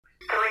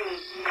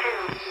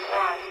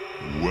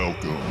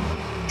Welcome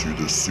to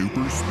the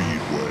Super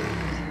Speedway.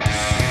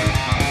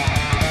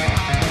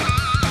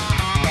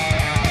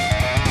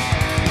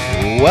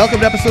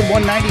 Welcome to episode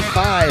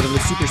 195 of the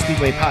Super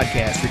Speedway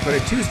podcast,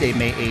 recorded Tuesday,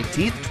 May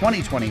 18th,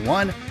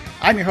 2021.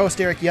 I'm your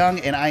host, Eric Young,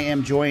 and I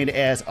am joined,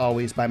 as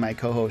always, by my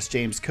co-host,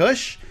 James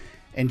Cush.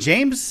 And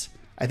James,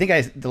 I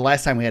think the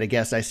last time we had a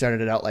guest, I started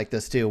it out like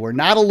this too. We're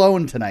not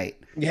alone tonight.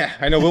 Yeah,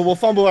 I know. We'll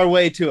fumble our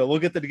way to it. We'll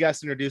get the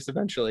guest introduced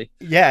eventually.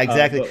 Yeah,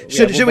 exactly.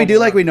 Should we do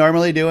like we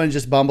normally do and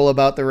just bumble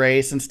about the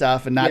race and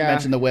stuff and not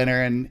mention the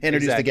winner and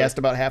introduce the guest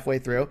about halfway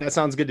through? That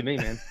sounds good to me,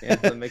 man. Yeah,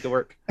 let's make it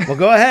work. Well,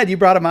 go ahead. You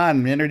brought him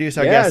on. Introduce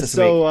our guest this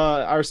week.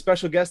 Our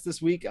special guest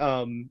this week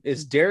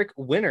is Derek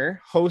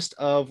Winter, host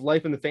of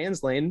Life in the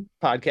Fans Lane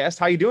podcast.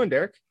 How you doing,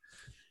 Derek?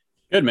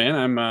 Good,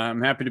 man.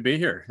 I'm happy to be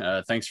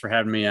here. Thanks for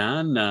having me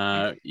on.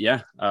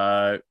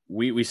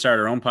 We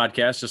started our own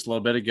podcast just a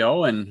little bit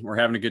ago, and we're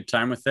having a good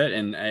time with it.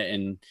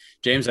 And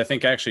James, I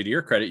think actually to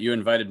your credit, you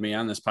invited me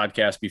on this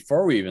podcast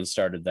before we even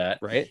started that,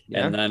 right?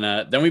 Yeah.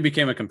 And then we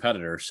became a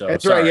competitor. So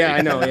that's sorry. Right. Yeah,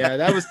 I know. Yeah,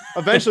 that was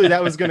eventually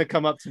that was going to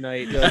come up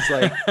tonight. It was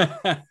like,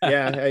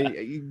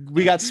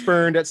 we got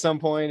spurned at some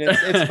point.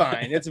 It's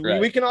fine.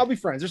 Right. We can all be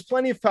friends. There's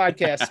plenty of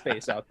podcast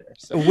space out there.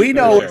 So we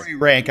know where we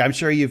rank. I'm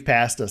sure you've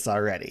passed us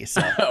already.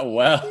 So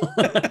well,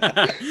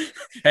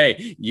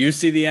 hey, you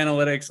see the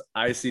analytics.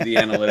 I see the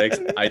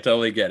analytics. I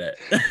totally get it.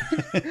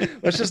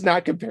 Let's just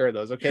not compare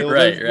those, okay?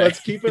 Let's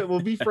keep it.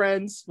 We'll be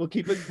friends. We'll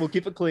keep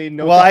it clean.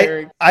 No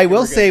comparing. I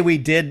will say we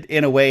did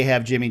in a way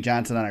have Jimmy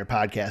Johnson on our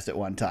podcast at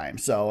one time.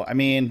 So I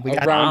mean, we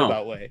got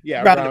roundabout way.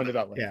 Yeah,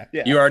 roundabout way.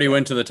 Yeah. You already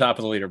went to the top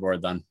of the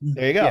leaderboard then.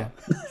 There you go.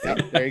 Yeah.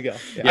 There you go.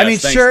 Yeah. Yes, I mean,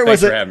 sure,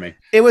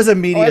 it was a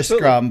media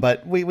scrum,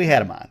 but we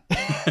had him on.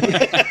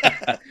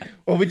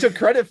 Well, we took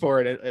credit for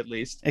it at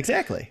least.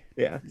 Exactly.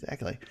 Yeah.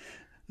 Exactly.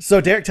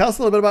 So, Derek, tell us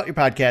a little bit about your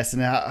podcast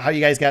and how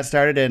you guys got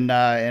started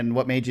and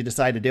what made you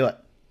decide to do it.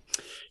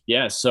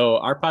 Yeah. So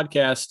our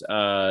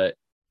podcast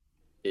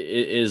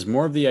is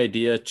more of the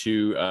idea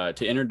to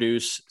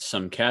introduce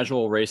some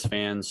casual race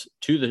fans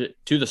to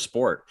the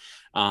sport.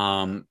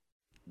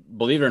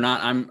 Believe it or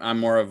not, I'm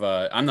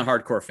the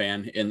hardcore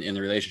fan in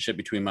the relationship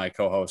between my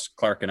co-host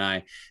Clark and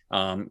I.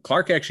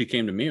 Clark actually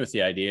came to me with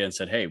the idea and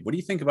said, "Hey, what do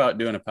you think about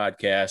doing a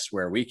podcast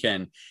where we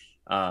can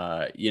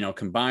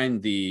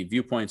combine the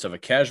viewpoints of a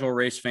casual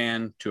race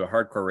fan to a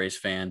hardcore race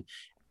fan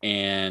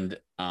and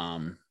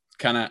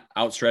kind of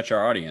outstretch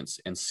our audience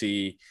and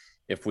see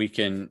if we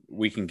can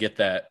get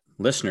that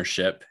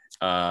listenership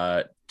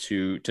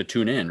to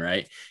tune in."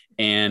 Right.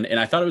 And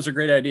I thought it was a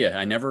great idea.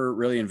 I never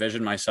really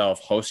envisioned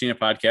myself hosting a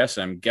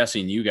podcast. I'm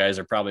guessing you guys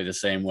are probably the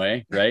same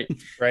way, right?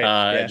 Right.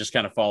 Yeah. Just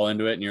kind of fall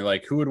into it and you're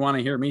like, who would want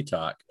to hear me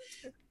talk?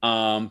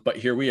 But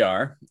here we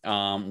are.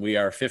 We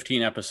are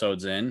 15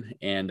 episodes in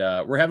and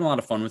we're having a lot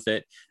of fun with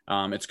it.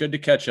 It's good to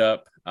catch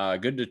up,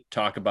 good to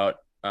talk about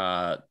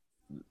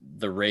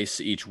the race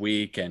each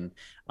week. And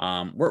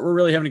we're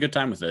really having a good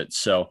time with it.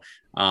 So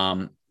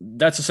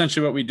that's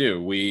essentially what we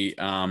do.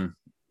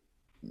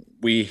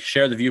 We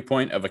share the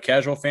viewpoint of a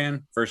casual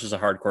fan versus a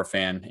hardcore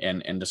fan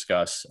and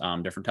discuss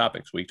different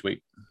topics week to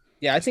week.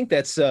 Yeah, I think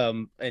that's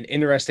an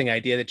interesting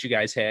idea that you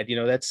guys had. You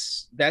know,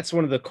 that's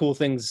one of the cool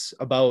things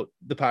about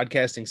the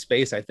podcasting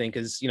space, I think,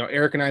 is,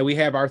 Eric and I, we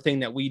have our thing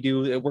that we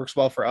do. It works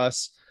well for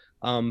us.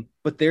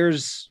 But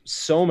there's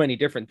so many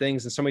different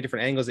things and so many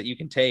different angles that you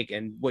can take.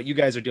 And what you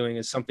guys are doing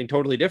is something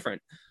totally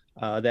different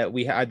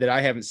that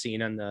I haven't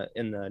seen in the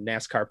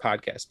NASCAR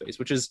podcast space,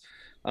 which is,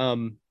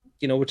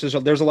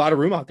 there's a lot of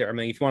room out there. I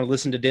mean, if you want to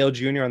listen to Dale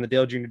Jr. on the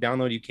Dale Jr.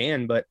 download, you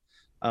can, but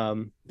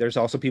there's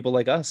also people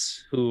like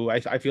us who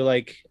I feel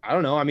like, I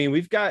don't know. I mean,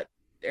 we've got,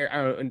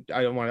 I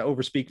don't want to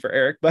overspeak for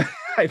Eric, but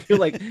I feel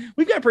like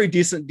we've got pretty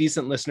decent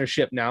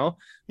listenership now.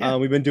 Yeah.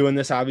 We've been doing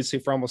this obviously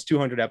for almost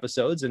 200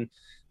 episodes. And,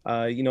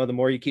 the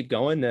more you keep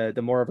going,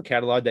 the more of a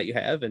catalog that you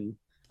have, and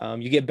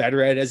you get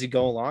better at it as you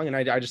go along. And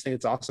I just think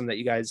it's awesome that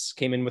you guys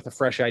came in with a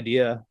fresh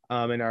idea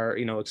and are,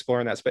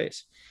 exploring that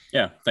space.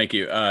 Yeah. Thank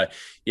you.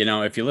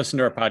 If you listen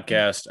to our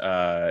podcast,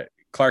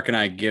 Clark and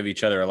I give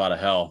each other a lot of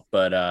hell,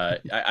 but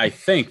I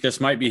think this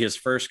might be his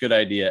first good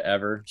idea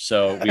ever.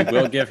 So we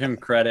will give him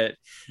credit,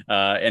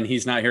 and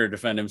he's not here to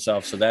defend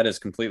himself. So that is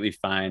completely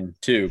fine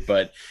too.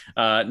 But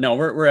no,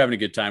 we're having a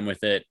good time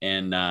with it.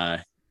 And,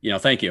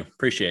 thank you.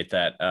 Appreciate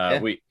that.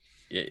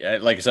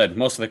 Like I said,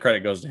 most of the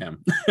credit goes to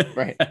him.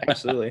 Right.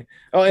 Absolutely.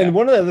 Oh, and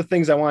one of the other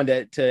things I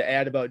wanted to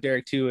add about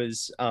Derek too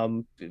is,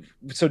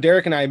 so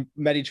Derek and I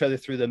met each other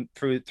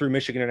through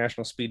Michigan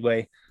International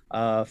Speedway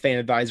fan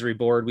advisory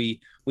board. We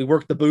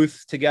worked the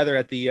booth together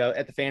at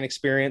the fan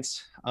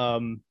experience. I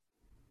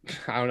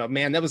don't know,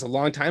 man, that was a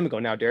long time ago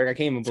now, Derek. I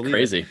can't even believe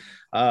crazy. It.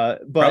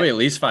 But probably at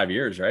least 5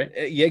 years, right?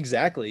 Yeah,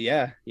 exactly.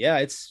 Yeah.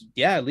 It's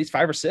at least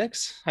 5 or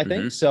 6, I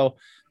think. So,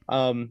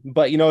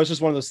 but it's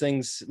just one of those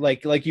things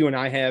like you and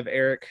I have,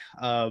 Eric,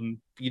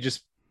 you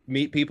just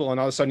meet people and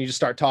all of a sudden you just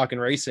start talking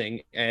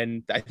racing.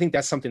 And I think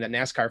that's something that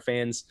NASCAR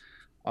fans,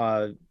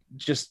 I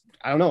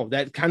don't know,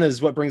 that kind of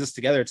is what brings us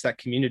together. It's that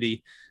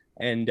community.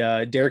 And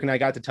Derek and I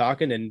got to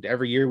talking, and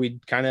every year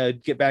we'd kind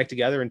of get back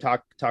together and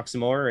talk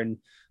some more. And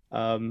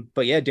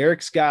But yeah,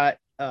 Derek's got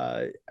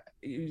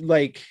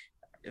like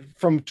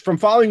from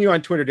following you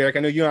on Twitter, Derek, I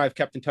know you and I have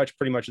kept in touch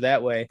pretty much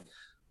that way.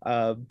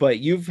 But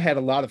you've had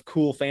a lot of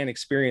cool fan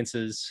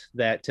experiences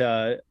that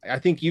I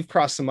think you've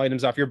crossed some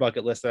items off your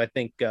bucket list that I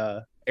think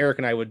Eric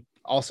and I would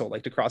also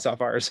like to cross off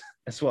ours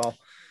as well.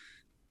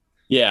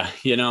 Yeah,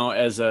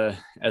 as a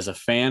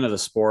fan of the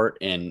sport,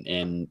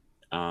 and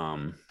I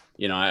don't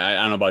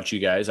know about you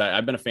guys.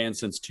 I've been a fan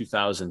since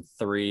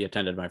 2003.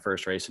 Attended my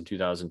first race in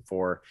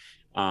 2004.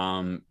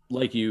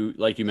 Like you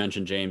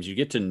mentioned, James, you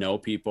get to know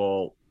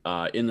people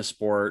in the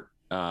sport,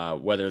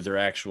 whether they're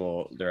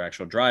actual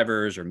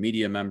drivers or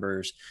media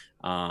members,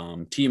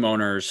 team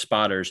owners,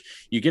 spotters.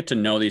 You get to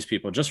know these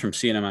people just from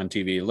seeing them on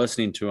TV,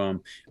 listening to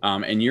them,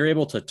 and you're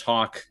able to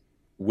talk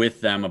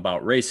with them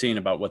about racing,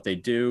 about what they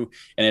do.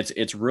 And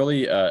it's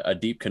really a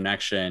deep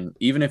connection.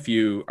 Even if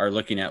you are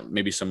looking at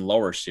maybe some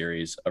lower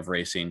series of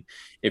racing,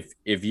 if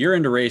you're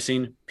into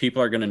racing,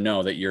 people are going to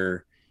know that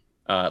you're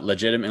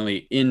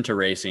legitimately into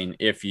racing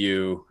if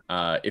you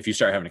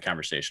start having a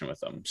conversation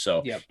with them.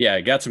 So yeah, I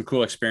got some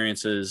cool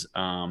experiences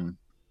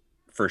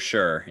for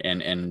sure,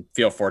 and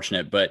feel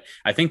fortunate. But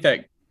I think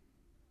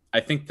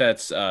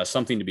that's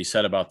something to be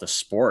said about the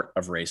sport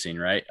of racing,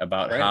 right?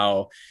 About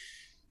how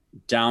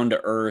down to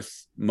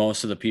earth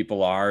most of the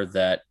people are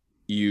that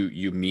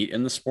you meet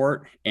in the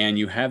sport, and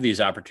you have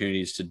these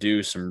opportunities to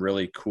do some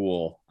really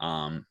cool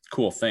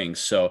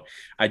things. So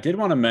I did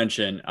want to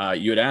mention,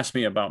 you had asked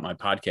me about my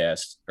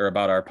podcast, or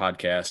about our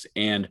podcast.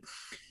 And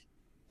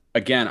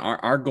again,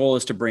 our goal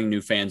is to bring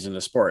new fans into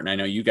the sport. And I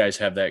know you guys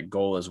have that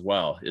goal as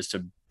well, is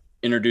to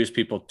introduce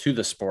people to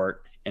the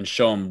sport and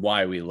show them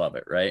why we love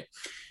it. Right.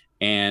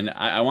 And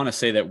I want to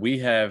say that we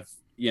have,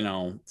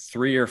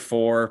 3 or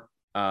 4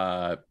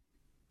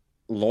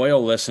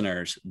 loyal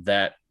listeners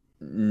that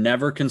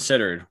never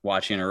considered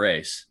watching a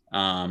race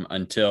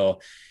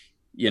until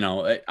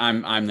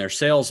I'm their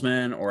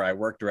salesman, or I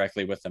work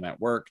directly with them at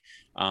work.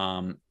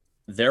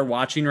 They're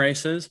watching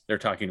races, they're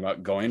talking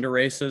about going to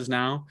races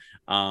now,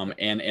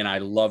 and I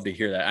love to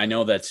hear that. I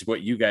know that's what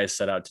you guys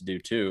set out to do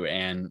too,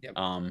 and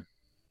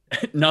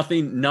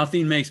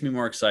nothing makes me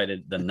more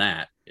excited than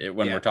that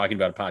when we're talking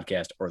about a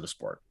podcast or the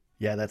sport.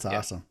 Yeah, that's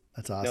awesome.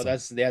 That's awesome.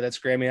 No, that's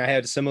great. I mean, I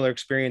had a similar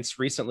experience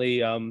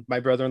recently. My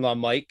brother-in-law,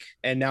 Mike,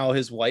 and now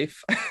his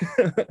wife,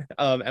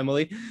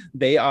 Emily,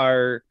 they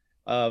are,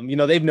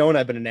 they've known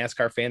I've been a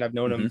NASCAR fan. I've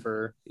known them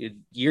for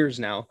years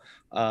now.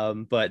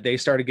 But they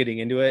started getting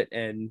into it,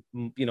 and,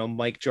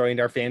 Mike joined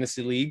our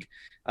fantasy league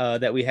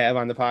that we have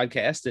on the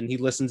podcast, and he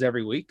listens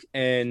every week,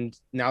 and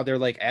now they're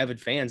like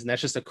avid fans. And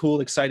that's just a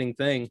cool, exciting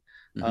thing.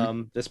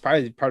 That's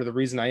probably part of the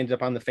reason I ended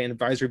up on the fan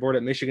advisory board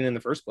at Michigan in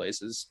the first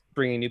place, is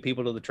bringing new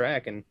people to the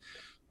track. And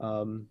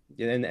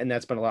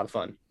that's been a lot of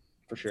fun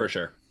for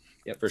sure.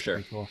 Yep. For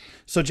sure. Cool.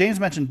 So James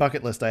mentioned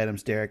bucket list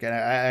items, Derek, and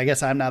I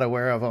guess I'm not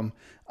aware of them.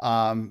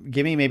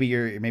 Give me maybe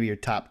your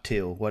top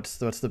 2. What's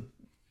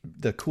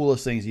the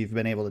coolest things you've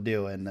been able to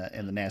do in the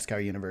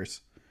NASCAR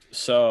universe?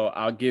 So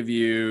I'll give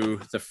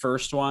you the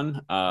first one,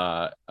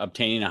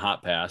 obtaining a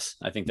hot pass.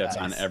 I think that's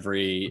on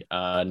every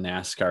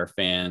NASCAR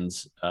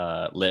fan's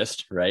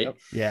list, right? Yep.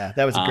 Yeah,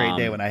 that was a great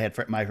day when I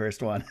had my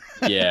first one.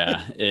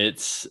 Yeah,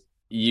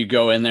 you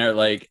go in there,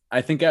 like,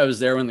 I think I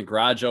was there when the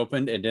garage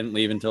opened and didn't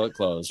leave until it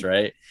closed,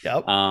 right?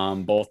 Yep.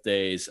 Both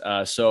days.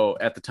 So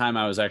at the time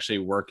I was actually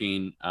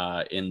working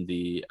in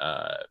the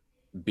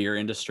beer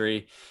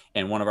industry,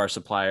 and one of our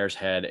suppliers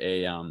had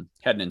an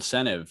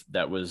incentive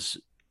that was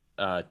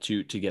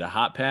to get a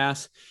hot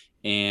pass,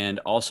 and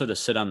also to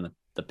sit on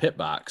the pit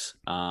box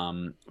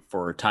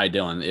for Ty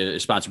Dillon. It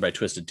was sponsored by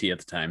Twisted Tea at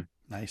the time.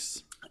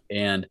 Nice.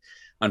 And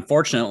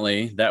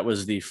unfortunately, that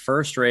was the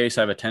first race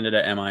I've attended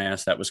at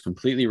MIS that was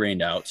completely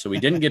rained out. So we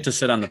didn't get to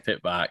sit on the pit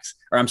box,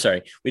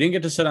 we didn't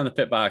get to sit on the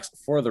pit box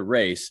for the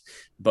race.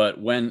 But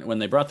when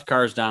they brought the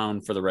cars down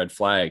for the red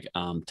flag,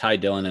 Ty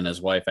Dillon and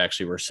his wife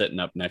actually were sitting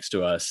up next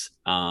to us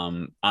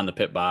on the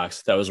pit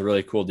box. That was a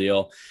really cool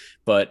deal.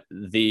 But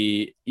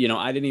I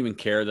didn't even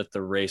care that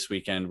the race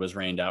weekend was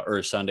rained out,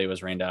 or Sunday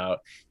was rained out.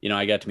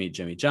 I got to meet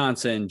Jimmy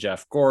Johnson,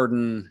 Jeff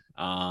Gordon,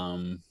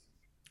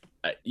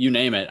 you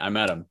name it, I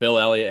met him. Bill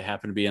Elliott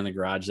happened to be in the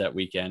garage that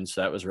weekend,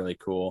 so that was really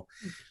cool.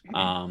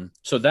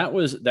 So that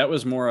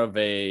was more of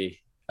a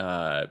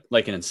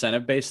like an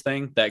incentive based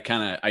thing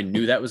that I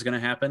knew that was going to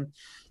happen.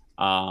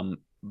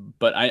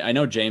 But I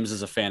know James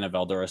is a fan of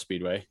Eldora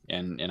Speedway,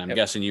 and I'm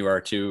guessing you are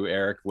too,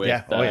 Eric. With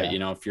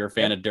if you're a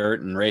fan of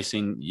dirt and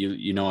racing,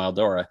 you know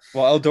Eldora.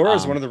 Well, Eldora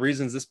is one of the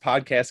reasons this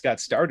podcast got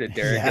started,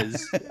 Derek.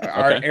 Is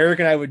Eric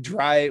and I would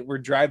drive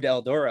to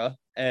Eldora,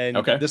 and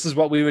this is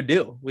what we would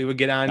do. We would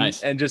get on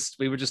and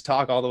we would just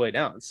talk all the way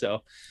down.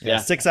 So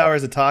 6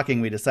 hours of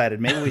talking, we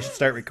decided maybe we should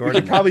start recording.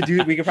 we could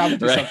probably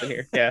do something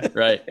here. Yeah.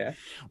 Right. Yeah.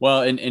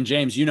 Well, and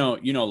James, you know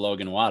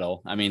Logan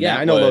Waddle. I mean,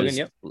 I know Logan.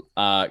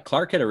 Yep.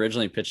 Clark had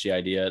originally pitched the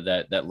idea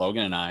that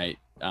Logan and I,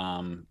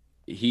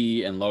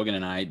 he and Logan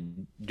and I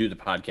do the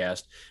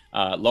podcast.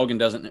 Logan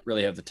doesn't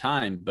really have the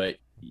time, but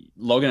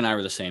Logan and I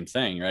were the same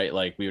thing, right?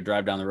 Like, we would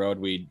drive down the road,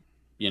 we'd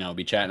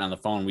be chatting on the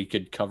phone. We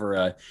could cover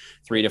a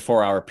 3 to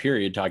 4 hour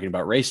period talking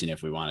about racing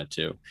if we wanted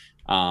to.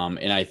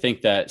 And I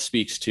think that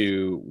speaks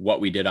to what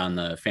we did on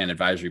the fan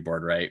advisory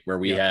board, right? Where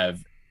we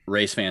have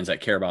race fans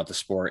that care about the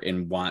sport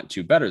and want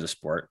to better the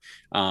sport.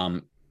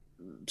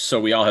 So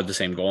we all had the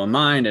same goal in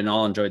mind and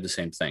all enjoyed the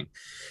same thing.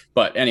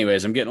 But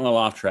anyways, I'm getting a little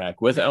off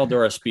track with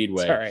Eldora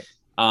Speedway.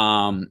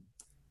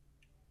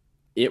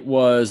 It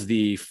was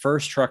the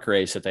first truck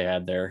race that they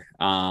had there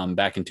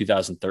back in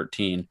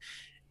 2013.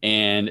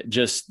 And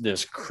just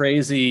this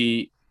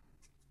crazy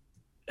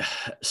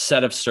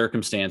set of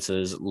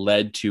circumstances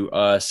led to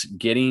us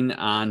getting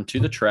onto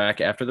the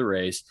track after the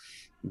race,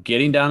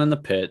 getting down in the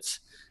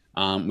pits.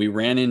 We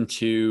ran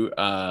into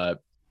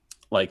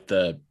like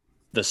the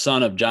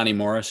son of Johnny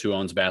Morris, who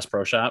owns Bass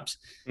Pro Shops.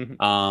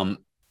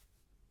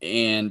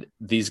 And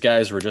these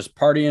guys were just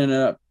partying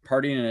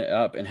it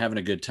up and having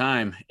a good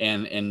time.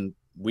 And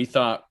we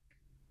thought,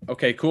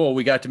 okay, cool.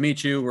 We got to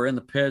meet you. We're in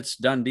the pits,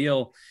 done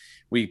deal.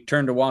 We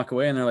turned to walk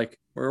away and they're like,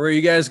 where are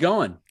you guys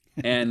going?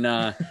 And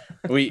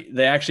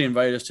they actually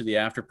invited us to the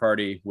after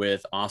party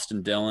with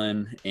Austin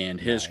Dillon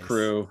and his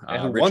crew.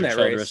 Richard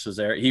Childress was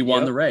there. He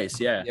won the race.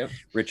 Yeah.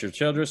 Richard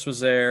Childress was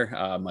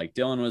there. Mike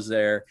Dillon was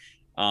there.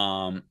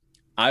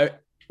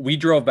 We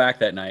drove back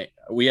that night.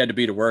 We had to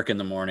be to work in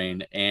the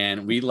morning,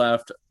 and we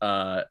left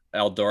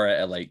Eldora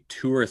at like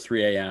 2 or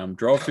 3 a.m.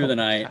 Drove through the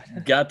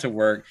night, got to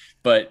work,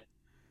 but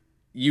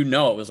it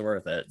was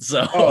worth it.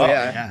 So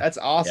that's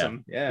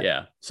awesome.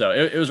 Yeah. So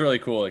it was a really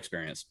cool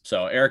experience.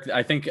 So Eric,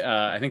 I think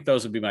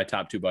those would be my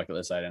top 2 bucket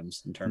list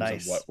items in terms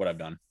of what I've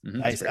done.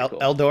 Nice. Cool.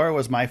 Eldora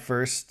was my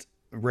first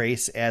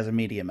race as a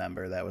media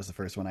member. That was the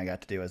first one I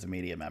got to do as a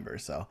media member.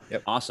 So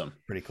awesome.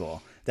 Pretty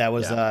cool. That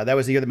was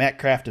the year that Matt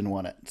Crafton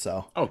won it.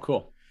 So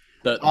cool.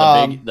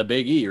 The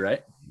big E,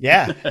 right?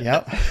 Yeah.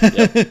 Yep.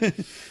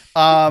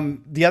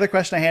 The other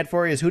question I had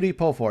for you is, who do you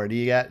pull for? Do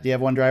you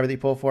have one driver that you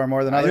pull for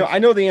more than others? I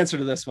know the answer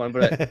to this one,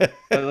 but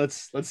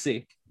let's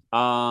see.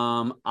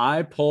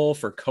 I pull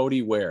for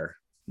Cody Ware.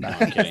 No,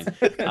 I'm kidding.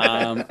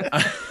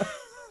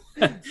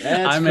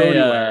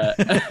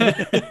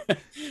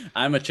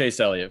 I'm a Chase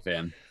Elliott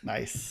fan.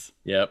 Nice.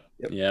 Yep.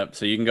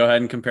 So you can go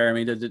ahead and compare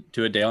me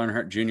to a Dale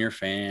Earnhardt Jr.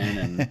 fan,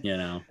 and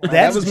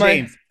that was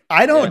James.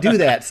 I don't do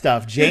that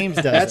stuff. James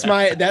does.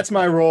 That's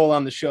my role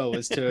on the show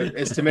is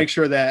to make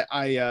sure that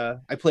I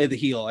play the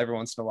heel every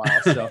once in a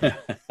while. So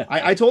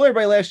I told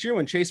everybody last year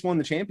when Chase won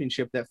the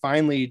championship that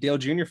finally Dale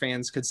Jr.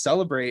 fans could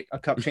celebrate a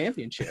Cup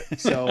championship.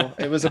 So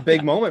it was a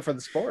big moment for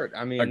the sport.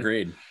 I mean,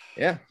 agreed.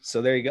 Yeah.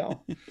 So there you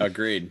go.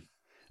 Agreed.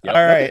 Yep.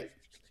 All right.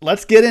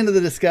 Let's get into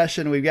the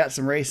discussion. We've got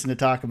some racing to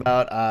talk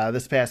about.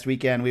 This past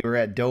weekend, we were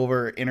at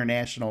Dover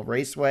International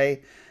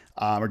Raceway.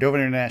 Or Dover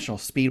International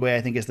Speedway,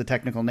 I think is the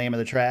technical name of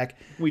the track.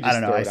 We just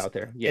throw it out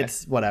there. Yeah.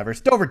 It's whatever.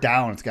 It's Dover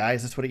Downs,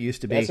 guys. That's what it used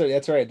to be.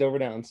 That's right. Dover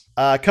Downs.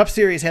 Cup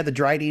Series had the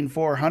Dryden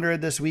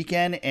 400 this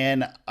weekend.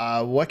 And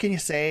what can you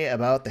say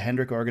about the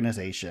Hendrick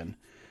organization?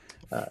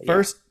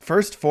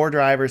 First 4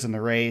 drivers in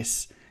the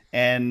race,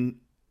 and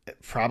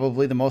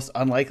probably the most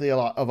unlikely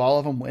of all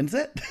of them wins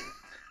it.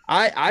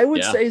 I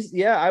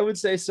would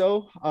say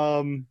so.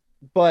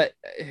 But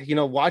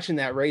watching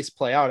that race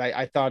play out,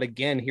 I thought,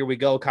 again, here we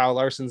go. Kyle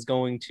Larson's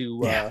going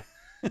to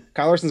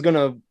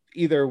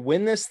either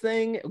win this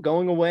thing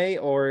going away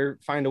or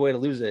find a way to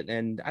lose it.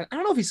 And I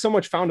don't know if he's so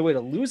much found a way to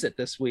lose it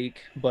this week,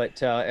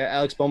 but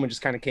Alex Bowman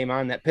just kind of came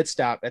on. That pit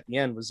stop at the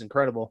end was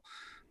incredible.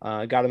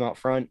 Got him out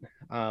front.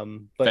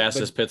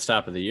 Fastest pit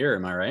stop of the year.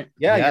 Am I right?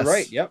 Yeah, yes. You're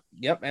right.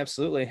 Yep.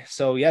 Absolutely.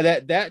 So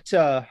yeah, that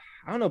I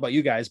don't know about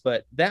you guys,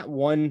 but that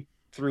 1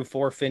 through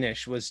 4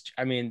 finish was,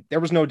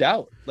 there was no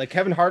doubt. Like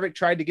Kevin Harvick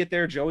tried to get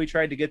there, Joey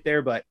tried to get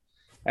there, but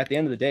at the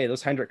end of the day,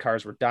 those Hendrick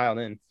cars were dialed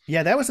in.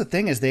 Yeah, that was the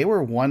thing, is they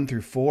were 1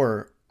 through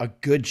 4 a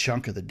good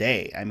chunk of the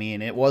day. I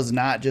mean, it was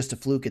not just a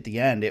fluke at the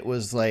end. It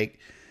was like,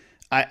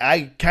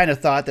 I kind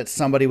of thought that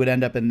somebody would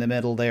end up in the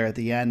middle there at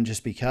the end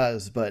just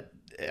because, but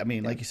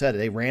like you said,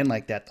 they ran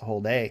like that the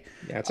whole day.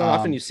 Yeah, it's not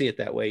often you see it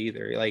that way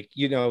either. Like,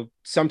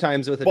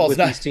 sometimes with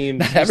these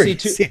teams, you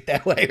see it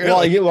that way.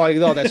 Really.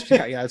 Well,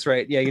 that's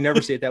right. Yeah, you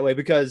never see it that way,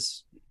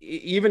 because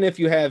even if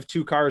you have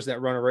 2 cars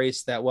that run a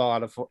race that well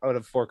out of a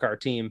 4-car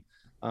team,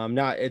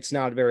 it's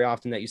not very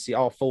often that you see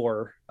all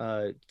 4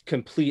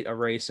 complete a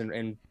race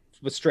and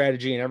with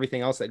strategy and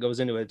everything else that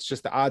goes into it. It's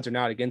just the odds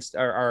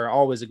are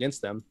always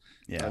against them.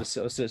 Yeah.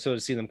 So to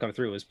see them come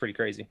through was pretty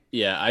crazy.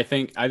 Yeah, I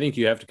think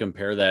you have to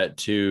compare that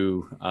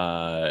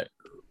to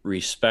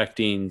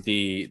respecting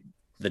the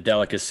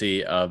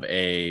delicacy of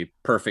a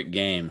perfect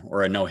game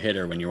or a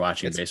no-hitter when you're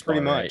watching baseball.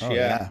 Pretty much,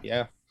 right?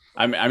 Yeah.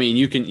 I mean,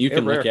 you can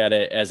look at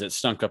it as it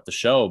stunk up the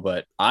show,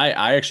 but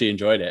I actually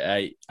enjoyed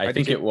it. I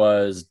think it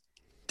was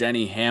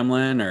Denny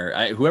Hamlin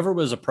or whoever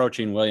was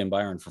approaching William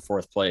Byron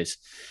for 4th place.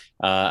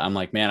 I'm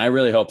like, man, I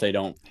really hope they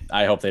don't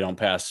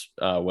pass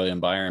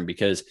William Byron,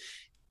 because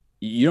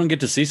you don't get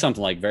to see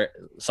something like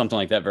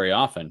that very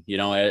often,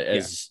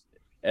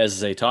 as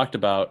they talked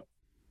about,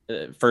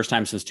 first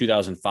time since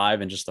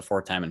 2005 and just the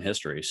 4th time in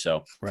history.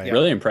 So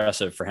really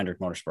impressive for Hendrick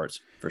Motorsports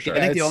for sure. I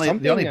think the only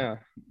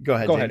go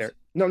ahead. Go ahead.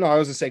 No, I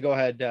was gonna say, go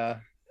ahead.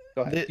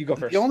 Go ahead. You go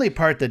first. The only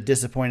part that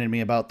disappointed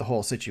me about the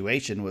whole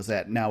situation was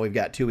that now we've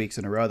got 2 weeks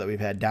in a row that we've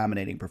had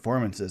dominating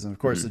performances. And of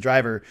course, the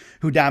driver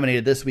who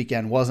dominated this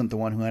weekend wasn't the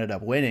one who ended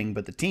up winning,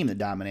 but the team that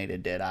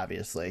dominated did,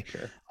 obviously.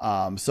 Sure.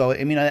 So,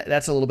 I mean,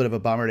 that's a little bit of a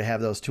bummer to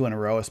have those 2 in a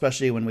row,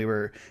 especially when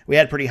we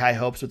had pretty high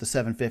hopes with the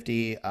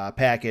 750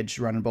 package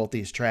running both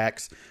these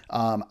tracks.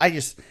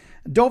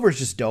 Dover's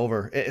just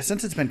Dover.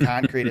 Since it's been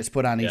concrete, it's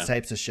put on these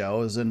types of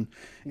shows, and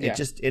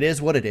it is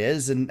what it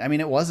is. And I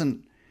mean, it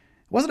wasn't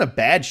a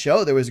bad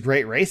show. There was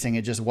great racing.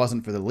 It just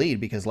wasn't for the lead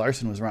because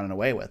Larson was running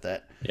away with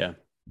it. Yeah.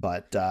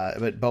 But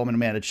Bowman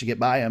managed to get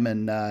by him.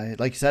 And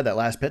like you said, that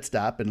last pit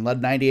stop and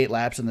led 98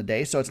 laps in the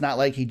day. So it's not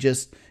like he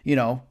just,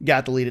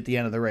 got the lead at the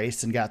end of the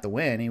race and got the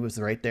win. He was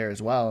right there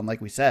as well. And like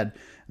we said,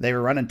 they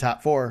were running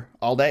top 4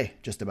 all day,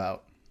 just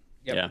about.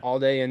 Yep, yeah, all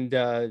day.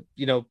 And,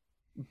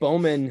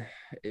 Bowman,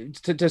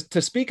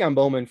 to speak on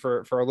Bowman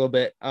for a little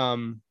bit,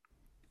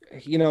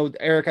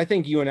 Eric, I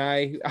think you and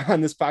I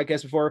on this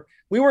podcast before,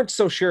 we weren't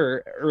so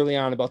sure early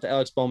on about the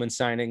Alex Bowman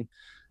signing.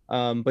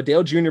 But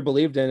Dale Jr.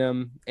 believed in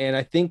him. And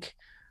I think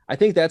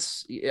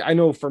I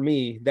know for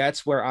me,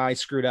 that's where I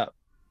screwed up,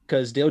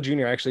 because Dale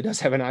Jr. actually does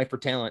have an eye for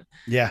talent.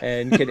 Yeah.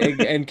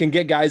 And can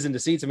get guys into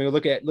seats. I mean,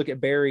 look at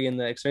Barry in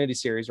the Xfinity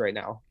series right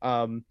now.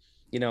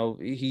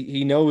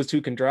 He knows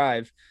who can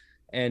drive,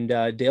 and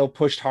Dale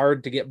pushed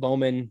hard to get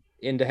Bowman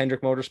into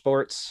Hendrick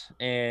Motorsports,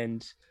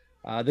 and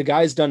the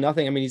guy's done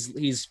nothing. I mean,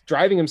 he's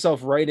driving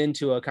himself right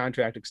into a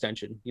contract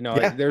extension.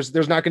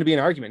 There's not going to be an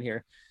argument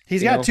here.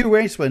 He's got 2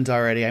 race wins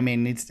already. I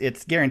mean,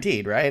 it's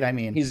guaranteed, right? I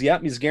mean, he's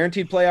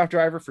guaranteed playoff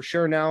driver for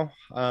sure now.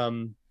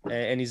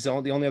 And he's the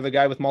only other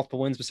guy with multiple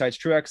wins besides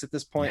Truex at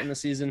this point in the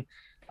season.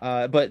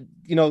 But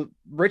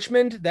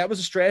Richmond, that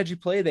was a strategy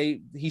play.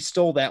 He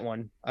stole that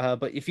one.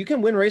 But if you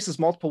can win races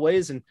multiple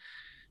ways, and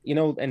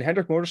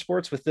Hendrick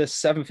Motorsports with this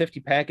 750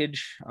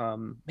 package,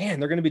 man,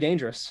 they're going to be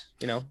dangerous,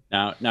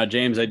 Now,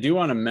 James, I do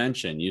want to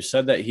mention, you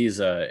said that he's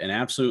an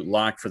absolute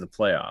lock for the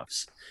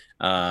playoffs.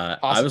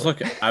 I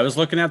was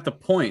looking at the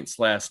points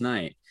last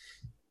night.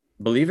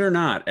 Believe it or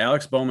not,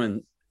 Alex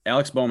Bowman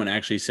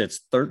actually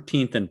sits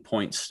 13th in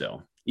points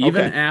still,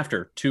 even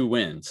after 2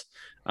 wins.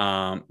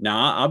 Now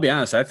I'll be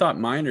honest. I thought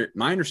my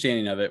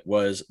understanding of it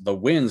was the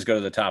wins go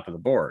to the top of the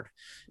board.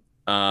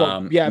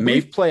 I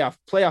believe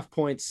playoff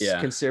points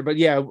consider, but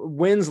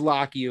wins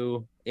lock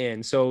you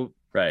in. So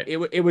right,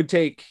 it would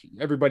take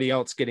everybody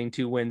else getting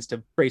 2 wins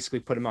to basically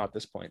put him out at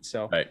this point.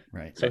 So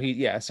right. So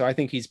so I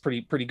think he's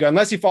pretty good,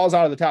 unless he falls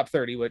out of the top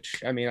 30,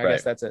 which I mean, I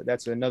guess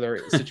that's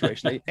another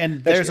situation.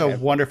 And there's a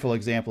wonderful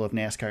example of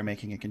NASCAR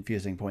making a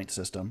confusing point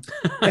system.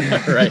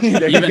 Right.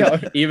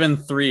 Even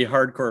 3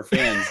 hardcore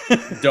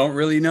fans don't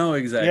really know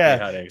exactly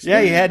how to explain.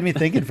 Yeah, you had me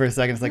thinking for a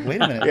second. It's like,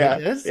 wait a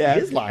minute.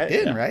 He's locked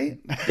in, right?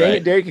 Dang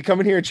it, Derek, you come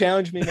in here and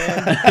challenge me,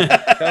 man.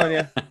 I'm telling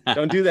you,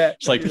 don't do that.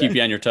 It's like keep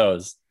you on your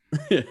toes.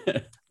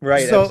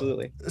 Right,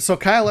 absolutely. So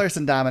Kyle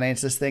Larson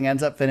dominates this thing,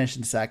 ends up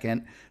finishing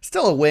second.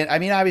 Still a win. I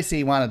mean, obviously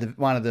he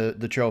wanted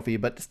the trophy,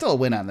 but still a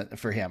win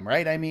for him,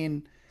 right? I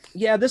mean,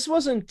 yeah, this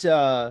wasn't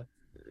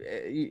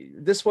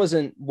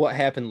what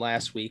happened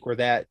last week, where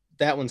that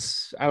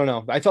one's, I don't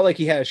know. I felt like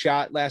he had a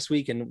shot last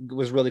week and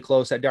was really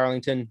close at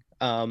Darlington.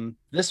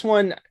 This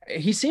one,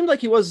 he seemed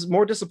like he was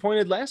more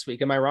disappointed last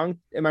week. Am I wrong,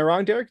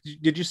 Derek?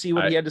 Did you see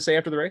what he had to say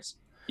after the race?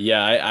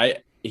 Yeah,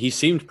 he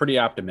seemed pretty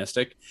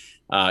optimistic.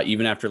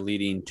 Even after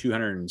leading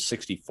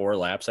 264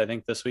 laps, I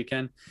think, this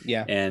weekend.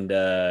 Yeah. And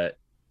I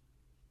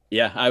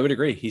would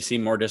agree. He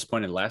seemed more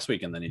disappointed last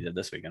weekend than he did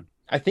this weekend.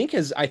 I think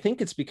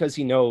it's because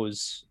he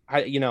knows,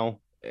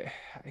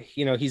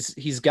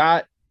 he's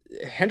got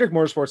Hendrick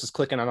Motorsports is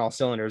clicking on all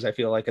cylinders, I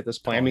feel like, at this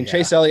point. I mean,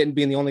 Chase Elliott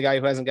being the only guy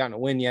who hasn't gotten a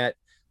win yet.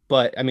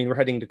 But I mean, we're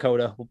heading to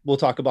Dakota. We'll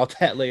talk about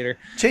that later.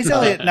 Chase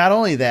Elliott, not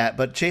only that,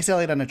 but Chase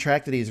Elliott on a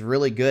track that he's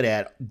really good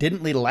at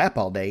didn't lead a lap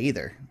all day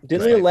either.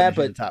 Didn't lead a lap,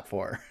 but top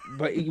 4.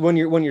 But when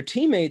your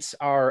teammates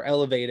are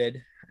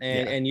elevated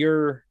and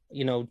you're,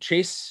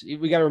 Chase,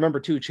 we got to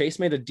remember too, Chase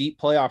made a deep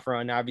playoff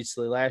run,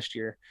 obviously, last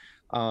year.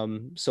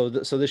 So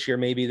this year,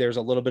 maybe there's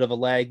a little bit of a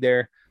lag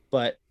there,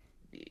 but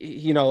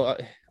a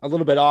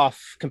little bit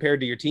off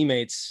compared to your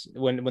teammates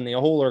when the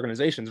whole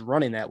organization's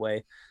running that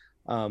way.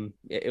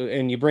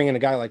 And you bring in a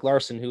guy like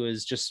Larson, who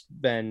has just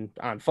been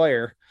on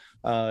fire.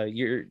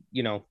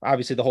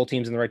 Obviously the whole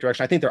team's in the right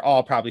direction. I think they're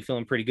all probably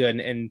feeling pretty good,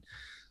 and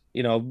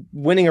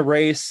winning a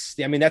race,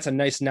 I mean, that's a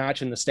nice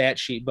notch in the stat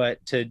sheet,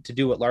 but to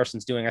do what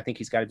Larson's doing, I think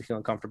he's got to be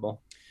feeling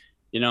comfortable.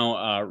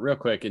 Real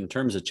quick, in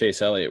terms of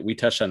Chase Elliott, we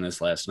touched on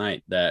this last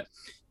night,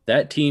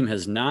 that team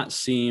has not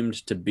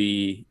seemed to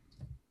be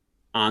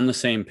on the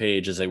same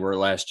page as they were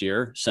last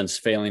year since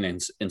failing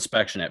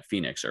inspection at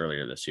Phoenix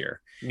earlier this year.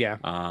 Yeah.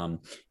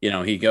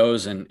 He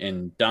goes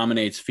and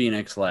dominates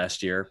Phoenix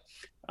last year.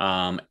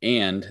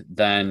 And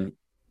then,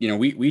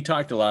 we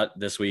talked a lot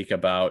this week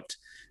about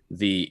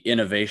the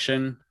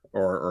innovation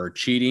or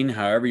cheating,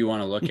 however you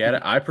want to look at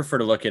it. I prefer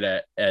to look at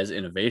it as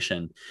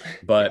innovation,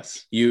 but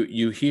yes.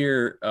 You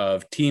hear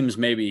of teams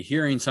maybe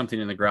hearing something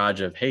in the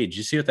garage of, hey, did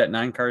you see what that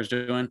 9 car is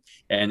doing?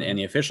 And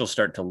the officials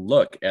start to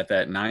look at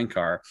that 9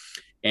 car.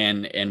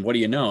 And what do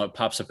you know? It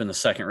pops up in the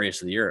second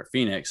race of the year at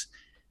Phoenix.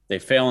 They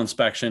fail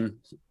inspection.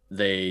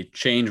 They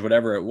change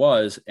whatever it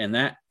was. And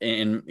that,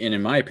 and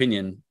in my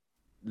opinion,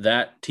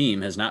 that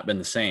team has not been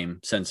the same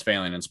since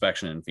failing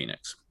inspection in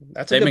Phoenix.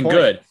 They've been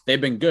good.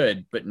 They've been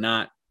good, but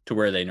not to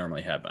where they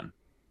normally have been.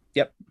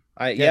 Yep.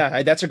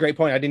 That's a great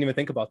point. I didn't even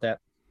think about that.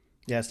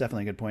 Yeah, it's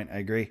definitely a good point. I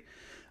agree.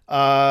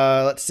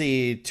 Let's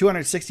see,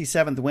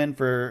 267th win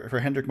for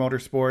Hendrick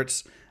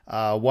Motorsports,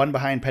 one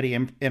behind Petty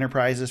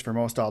Enterprises for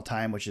most all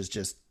time, which is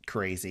just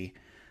crazy.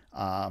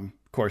 Of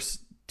course,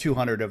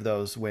 200 of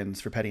those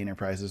wins for Petty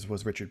Enterprises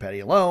was Richard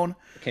Petty alone.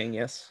 King,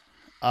 yes.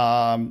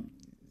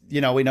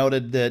 We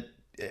noted that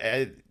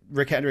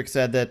Rick Hendrick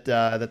said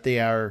that they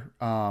are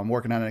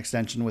working on an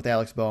extension with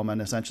Alex Bowman.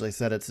 Essentially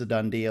said it's a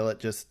done deal. It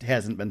just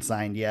hasn't been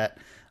signed yet.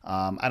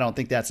 I don't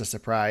think that's a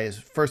surprise.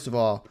 First of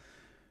all,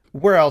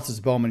 where else is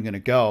Bowman going to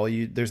go?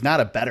 There's not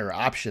a better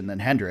option than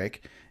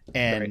Hendrick.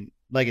 And right.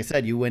 Like I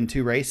said, you win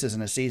 2 races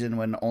in a season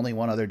when only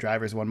one other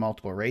driver's won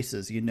multiple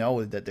races. You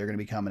know that they're going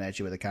to be coming at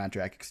you with a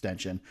contract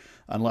extension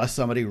unless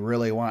somebody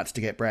really wants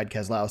to get Brad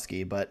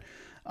Keselowski. But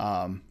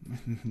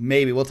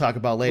maybe we'll talk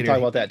about later. We'll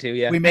talk about that too.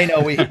 Yeah, we may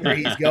know where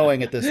he's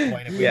going at this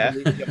point. If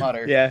we believe him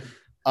utter. Yeah.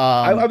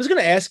 I was going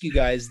to ask you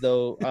guys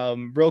though,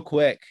 real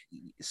quick.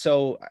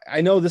 So I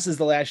know this is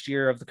the last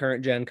year of the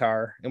current gen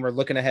car, and we're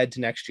looking ahead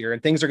to next year,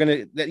 and things are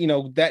going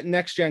to, that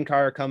next gen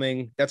car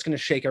coming, that's going to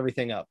shake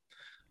everything up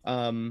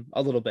a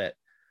little bit.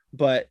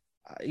 But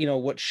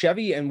what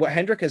Chevy and what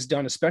Hendrick has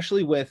done,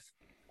 especially with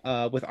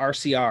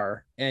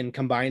RCR and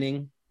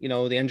combining,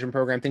 the engine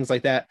program, things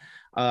like that,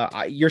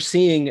 you're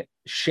seeing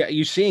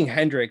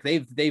Hendrick.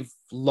 They've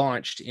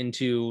launched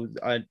into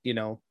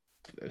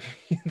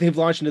they've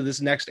launched into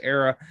this next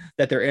era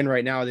that they're in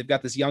right now. They've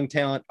got this young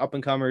talent, up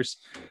and comers,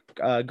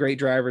 great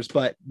drivers,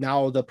 but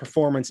now the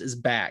performance is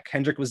back.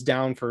 Hendrick was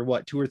down for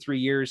 2 or 3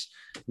 years.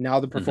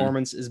 Now the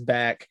performance is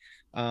back.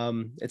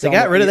 They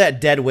got rid of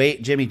that dead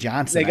weight Jimmy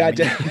Johnson.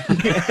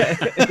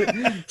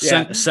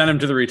 Sent him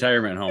to the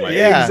retirement home.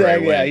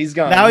 Exactly. Yeah, he's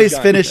gone. Now he's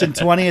finishing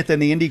 20th in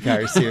the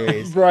IndyCar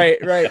series. Right.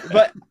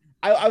 But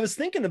I was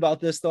thinking about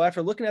this though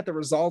after looking at the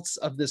results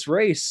of this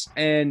race,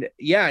 and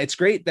yeah, it's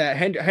great that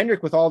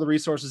Hendrick, with all the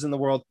resources in the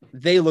world,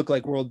 they look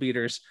like world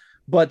beaters,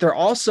 but they're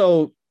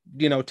also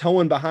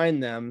towing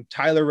behind them.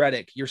 Tyler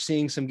Reddick, you're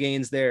seeing some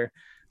gains there.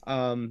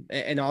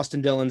 And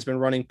Austin Dillon's been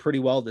running pretty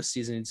well this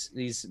season.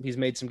 He's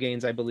made some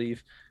gains, I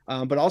believe.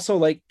 But also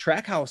like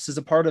Trackhouse is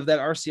a part of that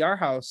RCR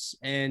house,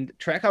 and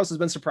Trackhouse has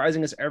been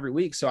surprising us every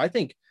week. So I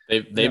think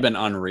they've been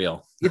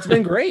unreal. It's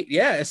been great.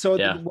 Yeah. So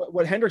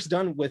what Hendrick's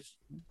done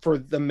for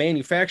the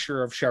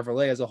manufacturer of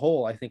Chevrolet as a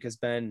whole, I think has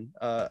been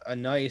a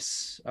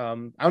nice, I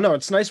don't know,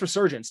 it's nice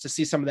resurgence to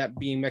see some of that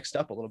being mixed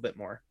up a little bit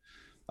more,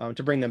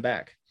 to bring them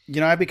back.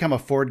 I've become a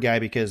Ford guy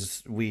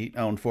because we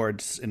own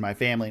Fords in my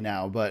family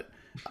now, but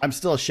I'm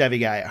still a Chevy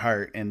guy at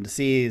heart, and to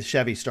see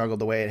Chevy struggle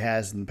the way it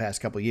has in the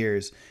past couple of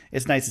years,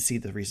 it's nice to see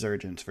the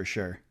resurgence for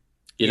sure.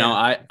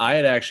 I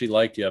had actually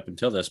liked you up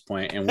until this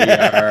point, and we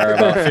are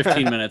about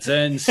 15 minutes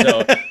in.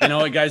 So,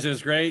 guys, it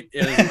was great.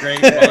 It was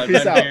great. While I've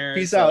been here,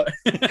 Peace out.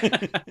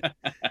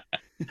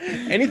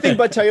 Anything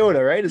but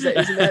Toyota, right? Isn't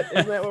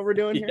that what we're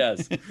doing here?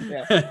 Yes.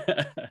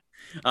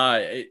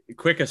 Yeah.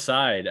 Quick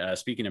aside,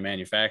 speaking of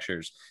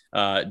manufacturers,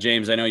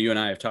 James, I know you and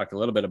I have talked a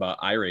little bit about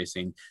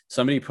iRacing.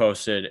 Somebody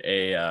posted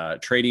a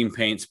trading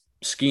paints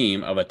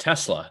scheme of a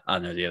Tesla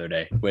on there the other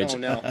day, which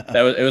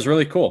it was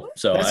really cool.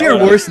 So that's your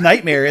worst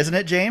nightmare, isn't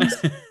it, James?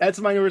 That's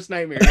my worst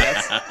nightmare.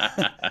 Yes.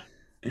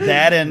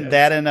 That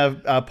and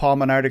a Paul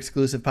Menard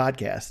exclusive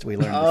podcast. We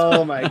learned.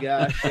 Oh my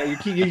gosh! Yeah,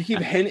 you keep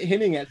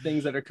hinting at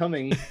things that are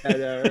coming that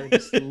are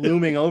just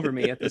looming over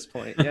me at this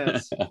point.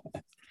 Yes.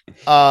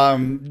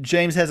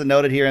 James has it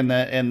noted here in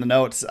the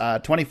notes.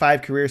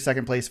 25 career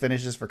second place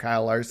finishes for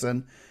Kyle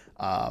Larson.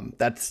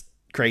 That's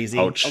crazy.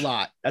 Ouch. A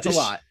lot. That's a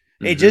lot.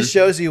 It just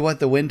shows you what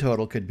the win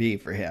total could be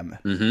for him.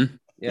 Mm-hmm.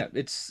 Yeah,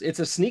 it's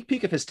a sneak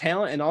peek of his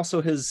talent and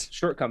also his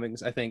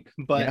shortcomings, I think.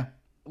 But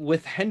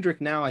with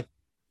Hendrick now, I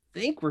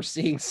think we're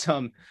seeing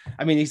some.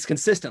 I mean, he's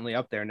consistently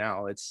up there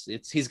now.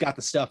 He's got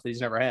the stuff that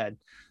he's never had.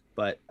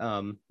 But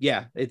if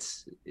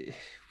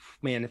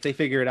they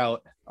figure it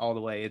out all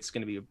the way, it's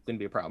going to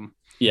be a problem.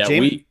 Yeah,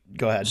 Jamie,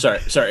 go ahead. Sorry,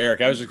 Eric.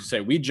 I was just going to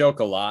say we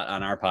joke a lot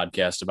on our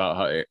podcast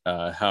about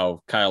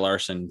how Kyle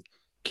Larson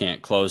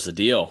can't close the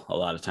deal a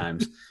lot of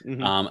times.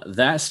 Mm-hmm.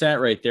 That stat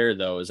right there,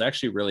 though, is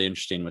actually really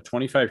interesting. With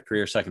 25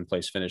 career second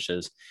place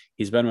finishes,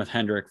 he's been with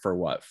Hendrick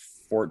for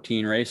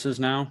 14 races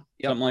now,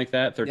 something like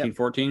that, 13,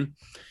 14.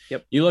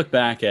 Yep. You look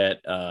back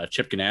at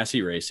Chip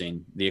Ganassi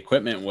Racing, the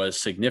equipment was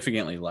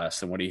significantly less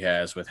than what he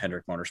has with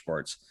Hendrick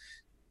Motorsports.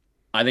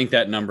 I think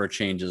that number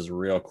changes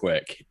real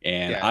quick,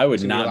 and I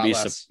would not be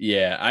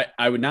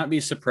I would not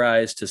be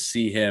surprised to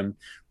see him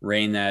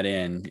rein that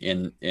in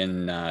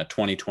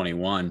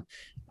 2021.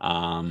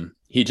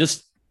 He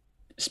just,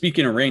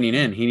 speaking of reining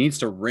in, he needs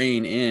to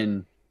rein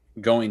in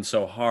going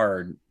so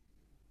hard,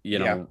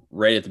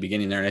 right at the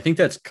beginning there. And I think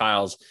that's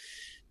Kyle's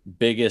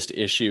biggest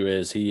issue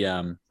is he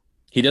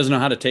he doesn't know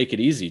how to take it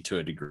easy to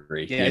a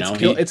degree. Yeah, you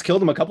know, it's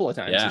killed him a couple of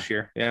times this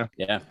year.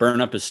 Yeah,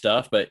 burn up his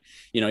stuff. But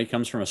he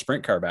comes from a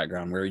sprint car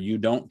background where you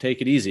don't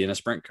take it easy in a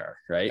sprint car,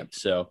 right? Yep.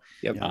 So,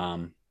 Yep.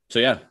 So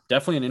yeah,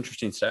 definitely an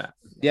interesting stat.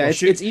 Yeah,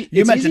 well,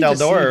 you mentioned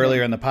Eldora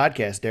earlier in the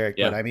podcast, Derek,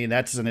 but I mean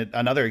that's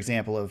another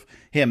example of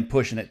him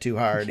pushing it too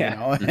hard.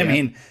 Yeah. I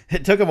mean,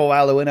 it took him a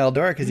while to win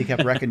Eldora because he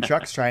kept wrecking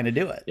trucks trying to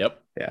do it.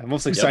 Yep. Yeah,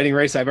 most exciting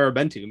race I've ever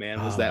been to,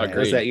 man, was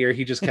that year.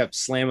 He just kept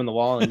slamming the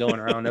wall and going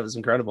around. That was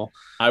incredible.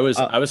 I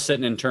was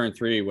sitting in turn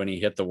 3 when he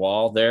hit the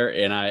wall there,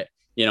 and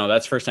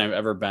that's the first time I've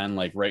ever been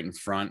like right in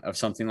front of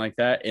something like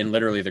that, and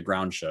literally the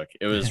ground shook.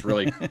 It was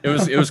really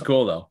it was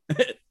cool though.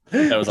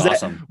 That was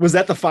awesome. Was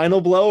that the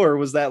final blow, or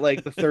was that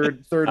like the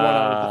third one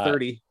out of the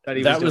 30?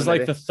 That was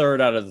like the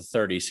third out of the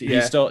 30.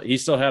 So he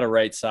still had a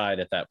right side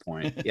at that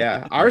point.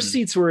 Yeah, our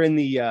seats were in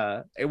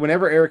the.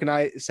 Whenever Eric and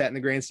I sat in the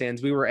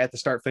grandstands, we were at the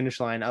start finish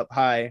line up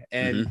high,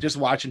 and just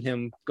watching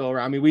him go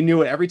around. I mean, we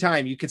knew it every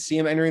time. You could see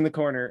him entering the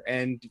corner,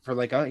 and for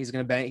like, oh, he's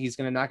gonna bang, he's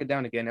gonna knock it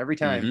down again every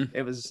time.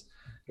 It was,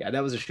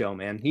 that was a show,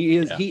 man. He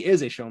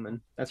is a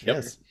showman.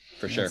 That's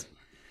for sure.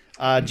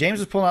 James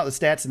was pulling out the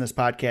stats in this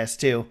podcast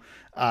too.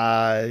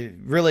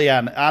 Really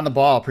on the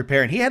ball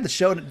preparing.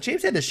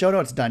 James had the show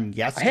notes done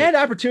yesterday. I had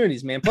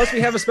opportunities, man. Plus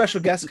we have a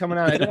special guest coming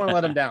on. I don't want to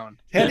let him down.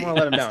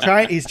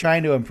 He's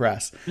trying to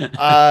impress.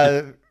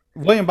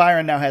 William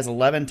Byron now has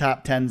 11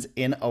 top 10s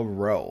in a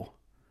row.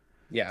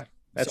 Yeah,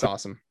 that's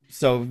awesome.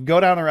 So go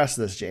down the rest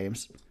of this,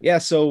 James. Yeah,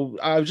 so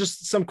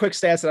just some quick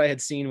stats that I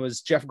had seen was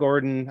Jeff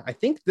Gordon. I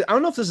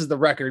don't know if this is the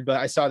record, but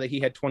I saw that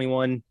he had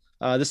 21.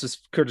 This was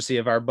courtesy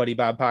of our buddy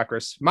Bob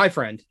Pockris, my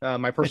friend,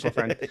 my personal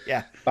friend,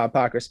 Bob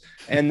Pockris.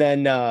 And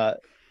then,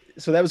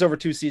 so that was over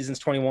 2 seasons,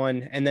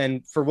 21. And then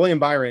for William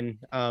Byron,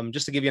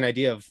 just to give you an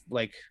idea of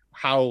like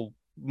how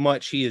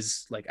much he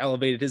has like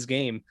elevated his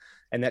game,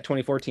 and that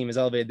 24 team has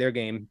elevated their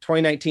game.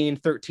 2019,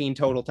 13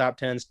 total top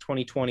 10s,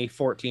 2020,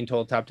 14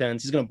 total top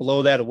 10s. He's going to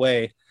blow that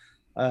away.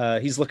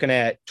 He's looking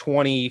at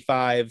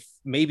 25,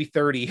 maybe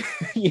 30,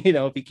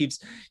 if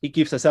he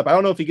keeps us up. I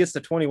don't know if he gets to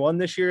 21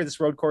 this year.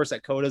 This road course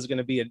at Coda is going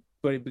to be an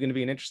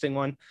interesting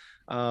one.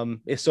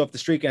 If the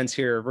streak ends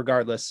here,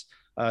 regardless,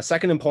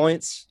 second in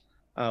points,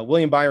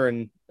 William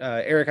Byron,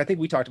 Eric, I think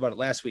we talked about it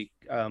last week.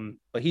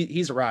 But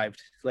he's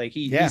arrived. Like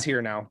he's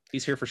here now.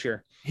 He's here for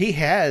sure. He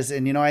has.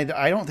 And,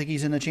 I don't think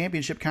he's in the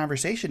championship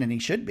conversation, and he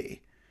should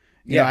be.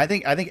 You know, I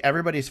think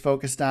everybody's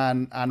focused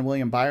on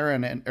William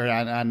Byron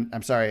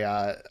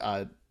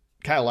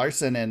Kyle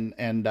Larson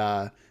and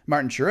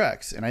Martin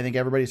Truex, and I think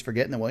everybody's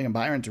forgetting that William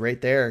Byron's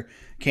right there,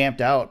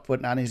 camped out,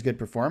 putting on these good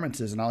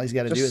performances, and all he's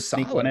got to do is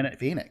sneak one in at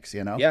Phoenix.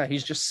 Yeah,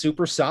 he's just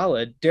super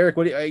solid. Derek,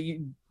 what do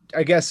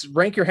I guess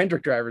rank your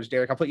Hendrick drivers,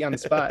 Derek? I'll put you on the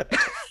spot.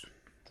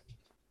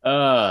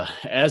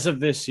 As of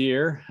this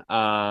year,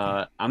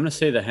 I'm going to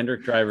say the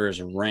Hendrick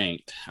drivers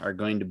ranked are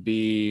going to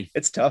be.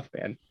 It's tough,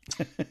 man.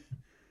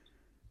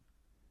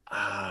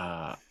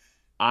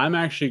 I'm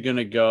actually going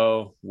to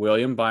go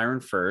William Byron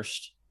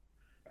first.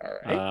 All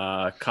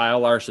right. Kyle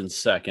Larson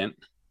second.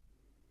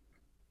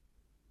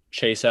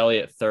 Chase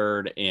Elliott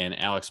third, and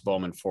Alex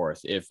Bowman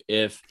fourth.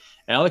 If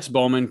Alex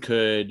Bowman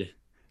could.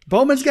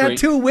 Bowman's got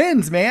 2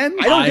 wins, man.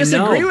 I don't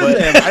disagree with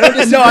him.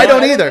 I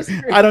don't either.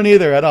 I don't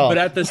either at all. But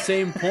at the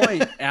same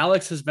point,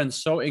 Alex has been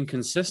so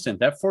inconsistent.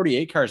 That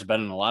 48 car has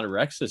been in a lot of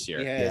wrecks this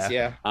year.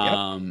 Yeah.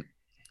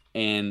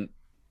 And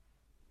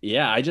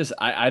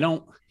I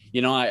don't.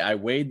 I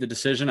weighed the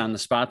decision on the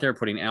spot there,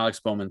 putting Alex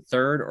Bowman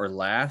third or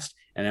last.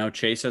 And now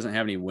Chase doesn't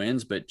have any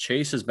wins, but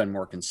Chase has been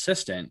more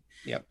consistent.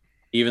 Yep.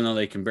 Even though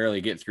they can barely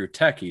get through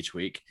Tech each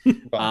week.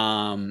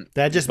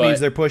 That just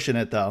means they're pushing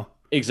it, though.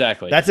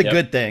 Exactly. That's a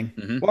good thing.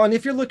 Mm-hmm. Well, and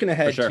if you're looking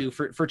ahead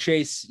for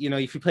Chase,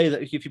 if you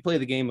play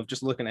the game of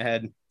just looking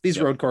ahead, these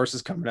road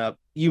courses coming up,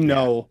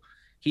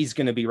 he's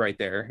going to be right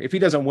there. If he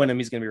doesn't win them,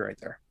 he's going to be right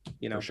there.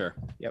 For sure.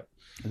 Yep.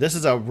 This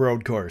is a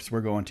road course we're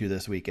going to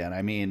this weekend.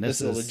 I mean,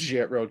 this is a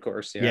legit road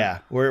course. Yeah.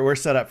 We're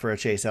set up for a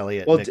Chase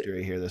Elliott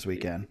victory here this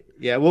weekend.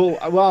 Yeah.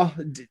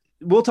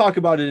 We'll talk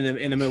about it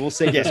in a minute. We'll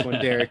save this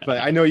one, Derek, but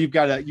I know you've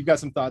got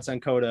some thoughts on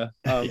Coda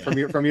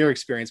from your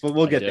experience, but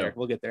we'll get there.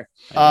 We'll get there.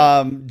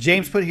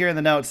 James put here in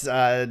the notes,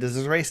 does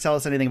this race tell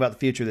us anything about the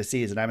future of the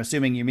season? I'm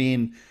assuming you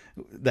mean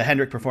the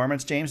Hendrick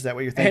performance, James. Is that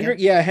what you're thinking?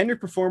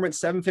 Hendrick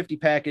performance 750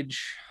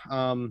 package.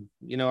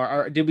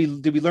 Did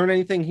we learn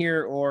anything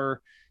here,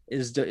 or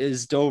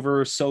is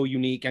Dover so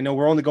unique? I know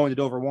we're only going to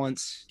Dover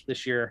once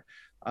this year.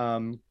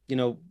 Did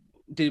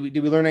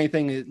we learn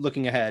anything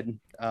looking ahead?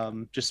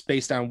 Just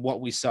based on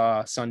what we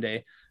saw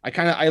Sunday.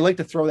 I like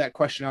to throw that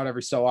question out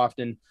every so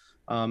often.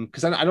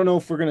 Because I don't know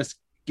if we're gonna,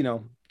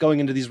 going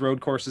into these road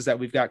courses that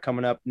we've got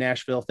coming up,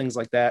 Nashville, things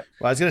like that.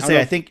 Well, I was gonna say,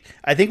 I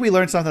think we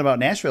learned something about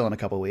Nashville in a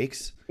couple of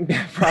weeks.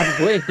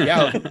 Probably,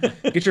 yeah.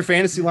 Get your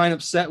fantasy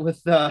lineup set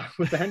with the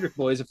Hendrick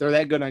boys if they're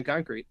that good on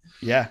concrete.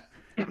 Yeah.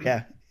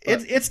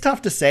 It's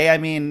tough to say. I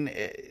mean,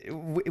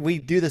 we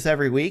do this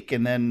every week,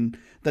 and then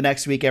the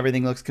next week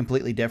everything looks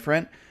completely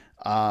different.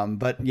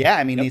 But yeah,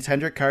 I mean, these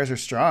Hendrick cars are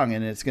strong,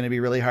 and it's going to be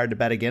really hard to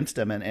bet against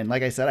them. And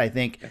like I said, I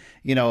think,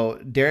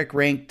 Derek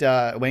ranked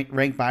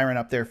Byron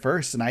up there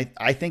first, and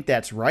I think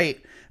that's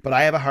right. But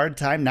I have a hard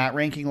time not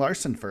ranking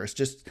Larson first,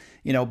 just,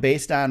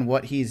 based on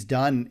what he's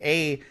done.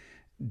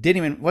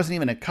 Wasn't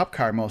even a Cup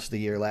car most of the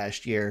year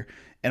last year,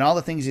 and all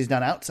the things he's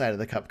done outside of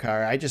the Cup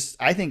car.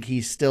 I think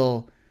he's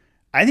still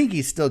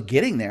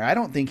getting there. I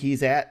don't think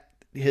he's at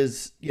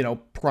his,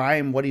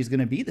 prime, what he's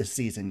going to be this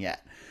season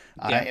yet.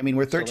 Yeah, I mean,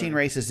 we're 13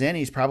 races in.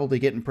 He's probably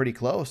getting pretty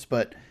close,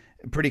 but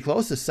pretty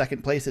close to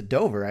second place at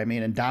Dover. I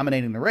mean, and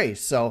dominating the race.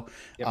 So,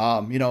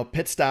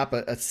 pit stop,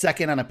 a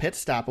second on a pit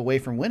stop away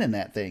from winning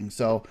that thing.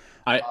 So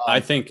I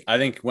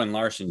think when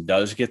Larson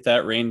does get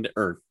that reined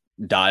or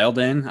dialed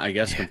in, I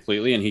guess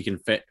completely, and he can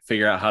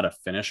figure out how to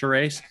finish a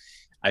race,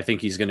 I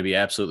think he's going to be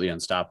absolutely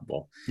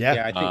unstoppable.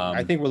 Yeah.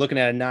 I think we're looking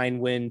at a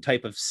 9-win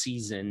type of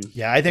season.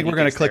 Yeah. I think we're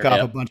going to click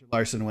off a bunch of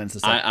Larson wins.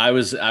 I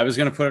was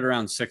going to put it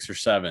around 6 or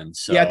 7.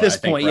 So at this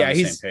point,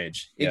 he's same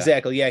page.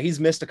 Exactly. Yeah.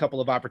 He's missed a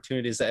couple of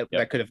opportunities that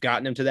could have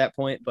gotten him to that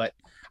point. But,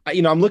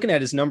 I'm looking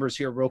at his numbers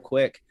here real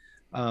quick.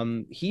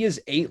 He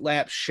is 8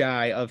 laps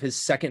shy of his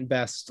second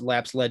best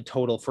laps led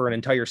total for an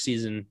entire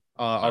season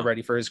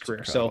already for his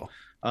career. So,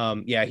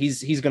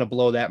 he's going to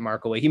blow that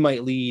mark away. He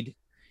might lead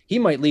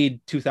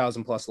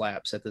 2,000 plus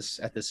laps at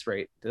this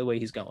rate, the way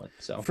he's going.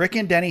 So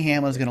frickin' Denny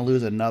Hamlin's going to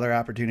lose another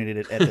opportunity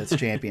at this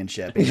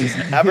championship. He's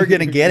never going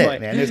to get it,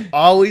 man. There's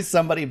always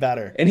somebody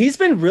better. And he's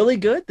been really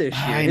good this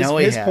year. I know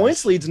his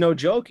points lead's no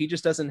joke. He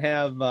just doesn't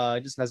have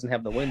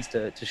the wins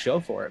to show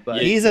for it.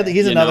 But he's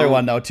another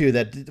one though too.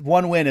 That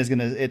one win is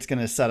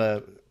gonna set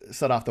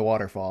off the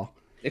waterfall.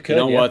 It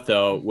could. What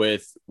though,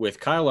 with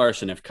Kyle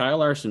Larson, if Kyle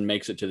Larson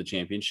makes it to the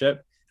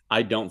championship,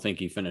 I don't think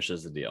he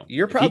finishes the deal.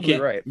 You're probably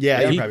right.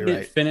 Yeah, you're probably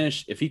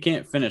right. If he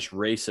can't finish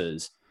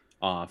races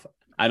off,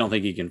 I don't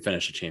think he can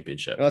finish a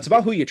championship. Well, it's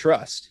about who you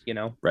trust,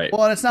 Right.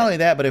 Well, and it's not only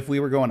that, but if we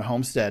were going to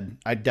Homestead,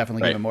 I'd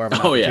definitely give him more of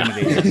an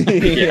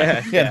opportunity.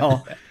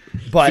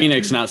 But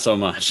Phoenix, not so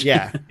much.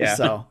 Yeah.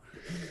 So,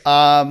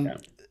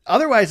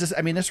 otherwise,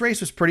 this race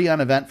was pretty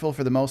uneventful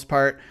for the most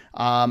part.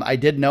 I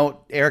did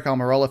note Eric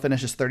Almirola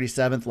finishes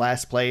 37th,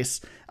 last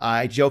place.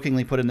 I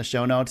jokingly put in the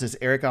show notes, is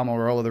Eric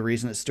Almirola the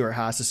reason that Stuart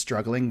Haas is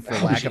struggling for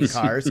lack of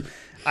cars?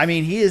 I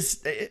mean, he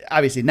is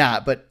obviously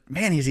not, but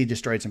man, he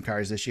destroyed some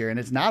cars this year, and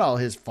it's not all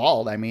his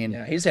fault. I mean,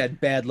 he's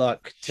had bad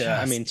luck.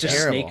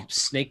 Just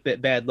snake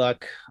bit bad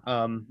luck.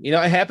 Bad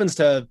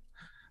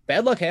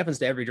luck happens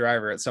to every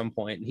driver at some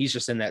point. And he's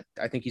just in that.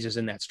 I think he's just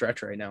in that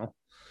stretch right now.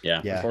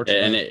 Yeah.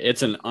 And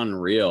it's an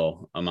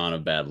unreal amount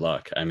of bad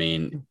luck. I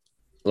mean,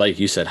 like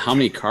you said, how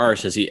many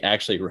cars has he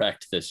actually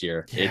wrecked this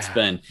year? Yeah.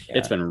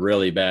 It's been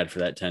really bad for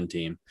that 10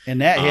 team.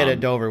 And that hit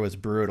at Dover was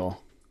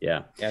brutal.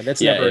 Yeah. Yeah.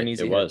 That's never an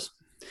easy hit. It was.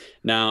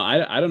 Now,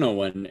 I don't know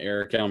when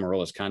Eric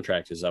Almirola's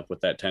contract is up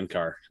with that 10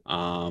 car.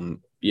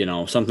 Something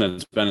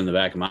that's been in the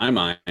back of my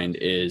mind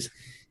is,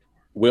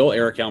 will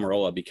Eric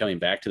Almirola be coming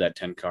back to that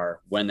 10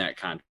 car when that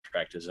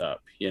contract is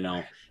up?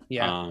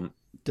 Yeah.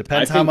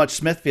 Depends how much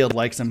Smithfield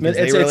likes him, because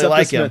they really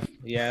like him.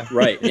 Yeah.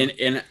 Right.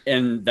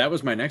 And that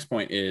was my next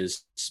point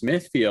is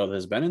Smithfield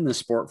has been in this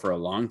sport for a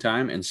long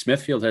time, and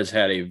Smithfield has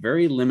had a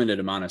very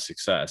limited amount of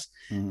success.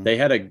 Mm-hmm. They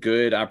had a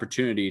good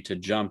opportunity to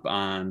jump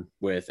on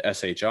with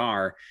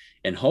SHR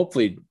and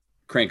hopefully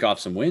crank off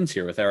some wins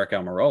here with Eric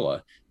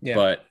Almirola. Yeah.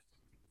 But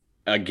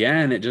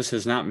again, it just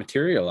has not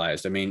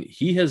materialized. I mean,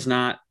 he's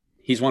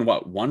won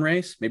one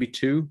race, maybe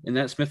 2 in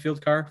that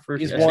Smithfield car for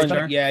he's SHR?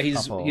 won. Yeah,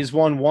 he's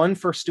won 1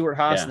 for Stuart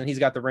Haas, and then he's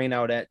got the rain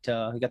out at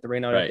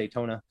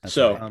Daytona.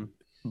 So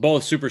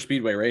both super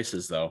speedway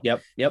races though.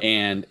 Yep.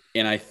 And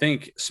I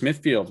think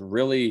Smithfield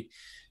really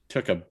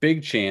took a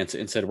big chance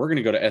and said, we're going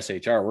to go to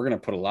SHR. We're going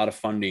to put a lot of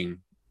funding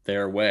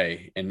their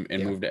way and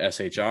move to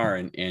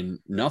SHR, and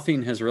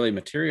nothing has really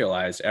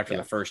materialized after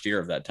the first year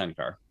of that 10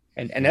 car.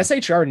 And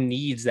SHR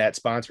needs that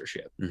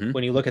sponsorship. Mm-hmm.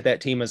 When you look at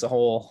that team as a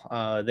whole,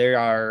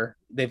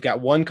 they've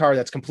got 1 car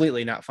that's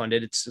completely not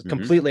funded. It's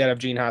completely out of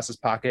Gene Haas's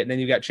pocket. And then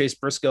you've got Chase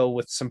Briscoe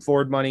with some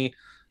Ford money,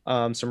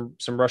 some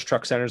Rush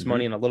Truck Centers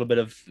money, and a little bit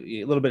of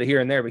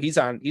here and there. But he's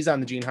on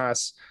the Gene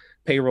Haas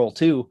payroll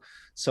too.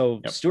 So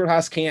Stuart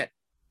Haas can't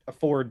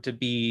afford to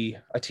be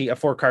a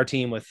 4-car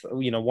team with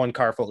 1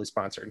 car fully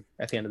sponsored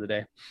at the end of the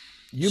day.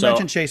 You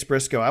mentioned Chase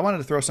Briscoe. I wanted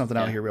to throw something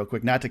out here real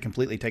quick, not to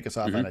completely take us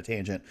off on a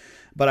tangent,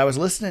 but I was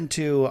listening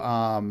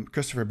to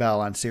Christopher Bell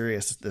on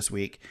Sirius this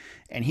week,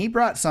 and he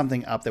brought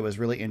something up that was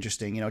really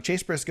interesting.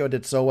 Chase Briscoe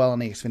did so well in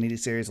the Xfinity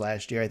Series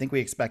last year. I think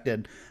we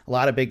expected a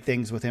lot of big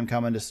things with him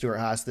coming to Stuart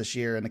Haas this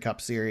year in the Cup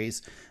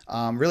Series.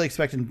 Really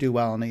expected him to do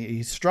well, and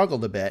he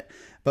struggled a bit.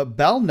 But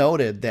Bell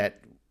noted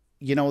that,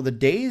 the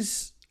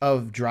days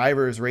of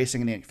drivers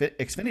racing in the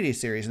Xfinity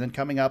Series and then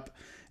coming up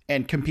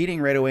and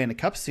competing right away in the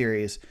Cup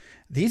Series.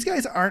 These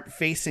guys aren't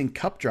facing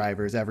Cup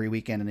drivers every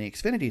weekend in the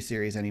Xfinity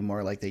Series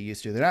anymore like they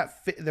used to.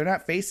 They're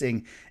not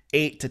facing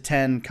 8 to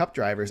 10 Cup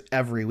drivers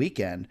every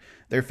weekend.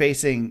 They're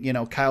facing,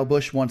 Kyle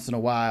Busch once in a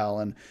while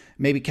and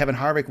maybe Kevin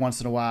Harvick once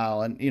in a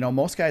while. And,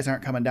 most guys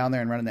aren't coming down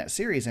there and running that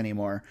series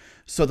anymore.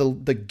 So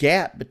the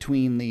gap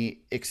between the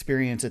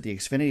experience at the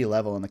Xfinity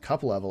level and the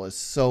Cup level is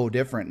so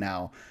different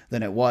now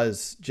than it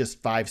was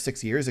just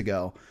 5-6 years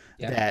ago.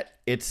 Yeah. That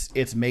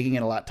it's making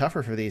it a lot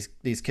tougher for these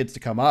kids to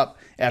come up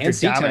after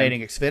dominating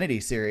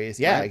Xfinity Series.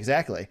 Yeah, right.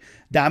 Exactly.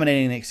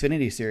 Dominating the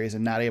Xfinity Series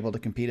and not able to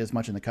compete as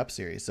much in the Cup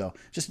Series. So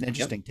just an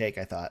interesting take,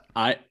 I thought.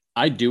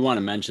 I do want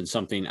to mention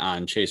something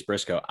on Chase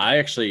Briscoe. I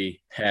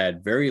actually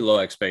had very low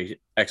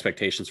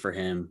expectations for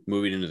him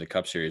moving into the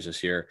Cup Series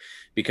this year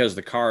because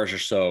the cars are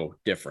so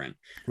different.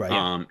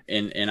 Right.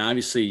 And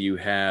obviously you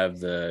have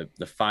the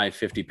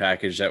 550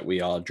 package that we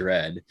all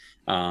dread.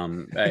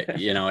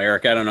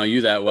 Eric, I don't know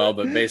you that well,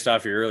 but based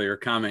off your earlier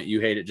comment,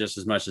 you hate it just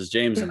as much as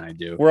James and I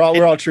do. We're all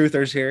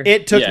truthers here.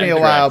 It took me a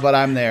while, but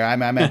I'm there.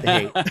 I'm at the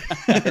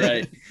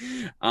hate.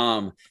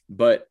 Right.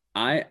 But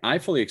I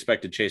fully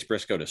expected Chase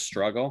Briscoe to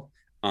struggle.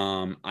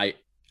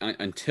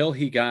 Until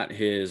he got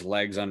his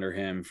legs under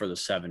him for the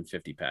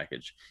 750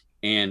 package.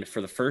 And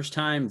for the first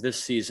time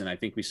this season, I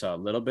think we saw a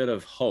little bit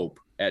of hope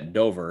at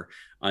Dover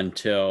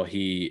until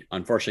he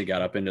unfortunately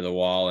got up into the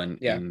wall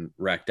and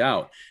wrecked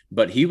out.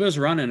 But he was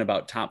running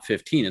about top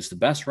 15. It's the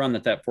best run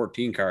that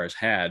 14 car has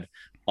had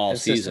all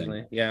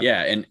season.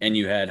 Yeah. And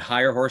you had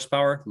higher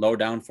horsepower, low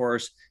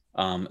downforce.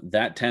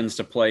 That tends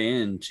to play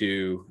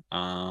into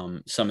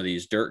some of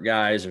these dirt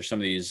guys or some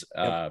of these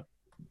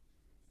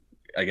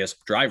I guess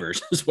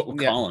drivers is what we'll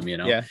call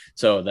them,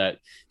 so that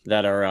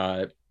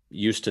are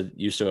used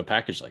to a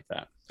package like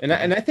that. And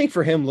I think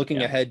for him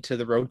looking ahead to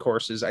the road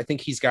courses, I think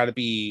he's got to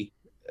be,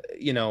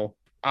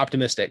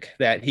 optimistic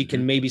that he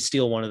can maybe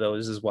steal one of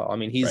those as well. I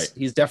mean,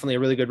 he's definitely a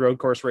really good road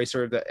course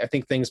racer. That I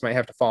think things might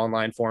have to fall in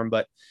line for him,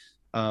 but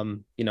I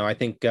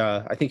think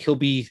he'll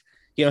be,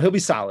 he'll be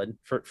solid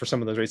for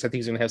some of those races. I think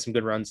he's going to have some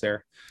good runs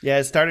there. Yeah,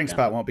 his starting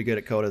spot won't be good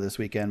at COTA this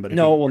weekend, but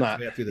no, it will not.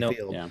 Through the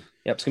field. Yeah,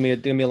 it's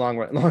going to be a long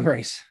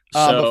race.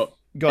 So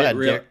go ahead,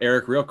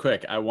 Eric, real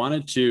quick. I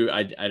wanted to,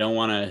 I don't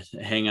want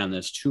to hang on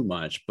this too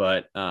much,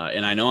 but,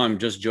 and I know I'm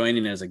just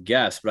joining as a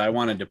guest, but I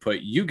wanted to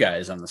put you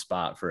guys on the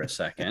spot for a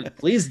second.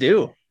 Please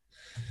do.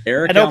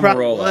 Eric no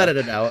problem. We'll edit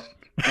it out.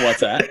 What's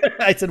that?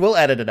 I said, we'll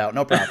edit it out.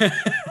 No problem.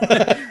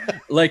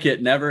 Like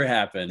it never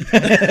happened.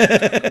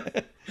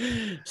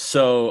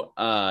 So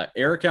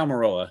Eric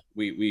Almirola,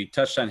 we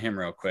touched on him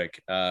real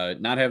quick.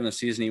 Not having the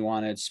season he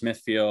wanted.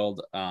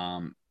 Smithfield,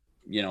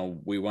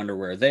 we wonder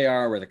where they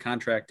are, where the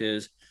contract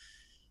is.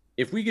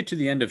 If we get to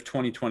the end of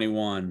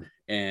 2021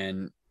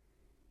 and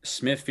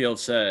Smithfield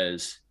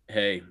says,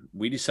 hey,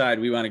 we decide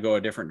we want to go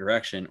a different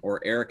direction,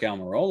 or Eric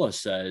Almirola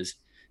says,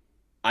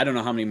 I don't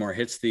know how many more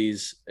hits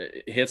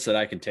that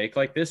I can take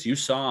like this. You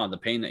saw the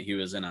pain that he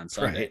was in on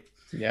Sunday. Right.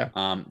 Yeah.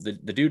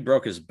 The dude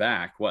broke his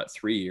back,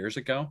 3 years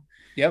ago?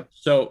 Yep.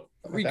 So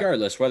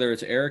regardless, whether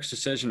it's Eric's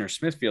decision or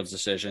Smithfield's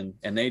decision,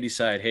 and they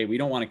decide, hey, we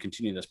don't want to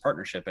continue this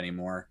partnership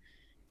anymore,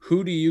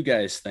 who do you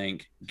guys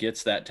think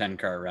gets that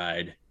 10-car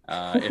ride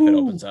if it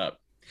opens up?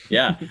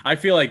 Yeah, I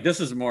feel like this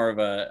is more of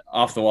a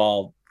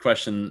off-the-wall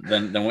question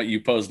than what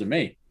you posed to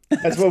me.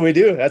 That's what we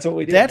do.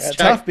 That's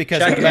tough because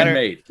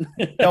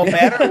no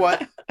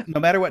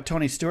matter what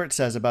Tony Stewart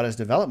says about his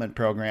development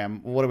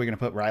program, what are we going to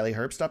put Riley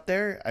Herbst up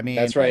there? I mean,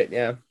 that's right.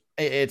 Yeah,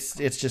 it's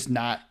just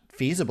not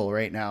feasible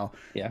right now.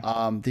 Yeah.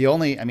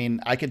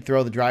 I could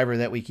throw the driver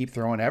that we keep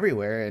throwing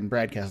everywhere and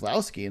Brad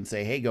Keselowski and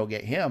say, hey, go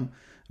get him.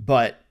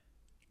 But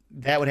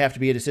that would have to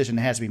be a decision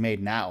that has to be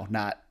made now,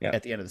 not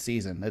at the end of the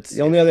season. That's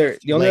the only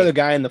other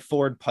guy in the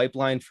Ford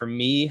pipeline for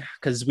me,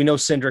 because we know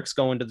Hendrick's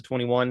going to the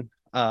 21,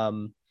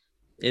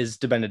 is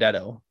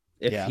DiBenedetto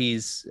if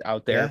he's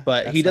out there,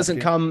 but he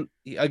doesn't come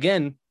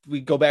again.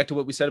 We go back to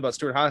what we said about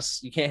Stewart Haas.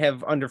 You can't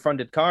have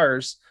underfunded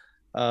cars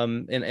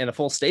and a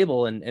full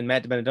stable. And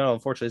Matt DiBenedetto,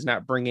 unfortunately, is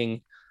not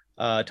bringing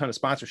a ton of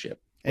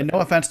sponsorship. And no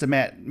offense to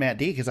Matt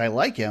D, because I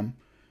like him,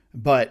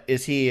 but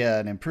is he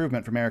an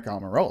improvement from Eric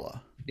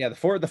Almirola? Yeah,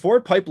 the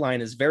Ford pipeline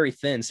is very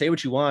thin. Say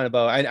what you want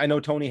about. I know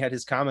Tony had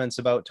his comments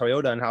about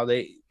Toyota and how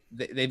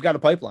they've got a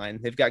pipeline.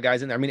 They've got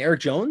guys in there. I mean,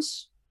 Eric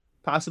Jones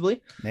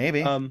possibly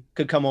maybe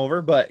could come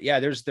over, but yeah,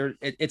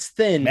 it's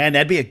thin. Man,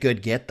 that'd be a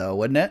good get though,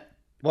 wouldn't it?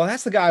 Well,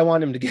 that's the guy I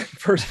want him to get in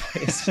first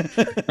place.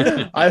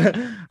 I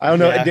don't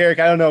know, Derek.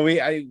 I don't know.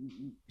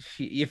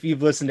 If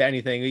you've listened to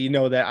anything, you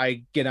know that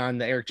I get on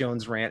the Eric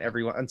Jones rant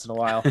every once in a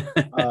while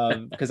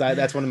because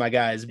that's one of my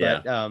guys.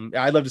 But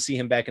I'd love to see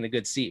him back in a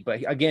good seat.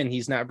 But again,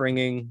 he's not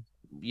bringing.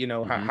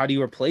 How do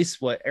you replace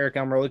what Eric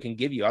Almirola can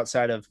give you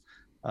outside of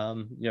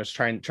just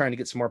trying to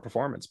get some more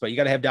performance? But you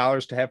got to have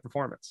dollars to have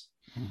performance.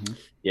 Mm-hmm.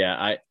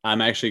 Yeah,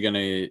 I'm actually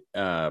going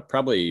to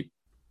probably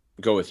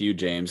go with you,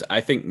 James.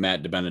 I think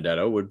Matt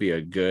DiBenedetto would be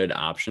a good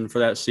option for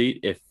that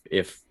seat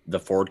if the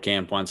Ford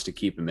camp wants to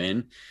keep him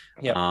in.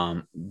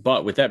 Yeah.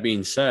 But with that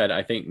being said,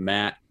 I think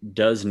Matt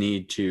does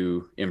need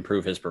to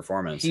improve his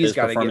performance. He's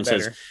got to get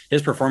better.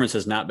 His performance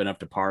has not been up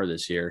to par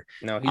this year.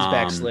 No, he's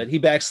backslid. He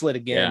backslid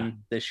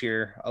again this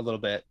year a little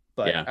bit.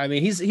 But yeah. I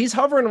mean, he's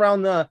hovering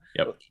around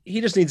Yep. He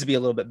just needs to be a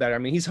little bit better. I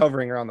mean, he's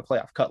hovering around the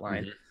playoff cut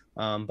line.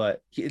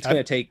 But it's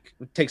going to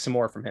take some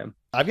more from him.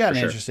 I've got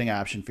an interesting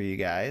option for you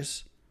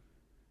guys.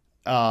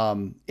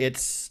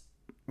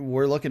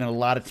 We're looking at a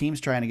lot of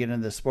teams trying to get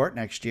into the sport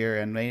next year,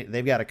 and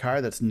they've got a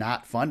car that's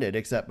not funded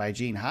except by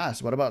Gene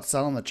Haas. What about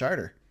selling the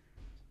charter?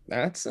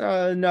 That's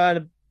not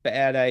a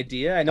bad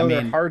idea. I know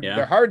they're hard. Yeah.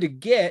 They're hard to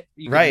get.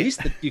 You could Right.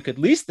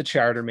 lease the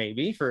charter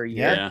maybe for a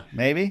year. Yeah,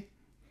 maybe.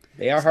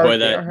 They are hard. Boy,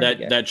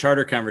 that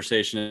charter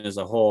conversation is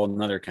a whole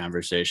nother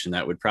conversation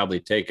that would probably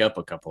take up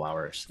a couple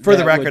hours. For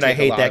the record, I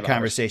hate that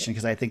conversation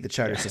because I think the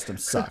charter system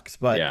sucks.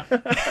 But yeah,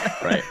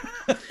 right.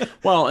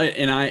 Well,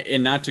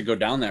 and not to go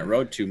down that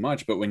road too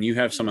much, but when you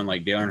have someone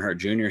like Dale Earnhardt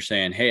Jr.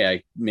 saying, "Hey,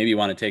 I maybe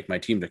want to take my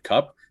team to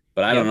Cup,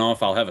 but I don't know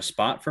if I'll have a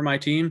spot for my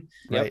team,"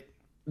 right?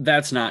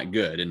 That's not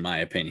good in my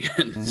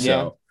opinion.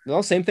 So.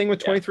 Well, same thing with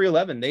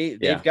 2311.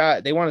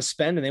 They want to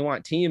spend and they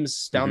want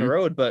teams down the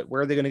road, but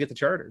where are they going to get the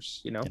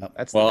charters?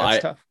 That's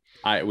tough.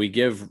 We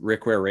give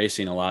Rick Ware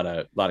Racing a lot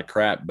of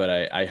crap, but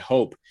I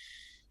hope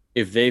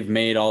if they've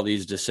made all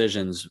these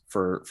decisions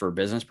for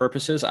business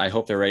purposes, I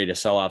hope they're ready to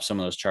sell off some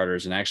of those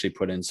charters and actually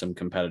put in some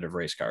competitive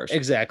race cars.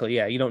 Exactly.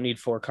 Yeah. You don't need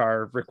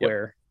 4-car Rick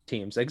Ware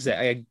teams.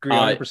 Exactly. I agree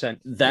 100%.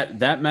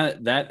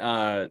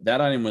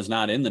 That item was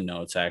not in the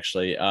notes.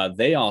 Actually,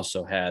 they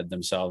also had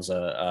themselves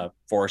a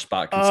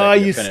 4-spot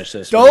consecutive finish.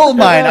 This stole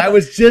mine. I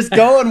was just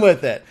going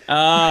with it.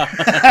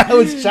 I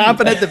was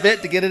chomping at the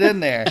bit to get it in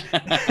there.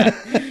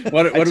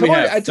 What do we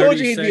have? I told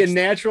you he'd be a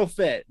natural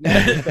fit.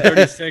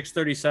 36,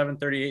 37,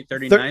 38,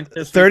 39.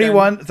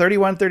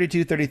 31,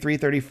 32, 33,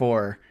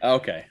 34.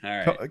 Okay. All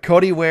right.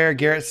 Cody Ware,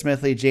 Garrett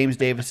Smithley, James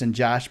Davis, and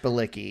Josh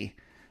Balicki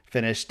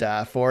finished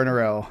 4 in a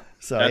row.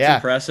 So that's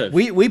impressive.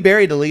 We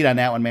buried the lead on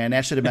that one, man.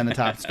 That should have been the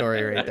top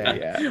story right there.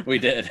 Yeah, we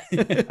did.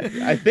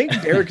 I think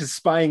Derek is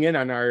spying in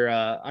on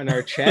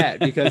our chat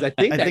because I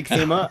think that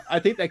came up. I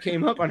think that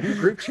came up on our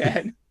group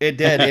chat. It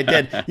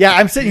did. Yeah,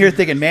 I'm sitting here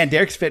thinking, man,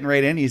 Derek's fitting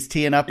right in. He's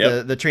teeing up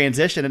the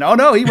transition, and oh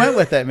no, he went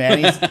with it, man.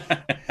 He's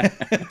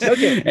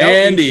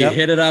and he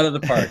hit it out of the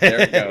park.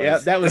 There it goes. Yeah,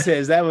 that was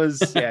his.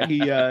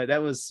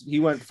 He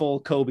went full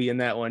Kobe in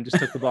that one. Just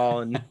took the ball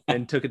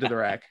and took it to the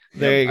rack.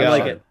 There you go. I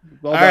like it.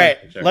 Well done. All right,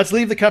 let's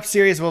leave the Cup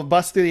Series. We'll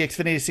bust through the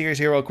Xfinity Series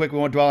here real quick. We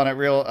won't dwell on it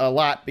a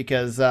lot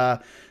because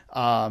not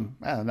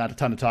a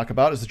ton to talk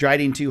about. It's the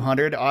Dryden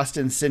 200.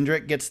 Austin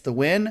Cindric gets the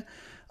win.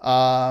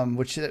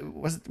 Which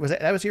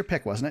that was your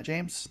pick, wasn't it,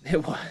 James?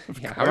 It was.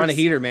 Yeah, I'm on a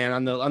heater, man,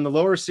 on the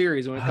lower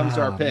series when it comes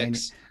to our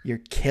picks. Man,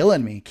 you're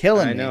killing me.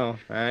 I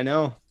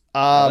know.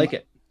 I like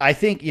it. I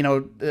think,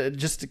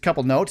 just a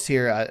couple notes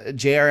here.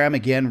 JRM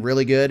again,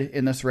 really good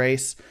in this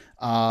race.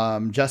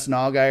 Justin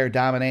Allgaier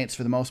dominates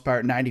for the most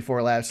part,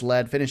 94 laps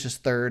led, finishes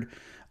third.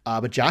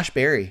 But Josh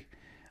Berry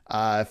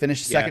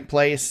finished second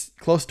place,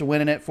 close to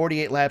winning it,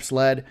 48 laps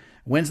led,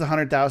 wins the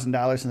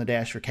 $100,000 in the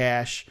Dash for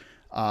Cash.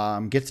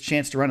 Gets a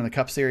chance to run in the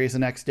Cup Series the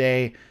next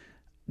day.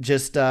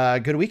 Just a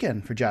good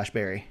weekend for Josh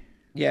Berry.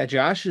 Yeah,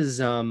 Josh is.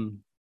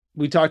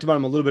 We talked about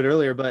him a little bit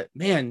earlier, but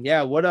man,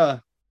 what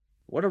a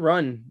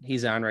run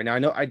he's on right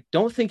now. I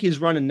don't think he's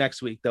running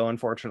next week though,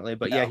 unfortunately.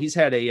 But yeah, he's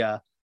had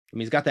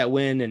he's got that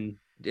win, and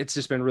it's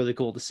just been really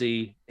cool to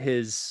see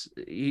he's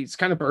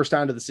kind of burst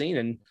onto the scene,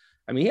 and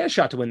I mean he has a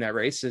shot to win that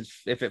race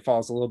if it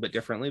falls a little bit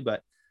differently.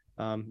 But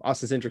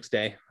Austin Cindric's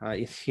day,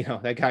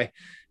 that guy,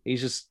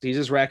 he's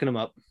just racking them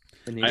up.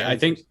 I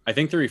think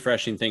the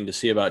refreshing thing to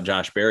see about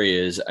Josh Berry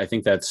is I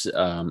think that's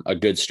a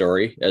good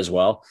story as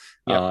well.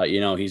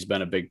 Yep. He's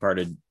been a big part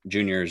of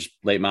Junior's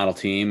late model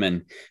team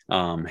and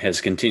has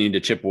continued to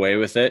chip away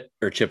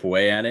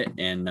at it.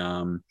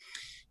 And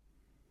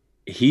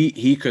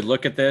he could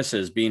look at this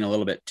as being a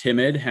little bit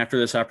timid after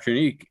this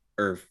opportunity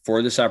or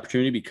for this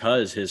opportunity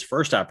because his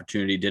first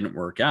opportunity didn't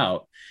work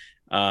out.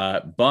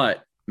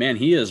 But man,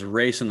 he is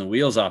racing the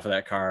wheels off of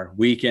that car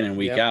week in and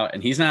week out.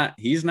 And he's not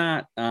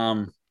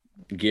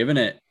giving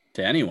it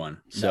to anyone.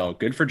 So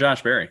good for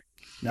Josh Berry.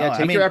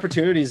 Take your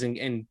opportunities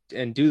and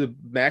do the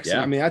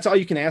maximum. I mean, that's all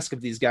you can ask of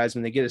these guys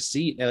when they get a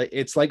seat.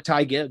 It's like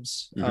Ty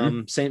Gibbs,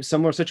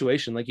 similar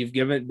situation. Like you've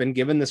been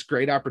given this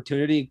great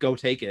opportunity, go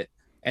take it.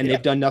 And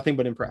they've done nothing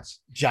but impress.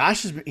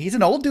 Josh he's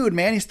an old dude,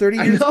 man. He's 30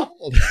 years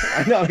old.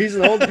 I know he's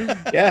an old.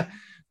 Yeah.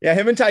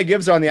 Him and Ty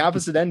Gibbs are on the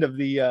opposite end of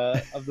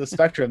the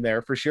spectrum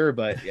there for sure.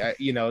 But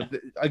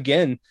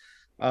again,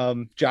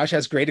 Josh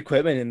has great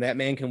equipment and that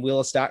man can wheel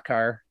a stock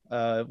car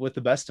with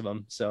the best of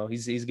them. So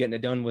he's getting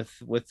it done with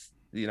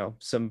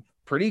some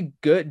pretty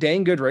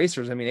dang good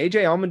racers. I mean,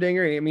 AJ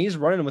Allmendinger, he's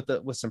running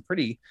with some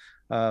pretty,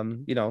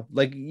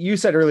 like you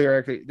said earlier,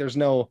 Eric, there's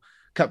no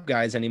Cup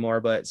guys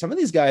anymore, but some of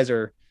these guys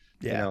are,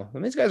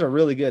 these guys are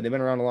really good. They've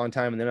been around a long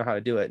time and they know how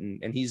to do it.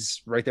 And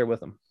he's right there with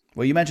them.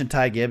 Well, you mentioned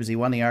Ty Gibbs. He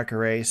won the ARCA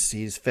race.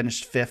 He's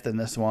finished fifth in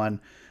this one.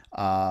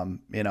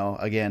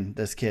 Again,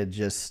 this kid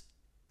just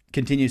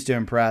continues to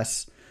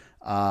impress.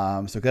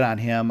 So good on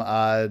him.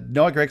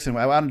 Noah Gragson,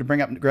 I wanted to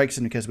bring up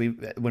Gragson because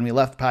when we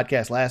left the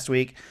podcast last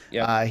week,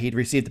 he'd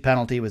received the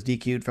penalty, was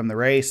DQ'd from the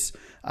race.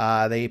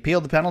 They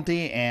appealed the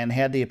penalty and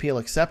had the appeal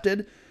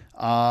accepted.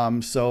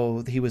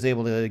 So he was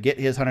able to get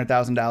his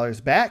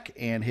 $100,000 back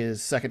and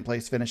his second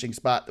place finishing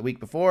spot the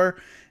week before.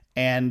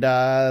 And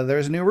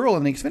there's a new rule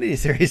in the Xfinity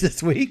Series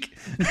this week.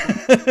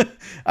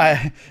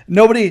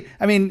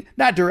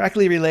 Not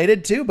directly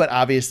related to, but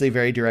obviously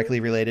very directly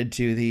related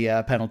to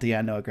the penalty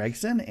on Noah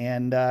Gragson.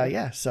 And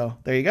so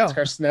there you go.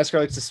 NASCAR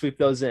likes to sweep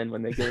those in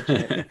when they get a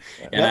chance.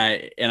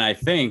 And I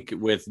think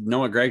with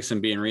Noah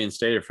Gragson being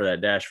reinstated for that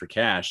Dash for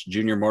Cash,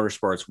 Junior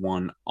Motorsports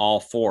won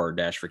all 4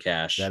 Dash for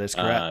Cash. That is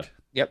correct.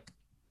 Yep.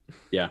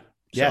 Yeah.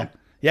 Yeah.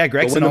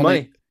 Gragson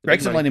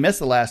only missed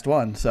the last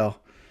one. So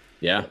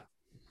yeah.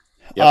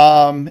 Yep.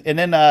 And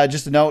then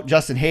just a note,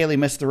 Justin Haley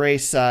missed the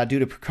race due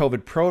to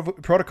COVID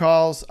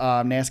protocols.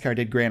 NASCAR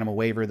did grant him a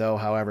waiver, though,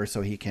 however,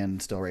 so he can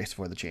still race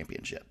for the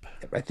championship.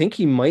 I think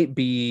he might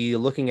be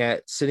looking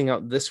at sitting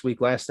out this week.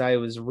 Last I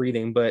was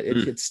reading, but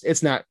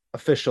it's not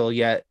official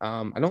yet.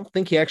 I don't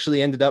think he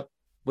actually ended up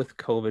with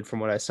COVID from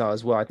what I saw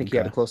as well. I think he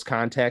had a close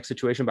contact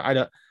situation,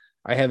 but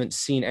I haven't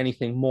seen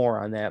anything more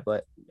on that,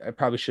 but I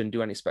probably shouldn't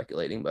do any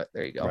speculating, but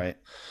there you go. Right.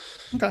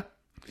 Okay.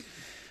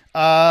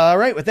 All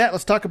right, with that,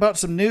 let's talk about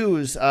some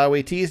news.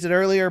 We teased it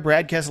earlier.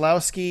 Brad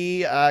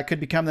Keselowski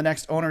could become the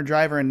next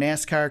owner-driver in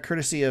NASCAR,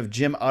 courtesy of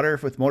Jim Utter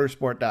with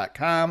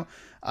motorsport.com.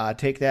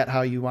 Take that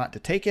how you want to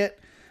take it.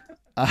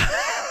 I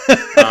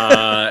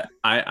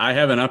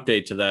have an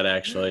update to that,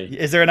 actually.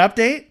 Is there an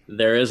update?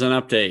 There is an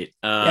update.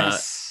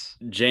 Yes.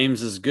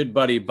 James's good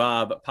buddy,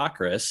 Bob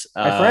Pockris.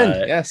 My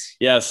friend, yes.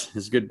 Yes,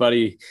 his good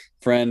buddy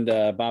friend,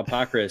 Bob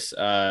Pockris,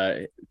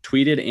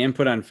 tweeted and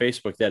put on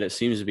Facebook that it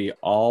seems to be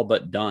all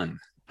but done.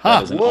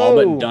 That is an all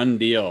but done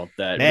deal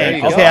that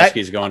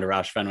Keselowski is going to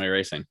Roush Fenway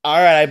Racing. All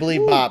right, I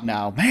believe Bob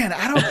now. Man,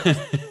 I don't.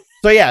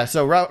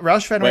 So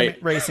Roush Fenway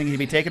Racing, he'd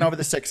be taking over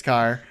the 6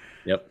 car.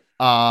 Yep.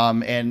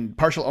 And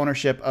partial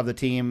ownership of the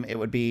team, it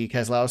would be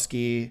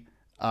Keselowski.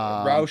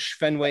 Roush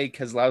Fenway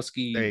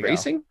Keselowski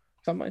Racing,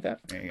 something like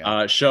that. There you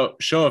go.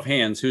 Show of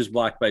hands. Who's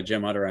blocked by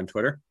Jim Utter on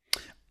Twitter?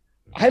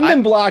 I haven't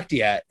been blocked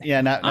yet.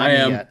 Yeah, not I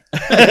am. Yet. You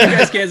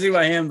guys can't see who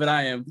I am, but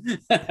I am.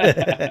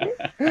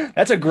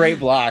 That's a great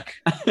block.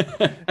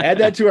 Add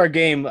that to our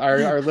game,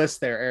 our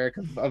list there, Eric,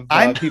 of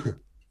people.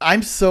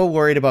 I'm so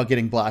worried about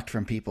getting blocked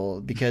from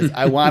people because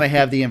I want to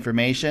have the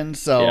information.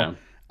 So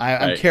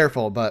I'm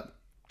careful, but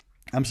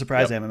I'm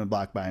surprised I haven't been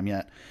blocked by him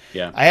yet.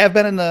 Yeah, I have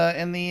been in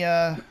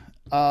the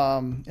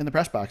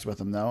press box with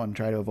him though, and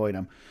try to avoid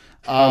him.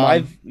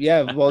 Well,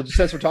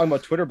 since we're talking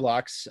about Twitter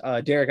blocks,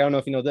 Derek, I don't know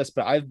if you know this,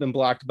 but I've been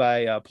blocked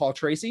by Paul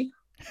Tracy,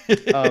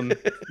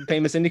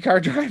 famous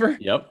IndyCar driver.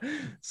 Yep.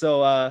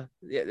 So, I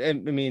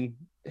mean,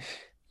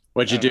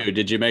 what'd you do?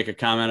 Did you make a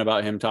comment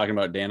about him talking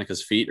about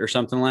Danica's feet or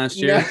something last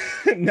year?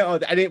 No,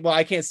 I didn't. Well,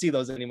 I can't see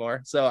those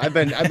anymore. So I've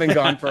been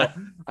gone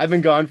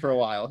for a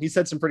while. He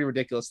said some pretty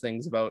ridiculous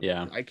things about.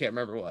 Yeah. I can't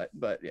remember what,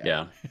 but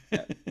yeah.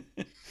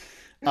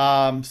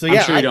 I'm sure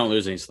you don't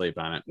lose any sleep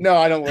on it. No,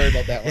 I don't worry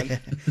about that one.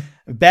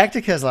 Back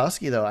to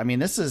Keselowski though. I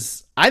mean, I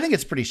think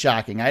it's pretty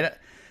shocking. I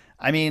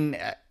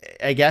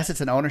guess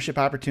it's an ownership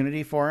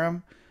opportunity for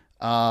him,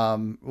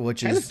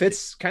 which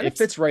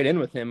fits right in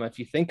with him if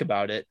you think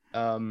about it.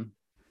 I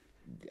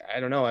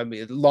don't know. I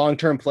mean,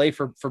 long-term play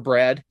for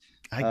Brad.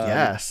 I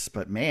guess,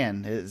 but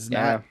man, it's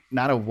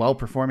not a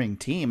well-performing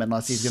team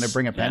unless he's going to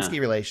bring a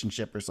Penske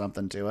relationship or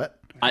something to it.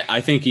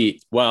 I think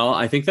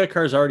that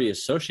car's already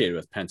associated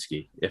with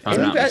Penske, if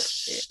I'm not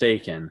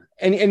mistaken.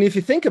 And if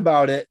you think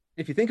about it,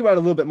 a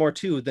little bit more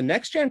too, the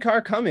next gen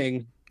car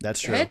coming,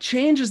 that's true. That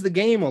changes the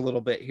game a little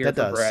bit here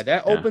for Brad.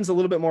 That opens a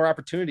little bit more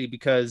opportunity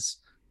because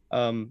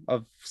of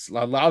a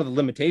lot of the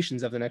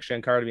limitations of the next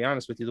gen car. To be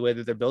honest with you, the way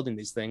that they're building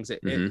these things,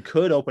 it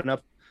could open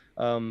up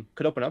for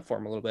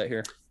him a little bit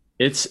here.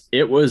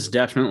 It was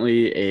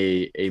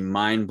definitely a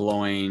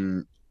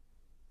mind-blowing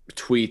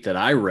tweet that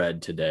I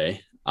read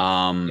today.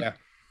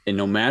 And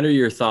no matter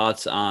your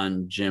thoughts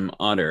on Jim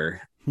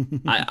Utter,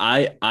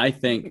 I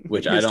think,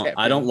 which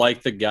I don't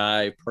like the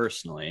guy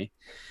personally,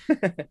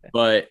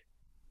 but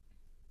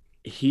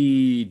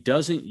he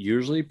doesn't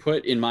usually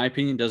put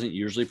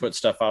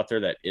stuff out there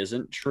that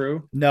isn't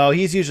true. No,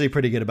 he's usually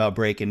pretty good about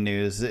breaking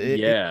news.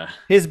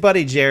 His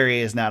buddy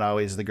Jerry is not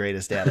always the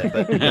greatest at it,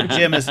 but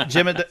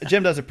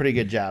Jim does a pretty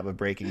good job of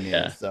breaking news.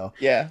 Yeah. So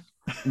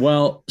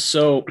well,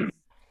 so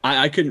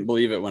I couldn't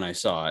believe it when I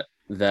saw it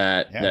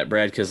that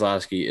Brad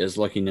Keselowski is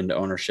looking into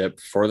ownership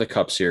for the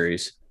Cup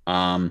Series.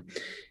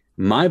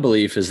 My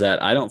belief is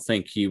that I don't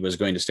think he was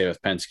going to stay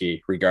with Penske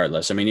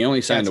regardless. I mean, he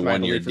only signed a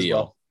 1-year deal.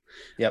 Well.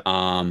 Yep.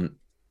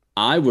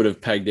 I would have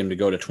pegged him to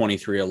go to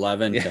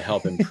 2311 to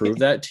help improve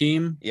that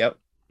team. Yep.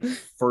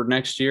 For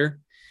next year.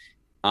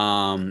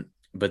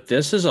 but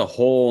this is a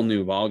whole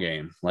new ball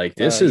game. Like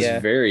this is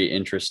very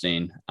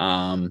interesting.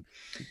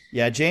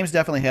 Yeah, James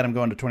definitely had him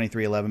going to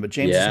 2311, but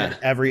James has had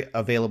every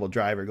available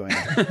driver going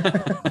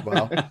as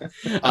well.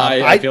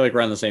 I feel like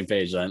we're on the same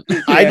page then.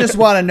 I just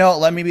want to note,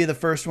 let me be the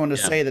first one to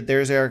say that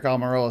there's Eric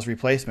Almirola's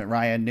replacement,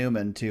 Ryan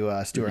Newman,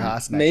 to Stuart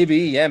Haas.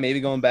 Maybe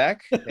going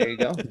back. There you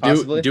go.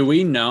 Possibly. Do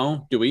we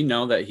know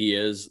that he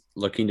is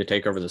looking to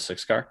take over the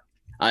 6 car?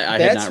 I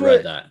had not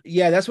read that.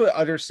 Yeah, that's what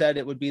Utter said.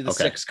 It would be the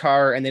 6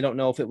 car, and they don't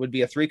know if it would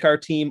be a 3-car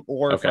team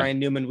or if Ryan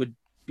Newman would,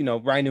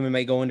 Ryan Newman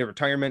may go into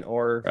retirement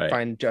or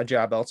find a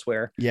job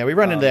elsewhere. Yeah, we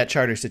run into that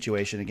charter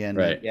situation again.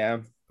 Right. Yeah.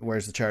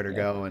 Where's the charter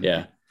go?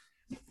 And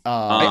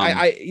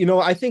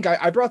I think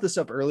I brought this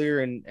up earlier,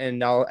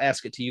 and I'll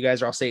ask it to you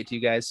guys, or I'll say it to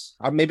you guys.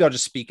 Maybe I'll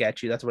just speak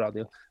at you. That's what I'll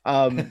do.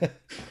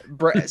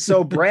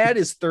 So Brad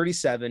is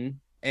 37.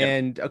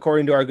 And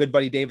according to our good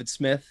buddy David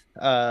Smith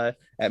at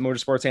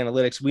Motorsports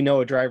Analytics, we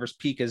know a driver's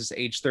peak is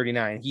age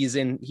 39. He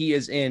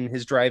is in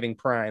his driving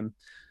prime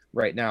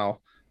right now.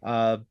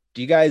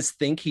 Do you guys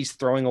think he's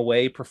throwing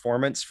away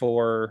performance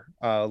for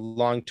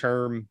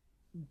long-term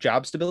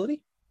job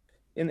stability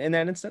in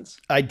that instance?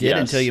 I did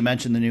until you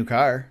mentioned the new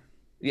car.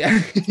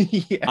 Yeah,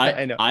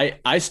 I know.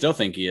 I still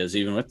think he is,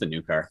 even with the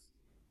new car.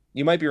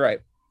 You might be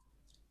right.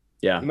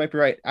 Yeah, you might be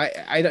right.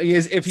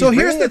 Here's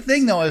the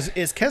thing, though, is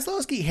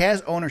Keselowski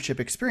has ownership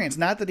experience.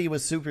 Not that he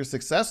was super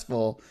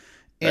successful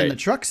in the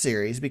truck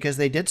series, because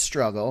they did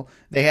struggle.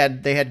 They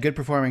had good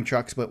performing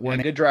trucks, but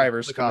weren't good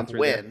drivers coming through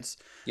wins.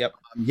 Yep.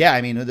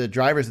 I mean, the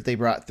drivers that they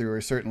brought through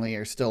are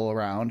still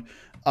around,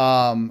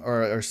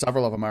 or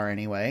several of them are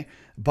anyway.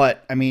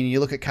 But I mean, you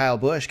look at Kyle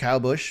Busch.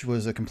 Kyle Busch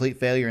was a complete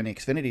failure in the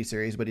Xfinity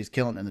series, but he's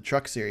killing it in the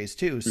truck series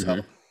too. So.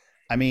 Mm-hmm.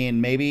 I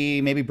mean,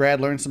 maybe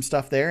Brad learned some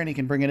stuff there, and he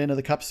can bring it into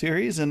the Cup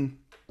Series and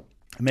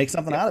make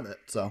something out of it.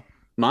 So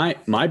my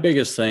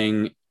biggest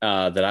thing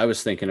that I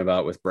was thinking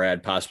about with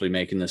Brad possibly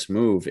making this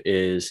move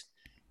is,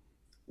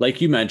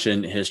 like you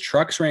mentioned, his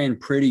trucks ran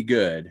pretty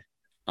good,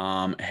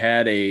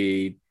 had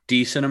a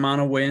decent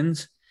amount of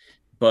wins,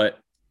 but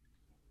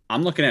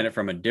I'm looking at it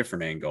from a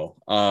different angle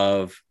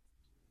of,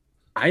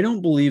 I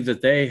don't believe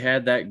that they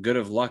had that good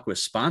of luck with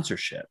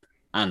sponsorship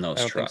on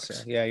those trucks.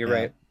 So. Yeah, you're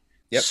right.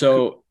 Yep.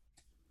 So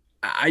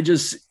I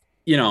just,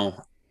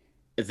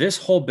 this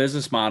whole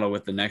business model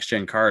with the next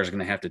gen car is going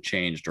to have to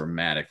change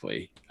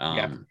dramatically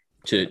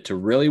to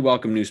really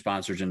welcome new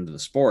sponsors into the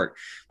sport,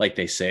 like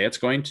they say it's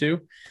going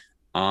to.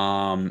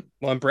 Well,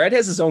 and Brad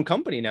has his own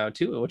company now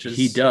too, which is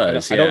he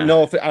does. I don't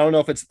know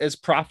if it's as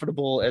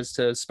profitable as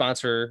to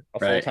sponsor a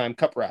full-time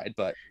Cup ride,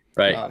 but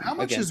how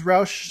much has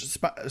Roush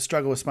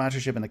struggled with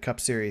sponsorship in the Cup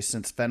Series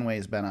since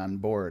Fenway's been on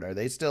board? Are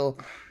they still?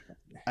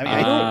 I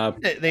mean,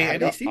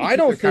 I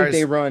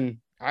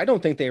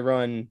don't think they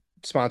run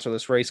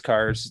sponsorless race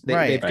cars.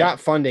 They've got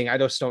funding. I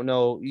just don't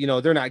know.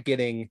 They're not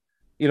getting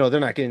that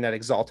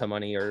Exalta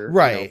money or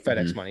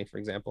FedEx money, for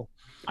example.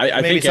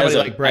 I think as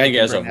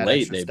of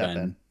late they've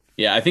been.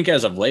 Yeah, I think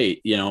as of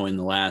late, in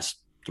the last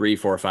 3,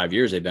 4, 5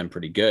 years, they've been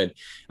pretty good.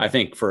 I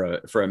think for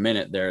a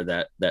minute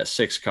there, that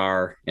 6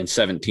 car in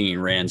 17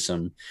 ran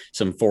some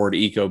Ford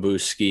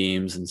EcoBoost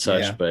schemes and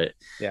such. But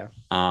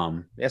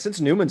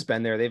since Newman's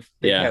been there, they've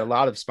had a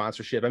lot of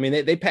sponsorship. I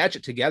mean, they patch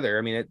it together.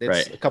 I mean,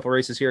 it's a couple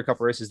races here, a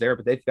couple races there,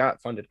 but they've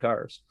got funded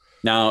cars.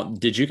 Now,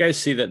 did you guys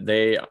see that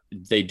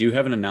they do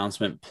have an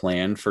announcement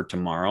planned for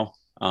tomorrow?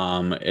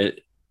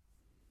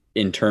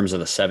 In terms of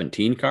the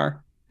 17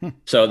 car.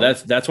 So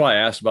that's why I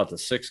asked about the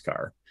 6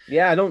 car.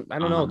 Yeah, I don't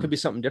know. It could be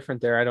something different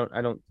there. I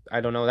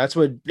don't know. That's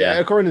what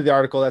according to the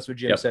article, that's what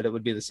Jim said it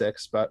would be the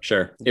 6, but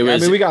sure.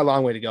 We got a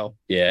long way to go.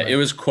 Yeah, it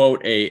was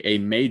quote a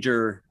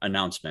major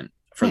announcement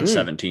for the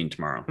 17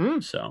 tomorrow.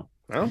 So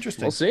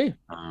interesting. We'll see.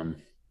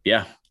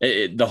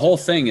 The whole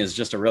thing is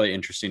just a really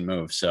interesting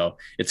move. So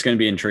it's going to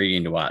be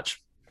intriguing to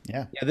watch.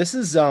 Yeah. This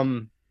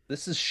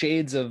is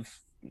shades of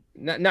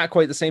not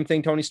quite the same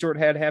thing Tony Stewart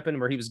had happen,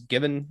 where he was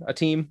given a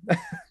team,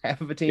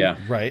 half of a team. Yeah,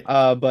 right.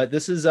 But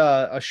this is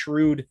a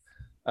shrewd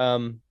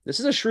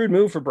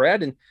move for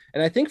Brad, and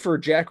I think for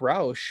Jack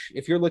Roush,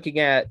 if you're looking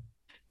at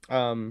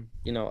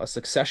a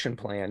succession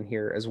plan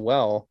here as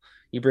well,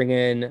 you bring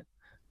in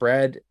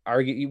Brad,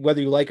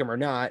 whether you like him or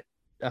not,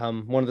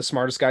 one of the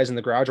smartest guys in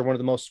the garage, or one of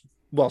the most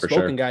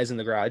well-spoken guys in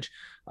the garage.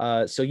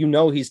 So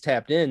he's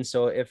tapped in.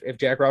 So if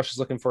Jack Roush is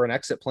looking for an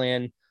exit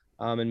plan,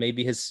 and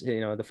maybe his,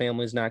 the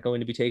family's not going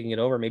to be taking it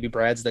over, maybe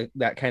Brad's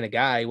that kind of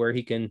guy where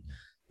he can,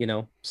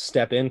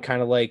 step in,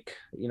 kind of like,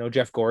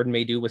 Jeff Gordon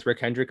may do with Rick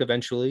Hendrick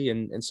eventually,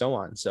 and so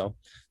on. So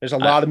there's a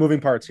lot of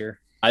moving parts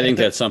here. I think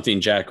that's something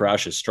Jack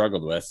Roush has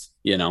struggled with,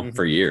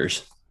 for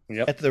years.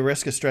 Yep. At the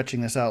risk of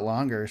stretching this out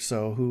longer,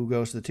 so who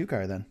goes to the 2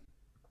 car then?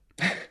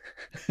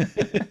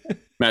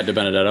 Matt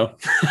DiBenedetto.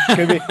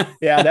 Could be.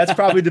 Yeah, that's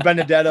probably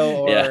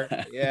DiBenedetto or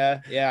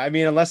yeah. I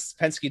mean, unless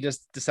Penske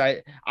just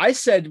decide. I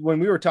said when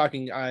we were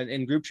talking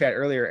in group chat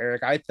earlier,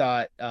 Eric, I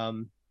thought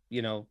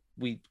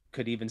we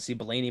could even see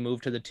Blaney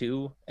move to the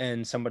 2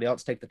 and somebody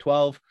else take the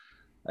 12.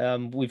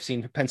 We've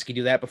seen Penske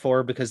do that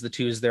before because the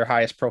 2 is their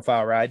highest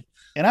profile ride.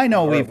 And I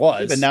know we've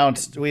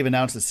announced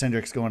that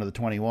Hendrick's going to the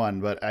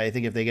 21, but I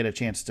think if they get a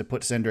chance to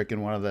put Hendrick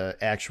in one of the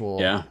actual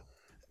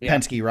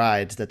Penske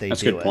rides that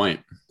that's a good point.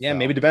 Yeah, so,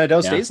 maybe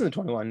DeBenedetto stays in the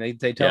 21.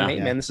 They tell him, hey,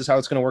 man, this is how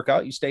it's going to work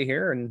out. You stay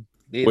here, and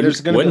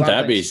wouldn't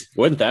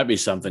that be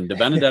something?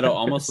 DeBenedetto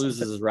almost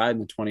loses his ride in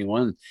the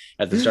 21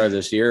 at the start of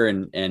this year,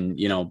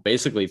 and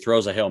basically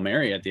throws a Hail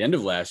Mary at the end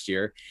of last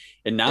year,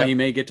 and now he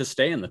may get to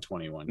stay in the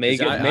 21.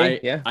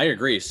 I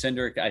agree.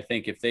 Hendrick, I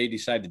think if they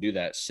decide to do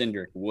that,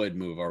 Hendrick would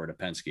move over to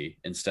Penske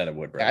instead of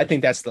Wood Brothers. I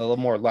think that's the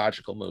more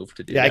logical move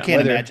to do. Yeah, I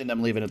can't imagine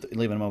them leaving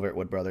him over at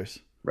Wood Brothers.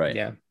 Right.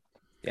 Yeah.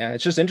 Yeah,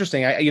 it's just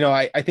interesting.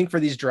 I think for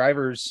these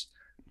drivers,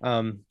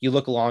 you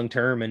look long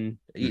term, and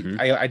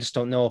I just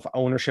don't know if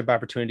ownership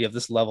opportunity of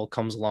this level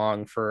comes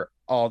along for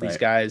all these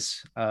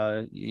guys.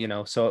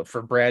 So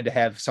for Brad to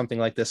have something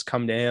like this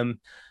come to him,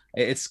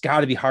 it's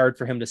got to be hard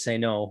for him to say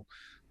no.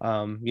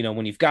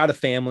 When you've got a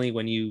family,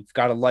 when you've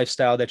got a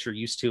lifestyle that you're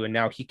used to, and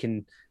now he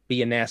can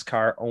be a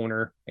NASCAR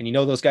owner, and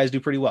those guys do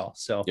pretty well.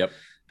 So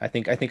I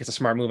think it's a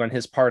smart move on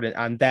his part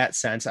on that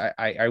sense.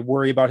 I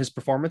worry about his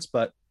performance,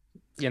 but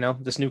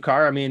this new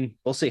car,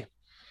 we'll see.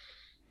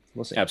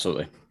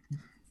 Absolutely.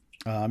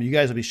 You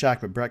guys will be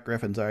shocked, but Brett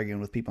Griffin's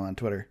arguing with people on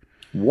Twitter.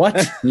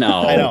 What?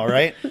 No. I know,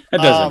 right? That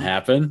doesn't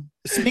happen.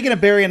 Speaking of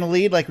burying the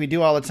lead, like we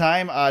do all the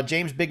time,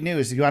 James, big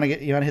news. You want to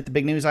hit the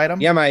big news item?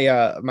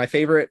 Yeah, my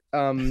favorite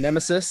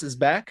nemesis is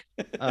back.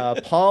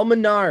 Paul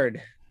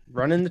Menard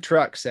running the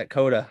trucks at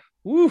Coda.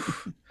 Woo.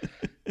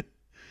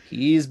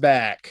 He's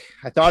back.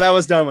 I thought I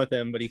was done with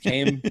him, but he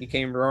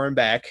came roaring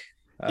back.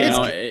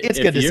 It's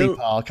good to see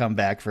Paul come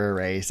back for a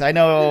race. I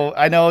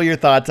know your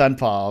thoughts on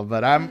Paul,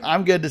 but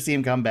I'm good to see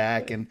him come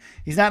back, and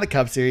he's not in the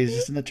Cup Series,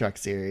 just in the Truck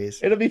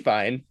Series. It'll be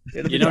fine.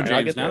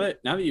 James, now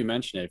that you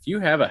mention it, if you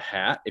have a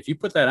hat, if you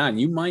put that on,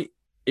 you might.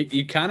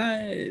 You kind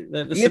of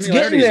the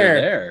similarities are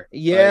there.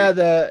 Yeah,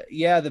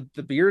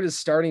 the beard is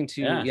starting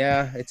to.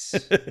 Yeah, it's.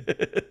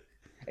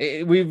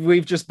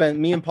 We've just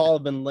been, me and Paul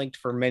have been linked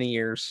for many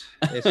years.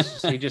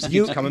 He just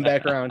keeps coming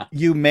back around.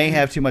 You may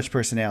have too much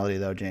personality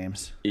though,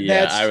 James.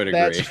 Yeah, I would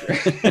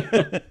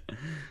agree.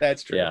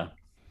 That's true. Yeah.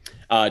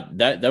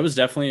 That was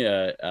definitely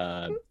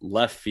a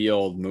left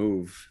field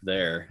move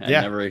there. I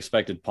never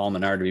expected Paul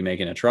Menard to be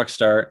making a truck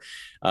start.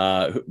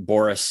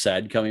 Boris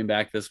Said coming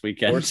back this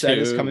weekend. Boris Said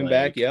is coming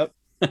back. Yep.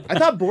 I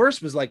thought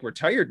Boris was like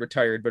retired,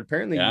 but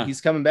apparently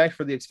he's coming back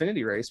for the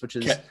Xfinity race, which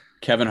is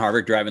Kevin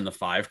Harvick driving the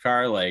 5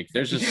 car. Like,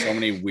 there's just so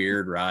many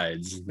weird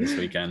rides this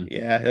weekend.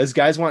 Yeah, those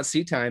guys want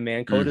seat time,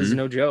 man. Coda's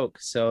no joke.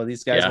 So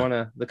these guys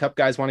the Cup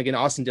guys want to get.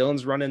 Austin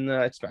Dillon's running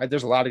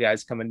there's a lot of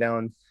guys coming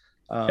down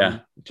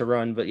to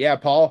run, but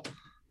Paul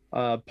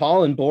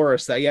and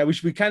Boris.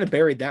 We kind of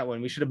buried that one.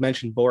 We should have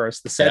mentioned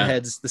Boris. The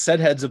Said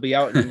heads will be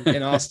out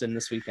in Austin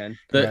this weekend.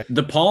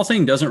 The Paul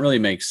thing doesn't really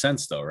make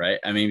sense though, right?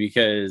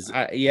 Because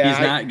he's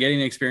not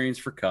getting experience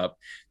for Cup.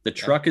 The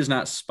truck is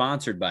not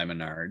sponsored by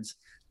Menards.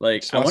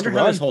 Like, I wonder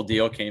how this whole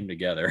deal came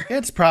together.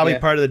 It's probably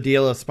part of the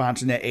deal of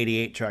sponsoring that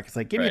 88 truck. It's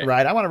like, give me a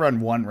ride. I want to run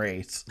one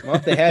race. Well,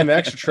 if they had an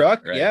extra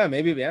truck,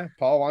 maybe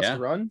Paul wants to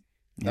run.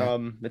 Yeah.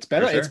 It's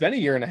been a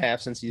year and a half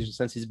since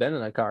he's been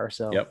in that car.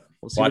 So we'll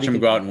watch him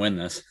go out and win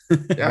this.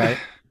 Right,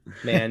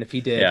 man. If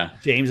he did,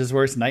 James's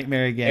worst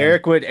nightmare again.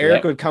 Eric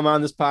would come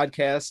on this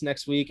podcast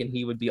next week and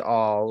he would be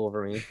all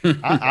over me.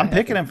 I'm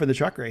picking him for the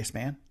truck race,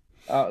 man.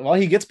 Well,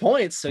 he gets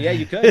points, so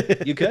you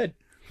could.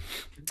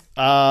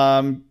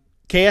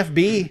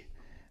 KFB.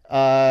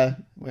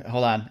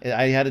 Hold on,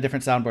 I had a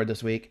different soundboard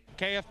this week.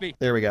 KFB.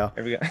 There we go.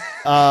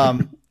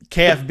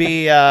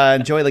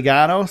 KFB. Joey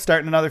Logano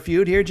starting another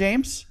feud here,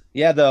 James.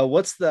 Yeah,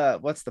 what's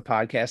the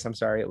podcast? I'm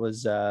sorry, it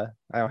was I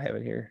don't have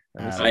it here.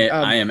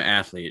 I am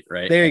athlete,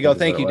 right? There you go.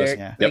 Thank you, Derek.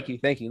 Yeah.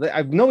 Thank you.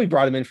 I know we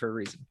brought him in for a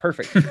reason.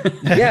 Perfect.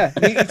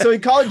 So he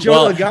called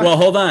Joey Logano. Well,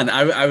 hold on.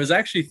 I was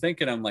actually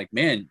thinking, I'm like,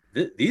 man,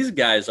 these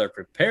guys are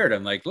prepared.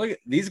 I'm like, look,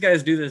 these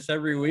guys do this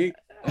every week.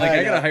 Like,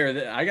 I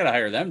gotta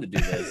hire them to do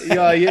this.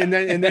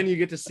 And then you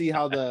get to see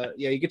how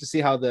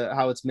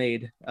how it's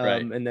made.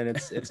 And then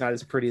it's not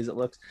as pretty as it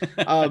looks.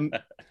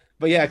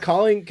 But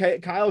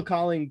Kyle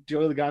calling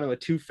Joey Logano a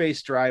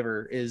two-faced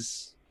driver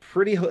is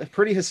pretty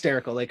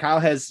hysterical. Like, Kyle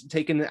has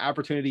taken the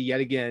opportunity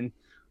yet again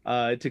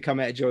to come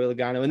at Joey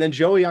Logano, and then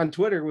Joey on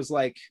Twitter was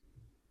like,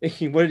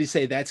 "What did he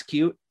say? That's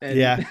cute."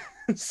 And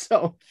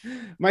so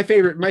my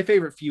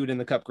favorite feud in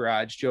the Cup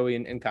Garage, Joey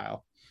and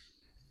Kyle.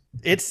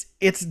 It's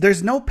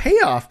there's no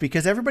payoff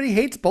because everybody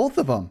hates both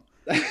of them.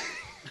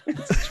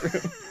 It's true.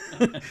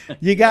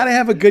 You got to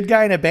have a good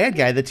guy and a bad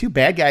guy. The two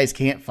bad guys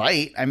can't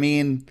fight. I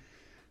mean.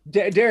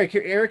 Derek,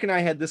 Eric and I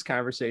had this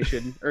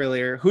conversation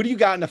earlier. Who do you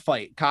got in a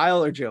fight,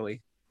 Kyle or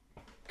Joey?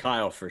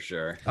 Kyle for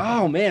sure.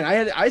 Oh man,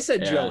 I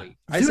said Joey.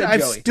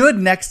 I've stood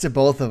next to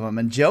both of them,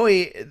 and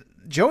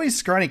Joey's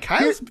scrawny.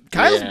 Kyle's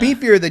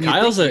beefier than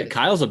you think.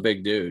 Kyle's a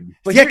big dude.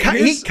 But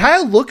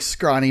Kyle looks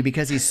scrawny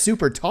because he's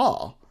super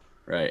tall.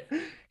 Right.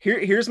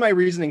 Here's my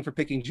reasoning for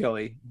picking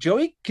Joey.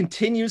 Joey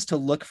continues to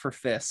look for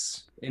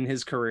fists in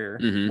his career,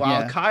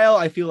 while Kyle,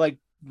 I feel like,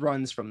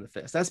 runs from the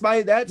fist. That's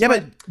yeah,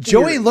 but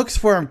Joey looks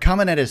for him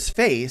coming at his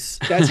face.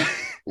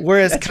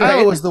 Whereas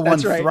Kyle was the one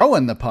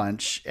throwing the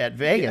punch at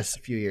Vegas a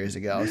few years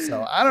ago.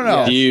 So I don't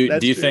know. Do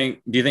you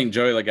think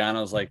Joey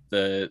Logano's like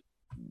the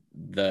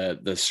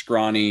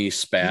scrawny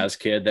spaz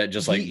kid that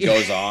just like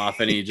goes off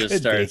and he just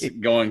starts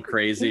going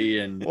crazy?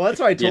 And well,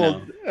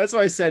 that's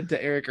why I said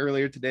to Eric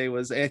earlier today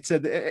I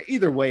said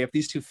either way, if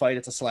these two fight,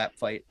 it's a slap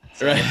fight.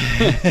 So,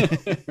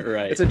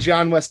 right. It's a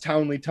John West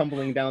Townley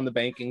tumbling down the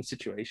banking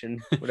situation,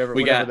 whatever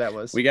that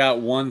was. We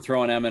got one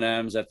throwing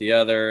M&Ms at the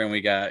other, and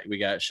we got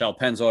Shell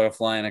Pennzoil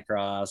flying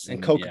across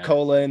and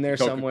Coca-Cola in there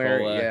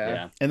somewhere.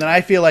 Yeah. And then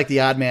I feel like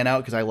the odd man out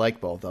because I like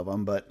both of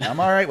them, but I'm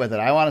all right with it.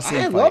 I want to see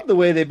them fight. Love the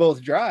way they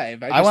both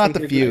drive. I want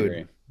the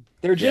feud.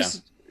 They're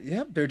just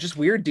they're just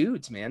weird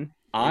dudes, man.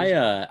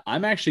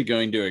 I'm actually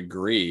going to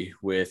agree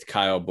with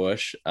Kyle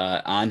Busch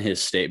on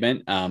his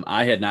statement.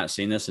 I had not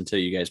seen this until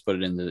you guys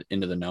put it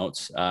into the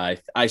notes.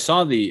 I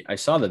saw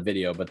the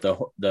video, but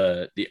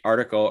the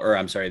article, or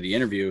I'm sorry, the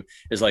interview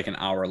is like an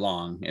hour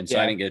long, and so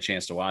I didn't get a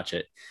chance to watch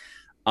it.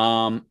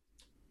 Kyle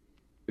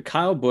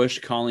Busch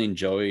calling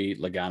Joey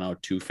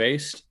Logano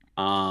two-faced.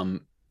 I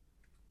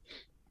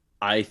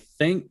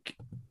think.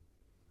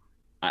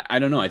 I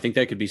don't know. I think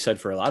that could be said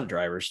for a lot of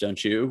drivers,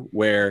 don't you?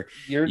 Where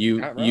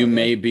you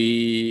may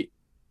be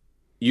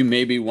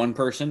one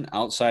person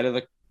outside of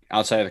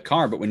the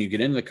car, but when you get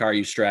into the car,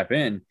 you strap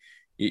in,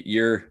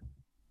 you're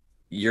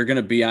going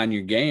to be on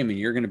your game, and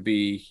you're going to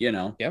be,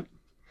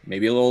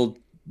 maybe a little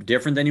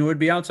different than you would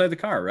be outside the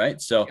car, right?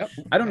 So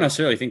I don't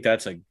necessarily think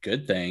that's a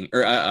good thing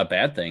or a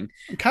bad thing.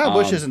 Kyle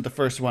Busch isn't the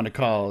first one to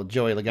call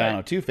Joey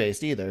Logano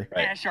two-faced either.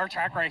 Right. Yeah, short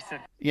track racing.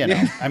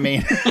 I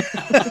mean,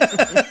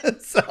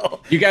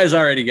 so you guys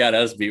already got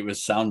us beat with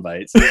sound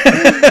bites.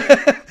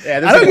 I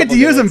don't get to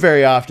use them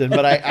very often,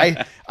 but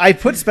I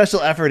put special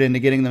effort into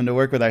getting them to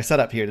work with our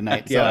setup here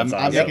tonight. So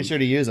I'm making sure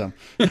to use them.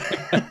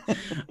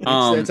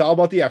 It's all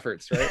about the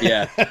efforts, right?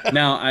 Yeah.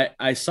 Now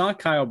I saw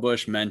Kyle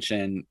Busch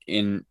mention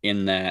in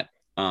that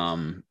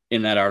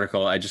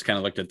article, I just kind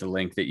of looked at the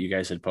link that you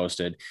guys had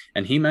posted,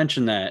 and he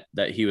mentioned that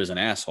he was an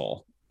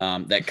asshole.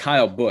 That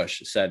Kyle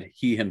Busch said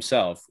he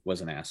himself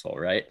was an asshole,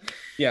 right?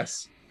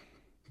 Yes.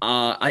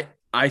 I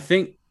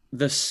think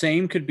the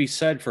same could be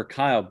said for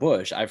Kyle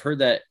Busch. I've heard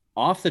that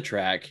off the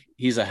track,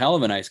 he's a hell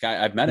of a nice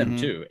guy. I've met him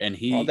too, and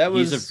he's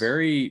a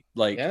very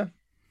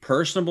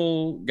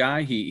personable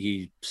guy.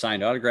 He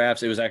signed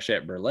autographs. It was actually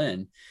at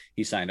Berlin.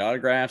 He signed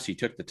autographs. He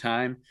took the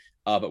time.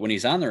 But when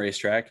he's on the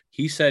racetrack,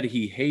 he said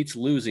he hates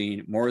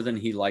losing more than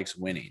he likes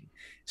winning.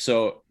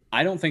 So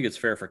I don't think it's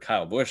fair for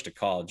Kyle Busch to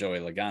call Joey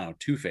Logano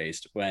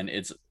two-faced when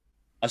it's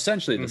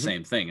essentially the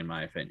same thing, in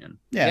my opinion.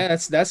 Yeah,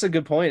 that's a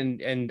good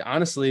point. And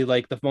honestly,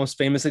 like the most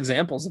famous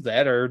examples of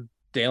that are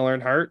Dale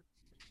Earnhardt,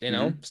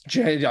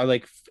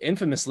 like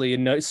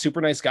infamously a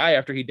super nice guy.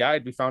 After he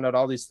died, we found out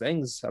all these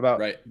things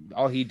about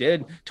all he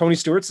did. Tony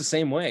Stewart's the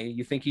same way.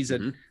 You think he's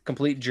a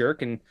complete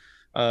jerk, and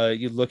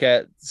you look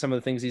at some of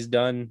the things he's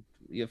done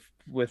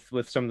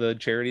with some of the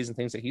charities and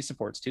things that he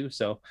supports too.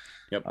 So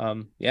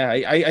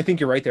I think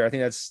you're right there. I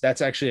think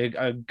that's actually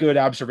a good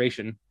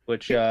observation,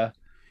 which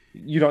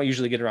you don't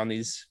usually get around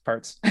these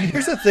parts.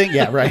 Here's the thing.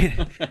 Yeah. Right.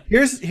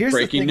 Here's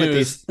breaking the thing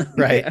news. With these,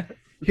 right.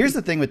 Here's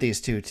the thing with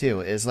these two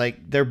too, is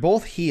like, they're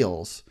both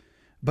heels,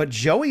 but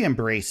Joey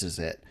embraces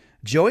it.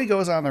 Joey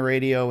goes on the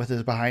radio with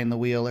his behind the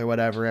wheel or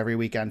whatever every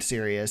week on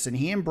Sirius, and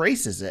he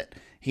embraces it.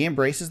 He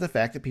embraces the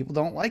fact that people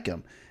don't like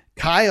him.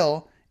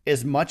 Kyle,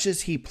 as much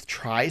as he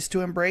tries to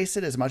embrace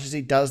it, as much as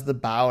he does the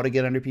bow to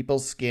get under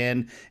people's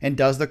skin and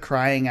does the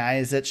crying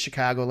eyes at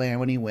Chicagoland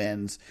when he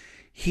wins,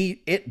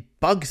 it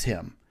bugs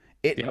him.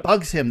 It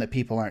bugs him that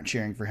people aren't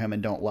cheering for him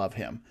and don't love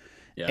him.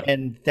 Yeah.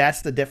 And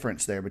that's the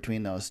difference there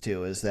between those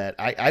two, is that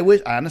I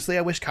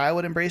wish Kyle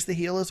would embrace the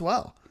heel as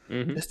well.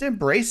 Just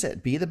embrace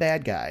it. Be the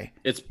bad guy.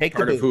 It's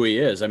part of who he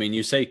is. I mean,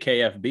 you say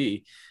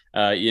KFB,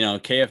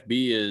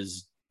 KFB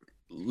is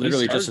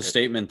literally just a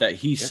statement that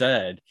he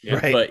said,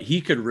 but he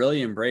could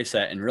really embrace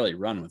that and really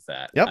run with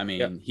that. I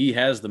mean, he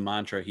has the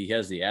mantra, he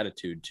has the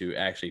attitude to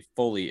actually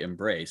fully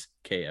embrace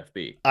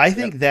KFB. I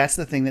think that's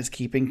the thing that's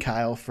keeping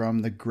Kyle from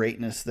the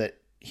greatness that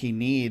he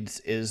needs,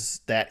 is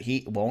that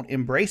he won't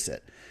embrace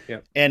it.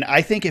 And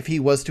I think if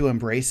he was to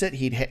embrace it,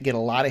 he'd get a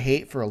lot of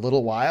hate for a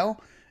little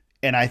while,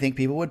 and I think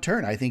people would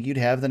turn. I think you'd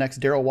have the next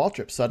Darrell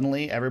Waltrip.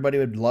 Suddenly everybody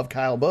would love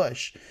Kyle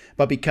Busch,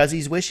 but because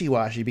he's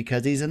wishy-washy,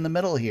 because he's in the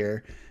middle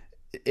here,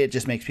 it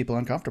just makes people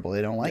uncomfortable.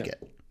 They don't like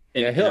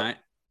it.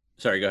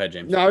 Sorry, go ahead,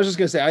 James. No, I was just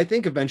going to say, I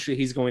think eventually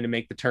he's going to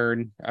make the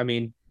turn. I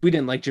mean, we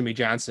didn't like Jimmy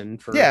Johnson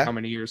for how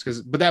many years,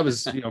 but that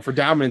was, for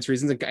dominance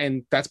reasons.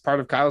 And that's part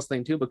of Kyle's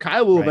thing too, but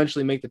Kyle will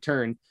eventually make the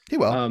turn. He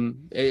will.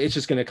 It's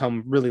just going to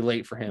come really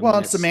late for him. Well,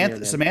 and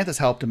Samantha's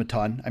helped him a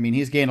ton. I mean,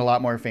 he's gained a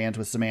lot more fans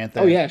with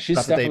Samantha. Oh yeah. She's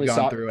stuff definitely that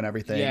they've gone through and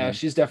everything. Yeah.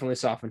 She's definitely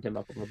softened him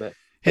up a little bit.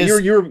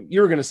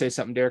 You were going to say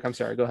something, Derek. I'm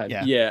sorry. Go ahead.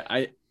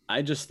 Yeah.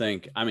 I just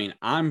think, I mean,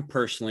 I'm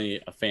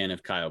personally a fan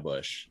of Kyle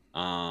Busch.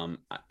 I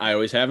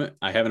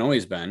haven't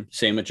always been,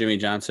 same with Jimmy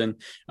Johnson.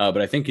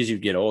 But I think as you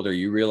get older,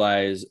 you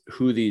realize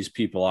who these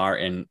people are,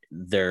 and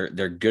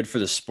they're good for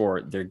the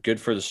sport. They're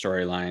good for the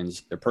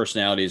storylines. Their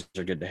personalities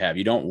are good to have.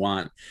 You don't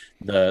want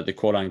the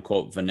quote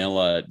unquote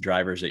vanilla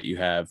drivers that you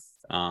have.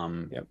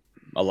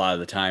 A lot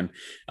of the time.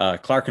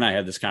 Clark and I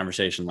had this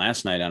conversation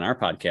last night on our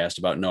podcast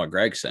about Noah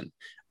Gragson.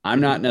 I'm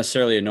not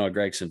necessarily a Noah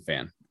Gragson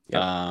fan.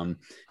 Yep.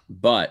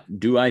 But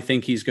do I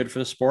think he's good for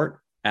the sport?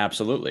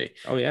 Absolutely.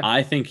 Oh yeah.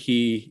 I think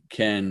he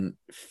can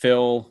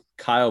fill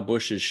Kyle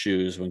Busch's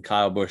shoes when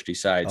Kyle Busch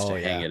decides to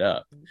hang it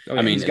up. Oh, yeah,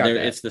 I mean,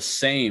 it's the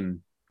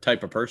same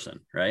type of person,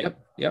 right?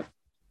 Yep.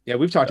 Yeah.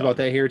 We've talked about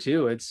that here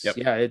too. It's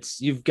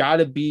you've got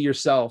to be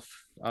yourself.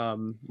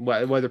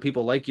 Whether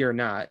people like you or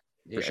not,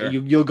 for sure.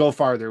 You'll go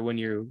farther when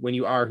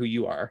you are who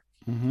you are.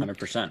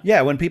 100%.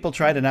 Yeah, when people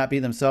try to not be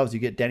themselves, you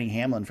get Denny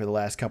Hamlin for the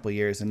last couple of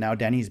years, and now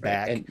Denny's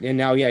back, and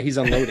now he's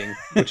unloading,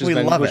 which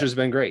has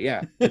been great.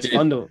 Yeah, it's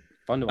fun to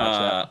watch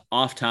that.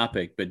 Off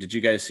topic, but did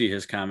you guys see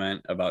his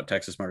comment about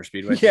Texas Motor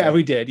Speedway? Yeah,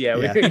 we did. Yeah.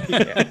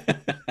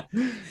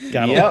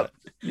 Yep.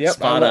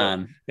 Spot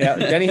on. Yeah,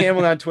 Denny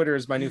Hamlin on Twitter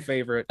is my new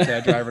favorite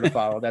driver to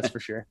follow. That's for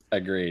sure.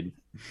 Agreed.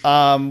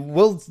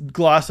 We'll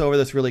gloss over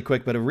this really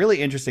quick, but a really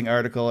interesting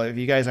article. If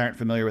you guys aren't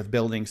familiar with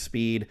Building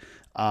Speed,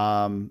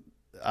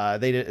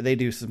 they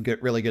do some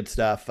really good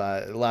stuff.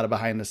 A lot of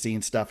behind the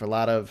scenes stuff, a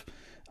lot of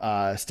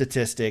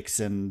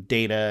statistics and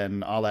data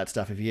and all that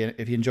stuff. If you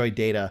enjoy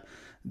data,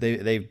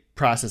 they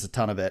process a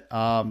ton of it.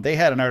 They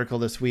had an article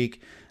this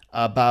week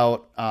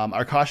about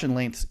our caution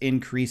lengths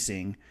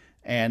increasing,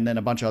 and then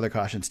a bunch of other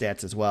caution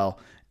stats as well,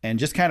 and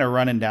just kind of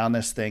running down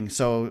this thing.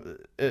 So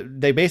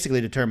they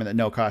basically determined that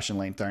no caution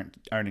lengths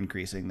aren't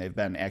increasing. They've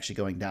been actually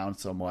going down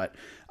somewhat,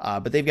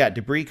 but they've got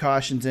debris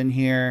cautions in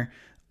here.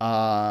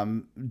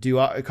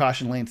 Do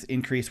caution lengths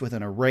increase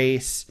within a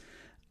race?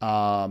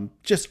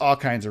 Just all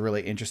kinds of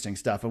really interesting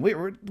stuff. And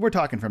we're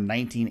talking from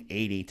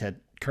 1980 to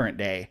current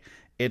day.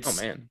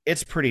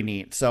 It's pretty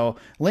neat. So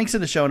links in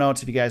the show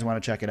notes if you guys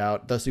want to check it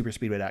out.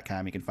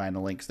 thesuperspeedway.com. You can find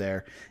the links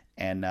there,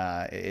 and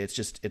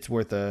it's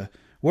worth a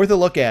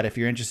look at if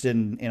you're interested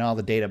in all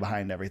the data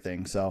behind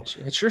everything. So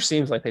it sure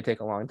seems like they take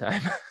a long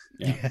time.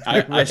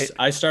 Yeah,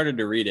 I started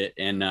to read it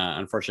and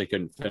unfortunately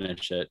couldn't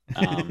finish it.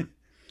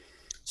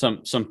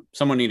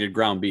 Someone needed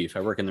ground beef.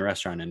 I work in the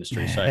restaurant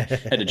industry, so I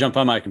had to jump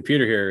on my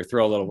computer here,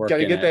 throw a little work at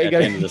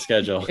the end of the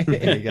schedule.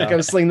 You got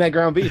to sling that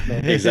ground beef,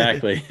 man.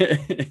 Exactly.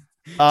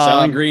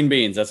 Selling green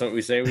beans. That's what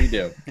we say we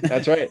do.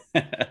 That's right.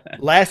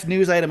 Last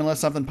news item, unless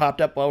something popped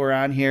up while we're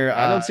on here.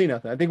 I don't see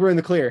nothing. I think we're in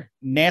the clear.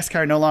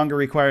 NASCAR no longer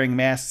requiring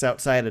masks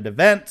outside at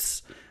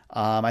events.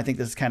 I think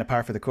this is kind of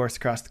par for the course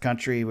across the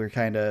country. We're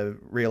kind of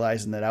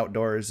realizing that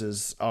outdoors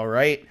is all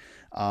right.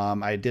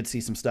 I did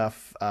see some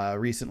stuff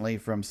recently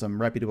from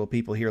some reputable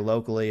people here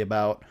locally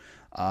about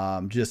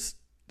just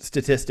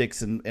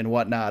statistics and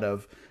whatnot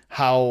of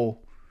how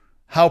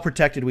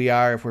protected we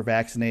are if we're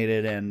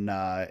vaccinated, and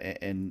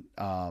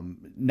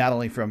not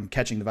only from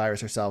catching the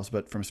virus ourselves,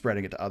 but from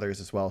spreading it to others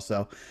as well.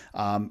 So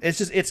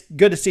it's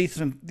good to see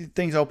some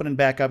things opening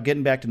back up,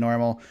 getting back to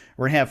normal.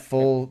 We're gonna have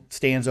full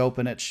stands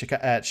open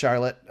at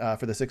Charlotte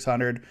for the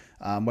 600.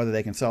 Whether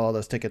they can sell all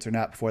those tickets or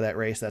not before that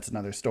race, that's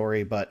another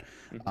story. But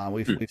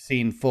we've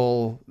seen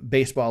full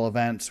baseball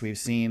events. We've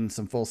seen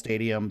some full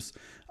stadiums.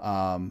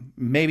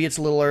 Maybe it's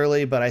a little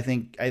early, but I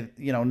think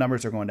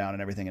numbers are going down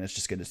and everything, and it's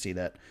just good to see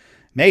that.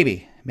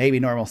 Maybe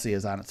normalcy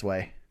is on its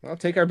way. I'll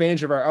take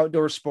advantage of our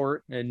outdoor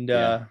sport and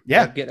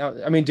get out.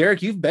 I mean,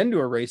 Derek, you've been to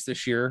a race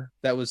this year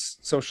that was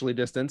socially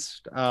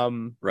distanced.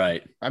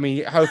 Right. I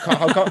mean, how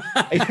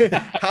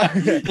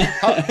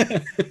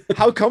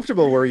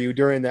comfortable were you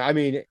during that? I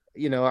mean,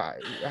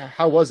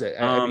 how was it?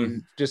 I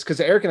mean, just because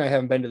Eric and I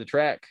haven't been to the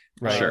track,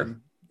 right. Sure,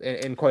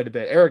 in quite a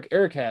bit.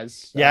 Eric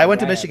has. Yeah, I went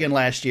to Michigan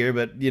last year,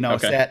 but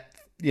sat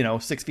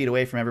 6 feet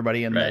away from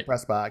everybody in the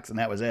press box, and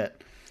that was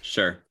it.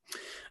 Sure.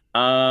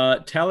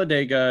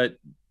 Talladega,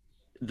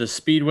 the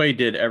Speedway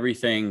did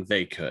everything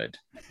they could.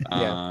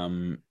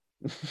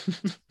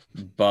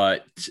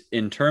 But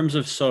in terms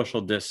of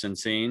social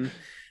distancing,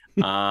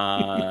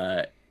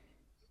 it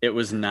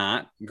was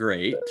not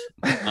great.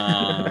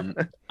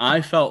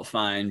 I felt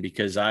fine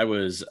because I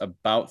was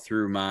about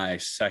through my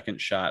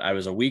second shot. I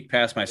was a week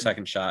past my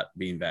second shot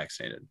being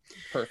vaccinated.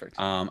 Perfect.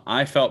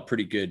 I felt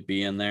pretty good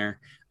being there.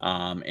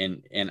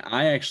 And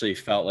I actually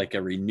felt like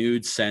a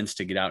renewed sense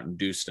to get out and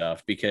do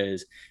stuff,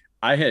 because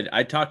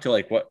I talked to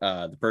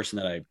the person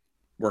that I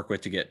work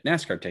with to get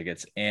NASCAR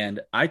tickets. And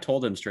I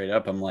told him straight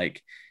up, I'm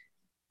like,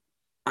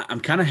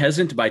 I'm kind of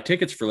hesitant to buy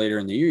tickets for later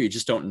in the year. You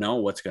just don't know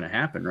what's going to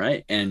happen.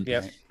 Right. And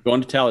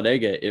going to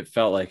Talladega, it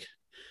felt like,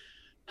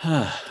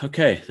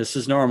 okay, this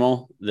is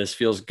normal. This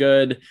feels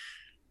good.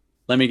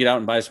 Let me get out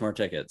and buy some more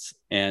tickets.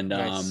 And,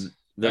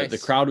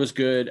 The crowd was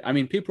good. I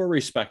mean, people were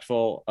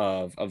respectful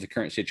of the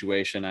current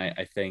situation,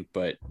 I think,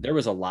 but there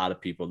was a lot of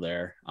people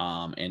there.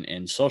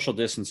 And social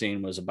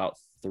distancing was about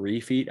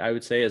 3 feet, I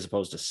would say, as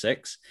opposed to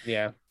 6.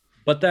 Yeah.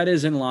 But that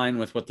is in line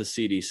with what the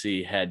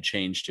CDC had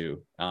changed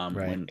to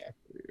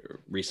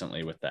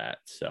recently with that.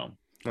 So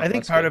I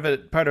think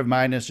part of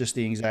mine is just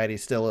the anxiety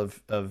still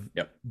of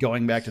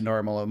going back to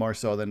normal, more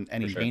so than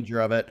any danger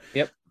of it.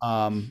 Yep.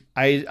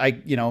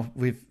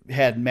 We've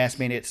had mask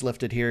mandates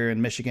lifted here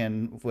in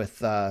Michigan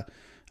with, if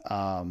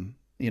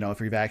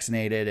you're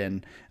vaccinated,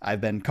 and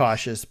I've been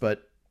cautious,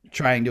 but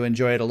trying to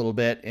enjoy it a little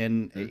bit.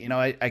 And,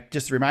 I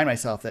just remind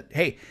myself that,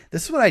 hey,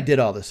 this is what I did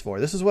all this for.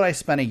 This is what I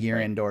spent a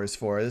year indoors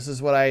for. This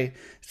is what I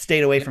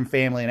stayed away from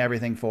family and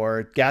everything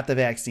for, got the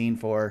vaccine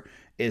for,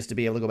 is to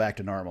be able to go back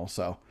to normal.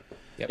 So.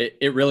 Yep.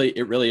 It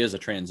really is a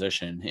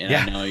transition, and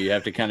I know you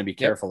have to kind of be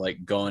careful,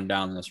 like going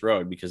down this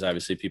road, because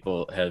obviously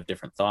people have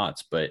different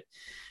thoughts. But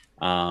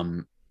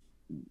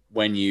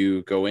when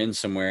you go in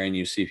somewhere and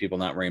you see people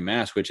not wearing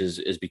masks, which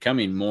is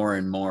becoming more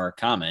and more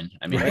common.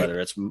 I mean, whether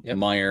it's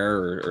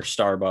Meijer or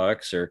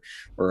Starbucks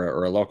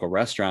or a local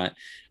restaurant,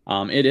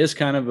 it is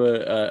kind of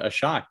a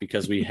shock,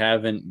 because we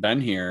haven't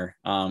been here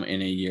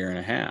in a year and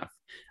a half.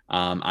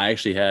 I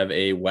actually have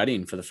a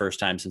wedding for the first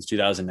time since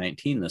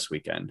 2019 this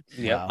weekend.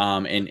 Yeah.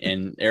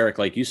 And Eric,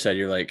 like you said,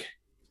 you're like,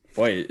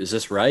 boy, is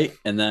this right?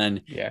 And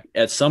then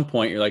at some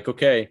point you're like,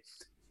 okay,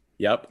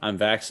 yep, I'm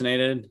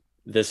vaccinated.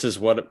 This is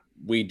what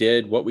we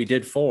did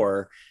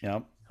for.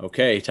 Yep.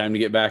 Okay, time to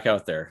get back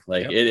out there.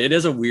 Like it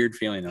is a weird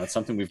feeling though. It's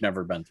something we've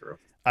never been through.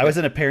 I was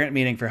in a parent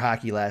meeting for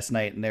hockey last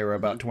night, and there were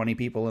about 20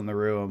 people in the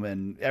room,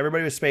 and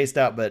everybody was spaced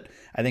out, but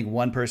I think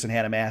one person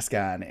had a mask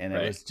on, and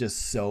it was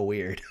just so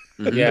weird.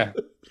 Yeah.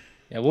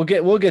 Yeah,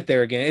 we'll get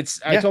there again.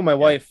 I told my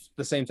wife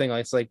the same thing.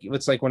 It's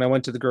like when I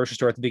went to the grocery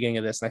store at the beginning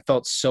of this, and I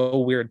felt so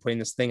weird putting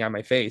this thing on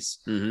my face.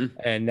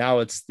 And now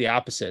it's the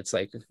opposite. It's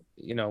like,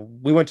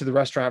 we went to the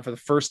restaurant for the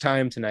first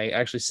time tonight,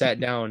 actually sat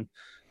down,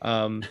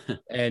 and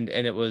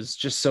it was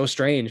just so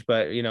strange.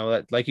 But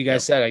like you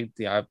guys said,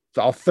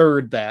 I'll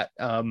third that.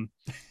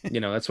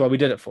 That's what we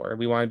did it for.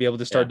 We want to be able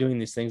to start doing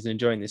these things and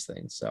enjoying these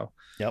things. So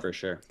for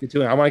sure.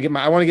 I want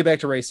to get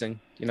back to racing.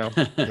 I'm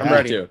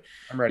ready.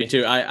 I'm ready. Me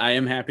too. I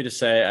am happy to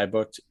say I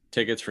booked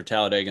tickets for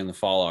Talladega in the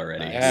fall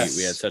already. Yes.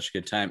 We had such a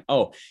good time.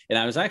 Oh, and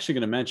I was actually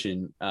going to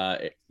mention,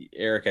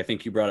 Eric, I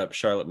think you brought up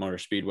Charlotte Motor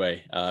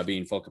Speedway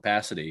being full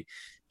capacity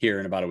here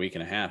in about a week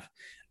and a half.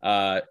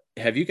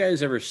 Have you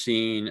guys ever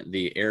seen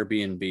the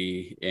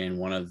Airbnb in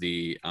one of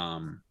the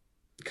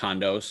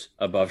condos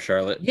above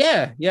Charlotte?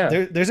 Yeah.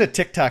 There's a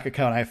TikTok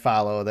account I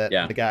follow that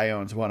the guy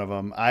owns one of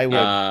them. I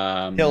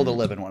would kill to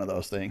live in one of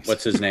those things.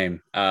 What's his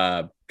name?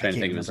 Trying to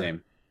think of his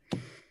name.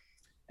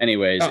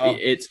 Anyways,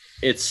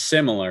 it's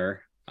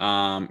similar.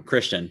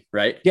 Christian,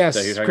 right? Yes,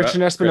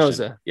 Christian Espinoza.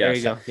 Christian. Yes. There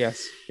you go.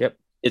 Yes. Yep.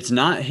 It's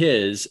not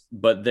his,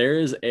 but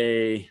there's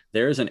an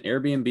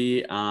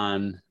Airbnb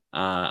on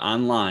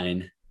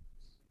online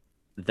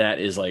that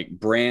is like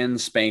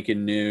brand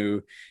spanking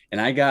new. And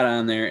I got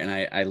on there and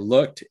I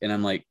looked, and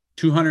I'm like,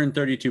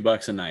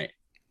 $232 a night.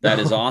 That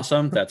is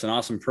awesome. That's an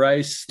awesome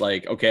price.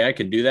 Like, okay, I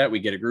can do that. We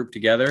get a group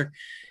together. And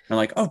I'm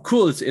like, oh,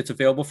 cool. It's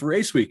available for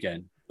race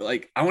weekend.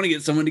 Like, I want to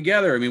get someone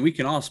together. I mean, we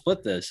can all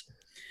split this.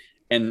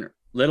 And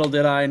little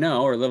did I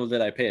know, or little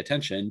did I pay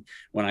attention,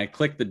 when I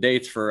clicked the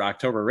dates for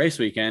October race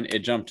weekend, it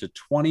jumped to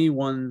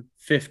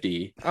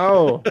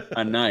 $2,150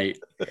 a night.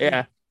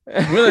 Yeah.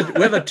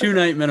 with a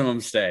 2-night minimum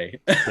stay.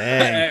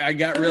 I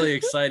got really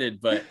excited,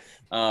 but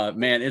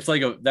man, it's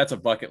like that's a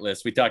bucket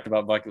list. We talked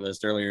about bucket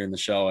list earlier in the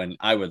show, and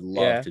I would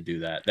love to do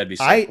that. That'd be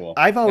so cool.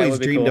 I've always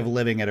dreamed of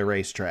living at a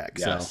racetrack.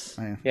 Yes.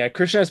 So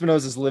Christian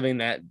Espinosa is living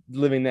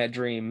that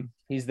dream.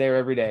 He's there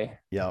every day.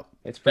 Yep.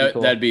 It's pretty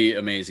cool. That'd be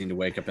amazing to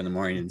wake up in the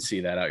morning and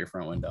see that out your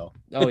front window.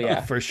 Oh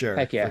yeah. For sure.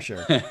 Heck yeah. For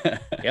sure.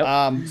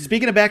 Yep.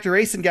 Speaking of back to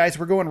racing, guys,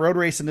 we're going road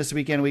racing this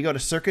weekend. We go to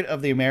Circuit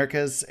of the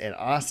Americas in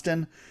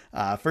Austin.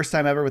 First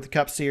time ever with the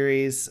Cup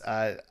Series.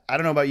 I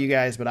don't know about you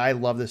guys, but I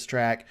love this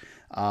track.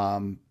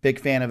 Big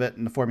fan of it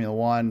in the Formula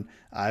One.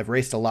 I've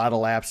raced a lot of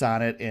laps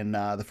on it in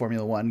the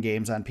Formula One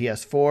games on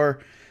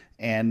PS4.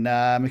 And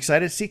I'm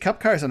excited to see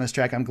Cup cars on this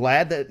track. I'm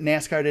glad that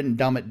NASCAR didn't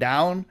dumb it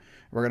down.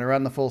 We're going to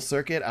run the full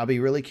circuit. I'll be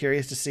really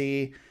curious to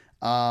see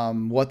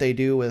what they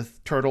do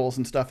with turtles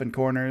and stuff in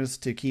corners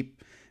to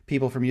keep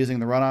people from using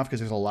the runoff,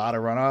 because there's a lot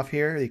of runoff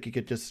here. You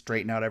could just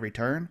straighten out every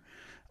turn.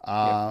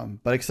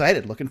 But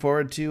excited, looking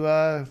forward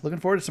to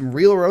some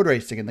real road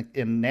racing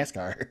in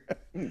NASCAR.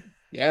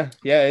 Yeah.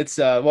 It's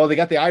they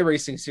got the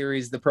iRacing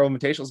series, the Pro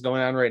Invitational's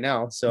going on right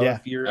now. So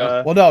if you're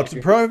Pro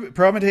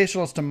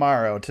Invitational's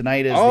tomorrow.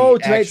 Tonight is the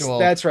actual.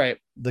 That's right.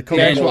 The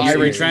actual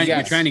iRacing.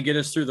 You're trying to get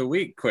us through the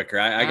week quicker.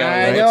 I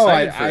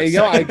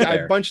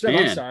bunched up.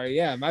 I'm sorry.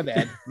 Yeah, my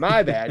bad.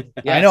 Yes.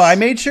 I know. I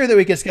made sure that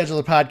we could schedule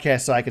a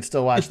podcast so I could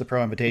still watch the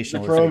Pro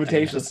Invitational. The Pro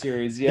Invitational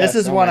series. Yes.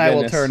 This is one I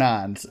will turn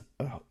on.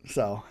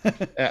 So.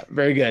 Yeah,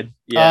 very good.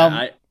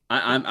 Yeah.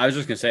 I was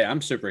just gonna say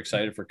I'm super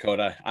excited for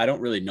COTA. I don't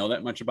really know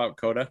that much about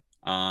COTA,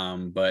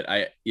 but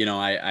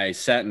I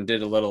sat and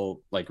did a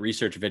little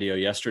research video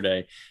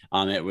yesterday.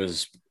 It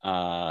was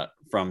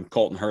from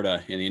Colton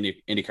Herta in the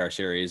IndyCar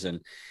series,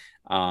 and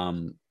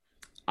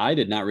I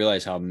did not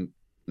realize how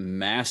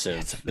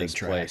massive this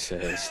place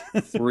is.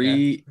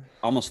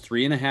 almost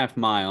 3.5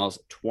 miles,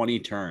 20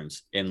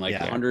 turns in like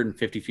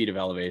 150 feet of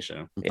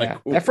elevation. Yeah,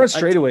 like, that front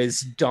straightaway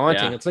is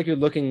daunting. Yeah. It's like you're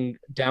looking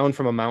down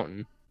from a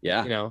mountain.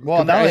 Yeah. You know,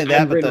 well, not only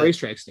that, but the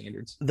racetrack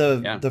standards.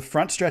 The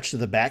front stretch to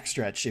the back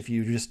stretch, if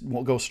you just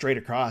go straight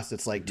across,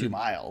 it's like 2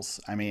 miles.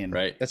 I mean,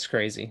 right. That's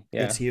crazy.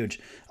 Yeah. It's huge.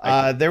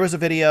 There was a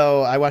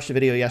video. I watched a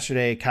video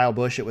yesterday. Kyle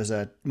Busch. It was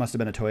must have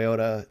been a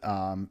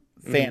Toyota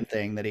fan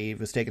thing that he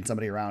was taking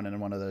somebody around in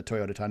one of the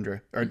Toyota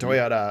Tundra or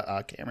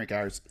Toyota Camry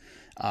cars.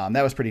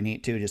 That was pretty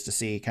neat too, just to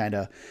see kind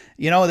of,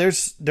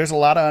 there's a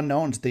lot of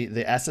unknowns.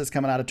 The S's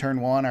coming out of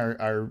turn 1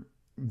 are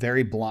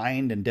very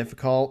blind and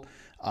difficult.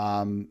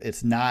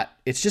 It's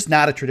just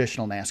not a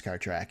traditional NASCAR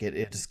track.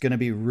 It's going to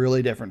be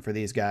really different for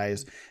these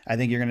guys. I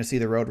think you're going to see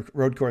the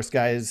road course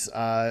guys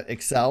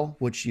excel,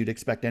 which you'd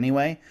expect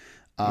anyway.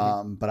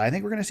 But I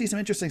think we're going to see some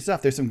interesting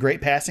stuff. There's some great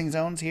passing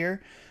zones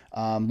here.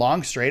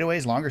 Longer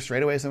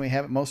straightaways than we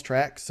have at most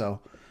tracks.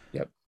 So,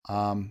 yep.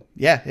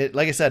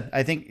 Like I said,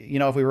 I think,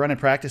 if we were running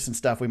practice and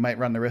stuff, we might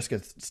run the risk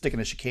of sticking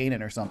a chicane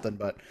in or something,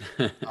 but,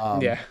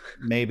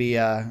 maybe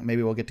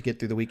we'll get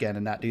through the weekend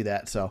and not do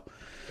that. So,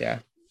 yeah.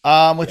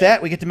 With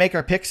that, we get to make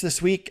our picks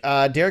this week.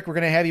 Derek, we're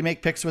going to have you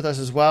make picks with us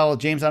as well.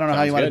 James, I don't know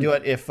how you want to do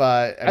it. If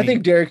I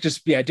think Derek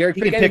Derek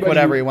can pick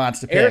whatever he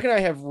wants to pick. Eric and I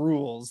have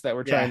rules that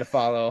we're trying to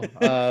follow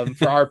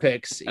for our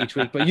picks each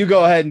week, but you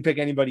go ahead and pick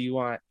anybody you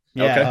want.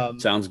 Yeah. Okay.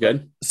 Sounds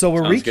good. So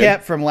we'll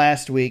recap from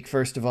last week.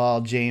 First of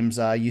all, James,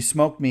 you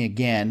smoked me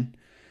again.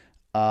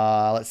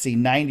 Let's see,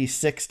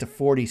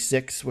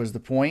 96-46 was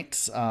the points.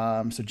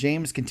 So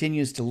James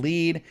continues to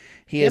lead.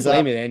 He is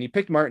blame me, man. You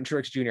picked Martin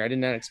Truex Jr. I did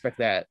not expect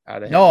that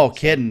out of him. No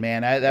kidding,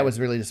 man. That was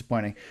really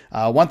disappointing.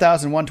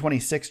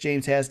 1,126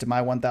 James has to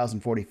my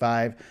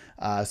 1,045.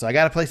 So I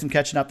got to play some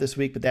catching up this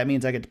week, but that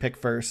means I get to pick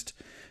first.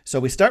 So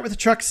we start with the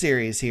truck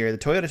series here, the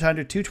Toyota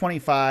Tundra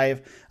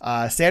 225,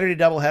 Saturday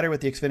doubleheader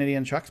with the Xfinity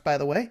and trucks, by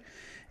the way.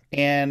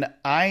 And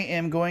I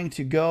am going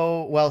to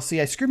go,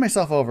 I screwed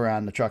myself over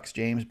on the trucks,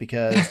 James,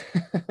 because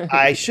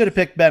I should have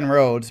picked Ben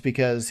Rhodes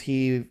because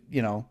he's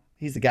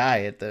the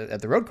guy at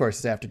the road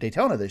courses after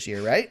Daytona this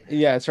year, right?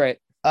 Yeah, that's right.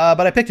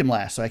 But I picked him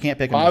last, so I can't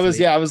pick him. I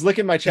was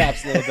licking my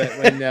chops a little bit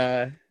when,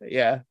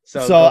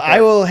 So I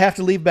will have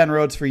to leave Ben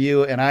Rhodes for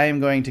you, and I am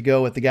going to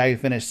go with the guy who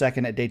finished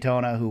second at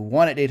Daytona, who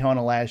won at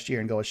Daytona last year,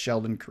 and go with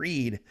Sheldon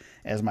Creed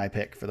as my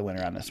pick for the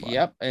winner on this one.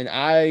 Yep, and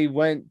I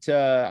went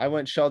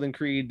Sheldon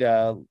Creed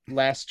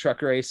last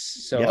truck race,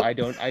 so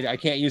yep. I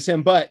can't use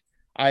him, but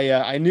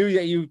I knew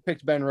that you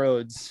picked Ben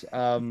Rhodes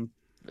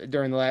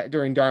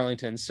during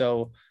Darlington,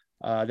 so.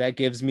 That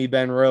gives me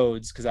Ben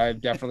Rhodes because I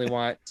definitely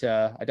want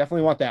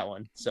that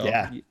one.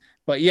 So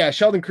but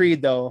Sheldon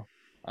Creed though,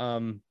 I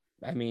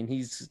mean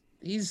he's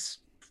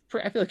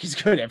I feel like he's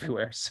good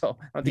everywhere. So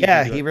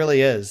he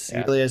really is. Yeah.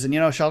 He really is.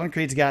 And Sheldon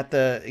Creed's got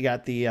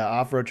the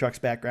off-road trucks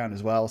background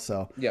as well.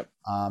 So yep.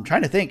 I'm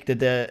trying to think.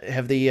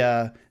 Have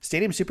the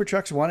Stadium Super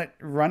Trucks run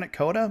at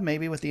COTA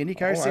maybe with the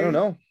IndyCar series? I don't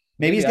know.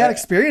 Maybe he's got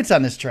experience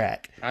on this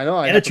track. I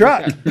know. In a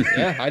truck.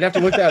 I'd have to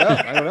look that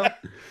up. I don't know.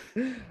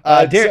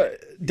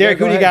 Derek,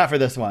 who do you got for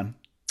this one?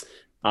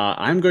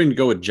 I'm going to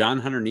go with John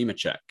Hunter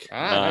Nemechek.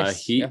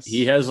 Nice.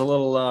 He has a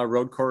little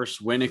road course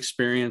win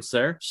experience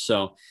there.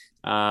 So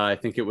I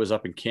think it was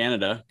up in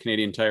Canada,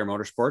 Canadian Tire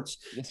Motorsports.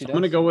 Yes, so I'm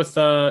going to go with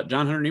John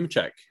Hunter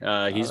Nemechek.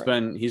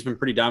 He's been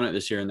pretty dominant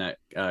this year in that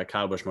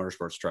Kyle Busch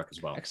Motorsports truck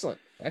as well. Excellent.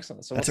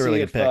 So that's a really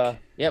good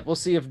pick. We'll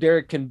see if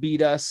Derek can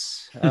beat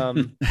us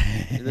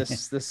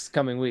this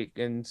coming week.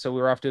 And so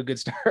we were off to a good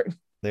start.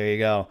 There you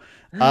go.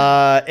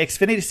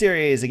 Xfinity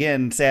Series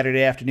again,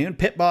 Saturday afternoon.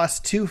 Pit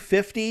Boss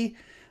 250.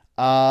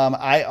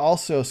 I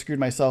also screwed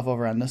myself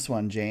over on this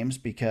one, James,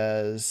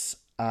 because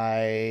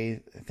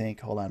I think,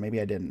 hold on, maybe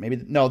I didn't.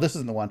 No, this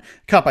isn't the one.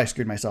 Cup I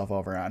screwed myself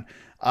over on.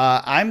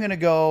 I'm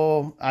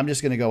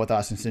just gonna go with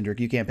Austin Cindric.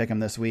 You can't pick him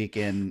this week,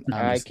 and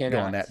I'm just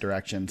going that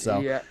direction. So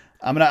yeah.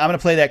 I'm gonna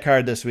play that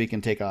card this week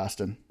and take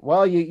Austin.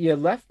 Well, you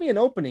left me an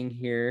opening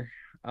here.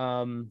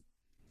 I'm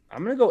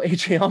gonna go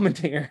AJ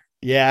Allmendinger.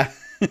 Yeah.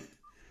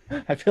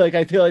 I feel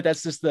like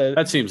that's just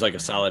that seems like a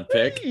solid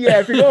pick.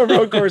 Yeah, if you're going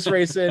road course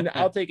racing,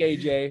 I'll take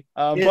AJ.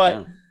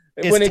 But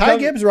is Ty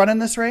Gibbs running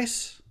this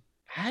race?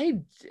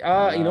 You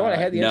know what? I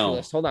had the entry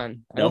list. Hold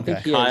on. I don't think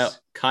he is.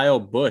 Kyle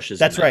Busch is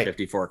that's in right.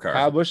 54 car.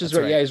 Kyle Busch is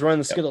right. Yeah, he's running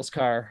the Skittles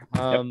car.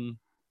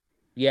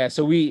 Yeah.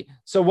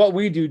 So what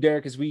we do,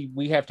 Derek, is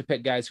we have to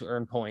pick guys who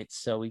earn points.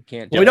 So we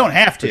can't. We don't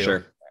have to. For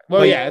sure.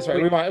 Well, yeah, that's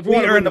right. We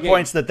earn the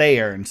points that they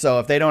earn. So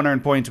if they don't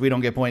earn points, we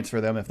don't get points for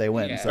them if they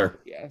win.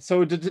 Yeah.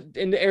 So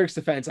in Eric's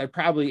defense, I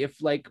probably,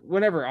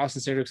 whenever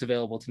Austin Cindric's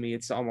available to me,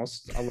 it's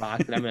almost a lot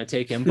that I'm going to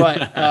take him.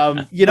 But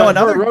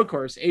another road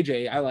course,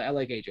 AJ, I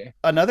like AJ.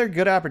 Another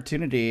good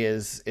opportunity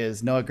is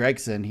Noah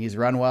Gragson. He's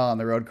run well on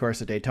the road course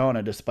at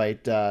Daytona,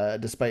 despite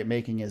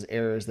making his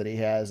errors that he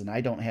has. And I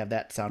don't have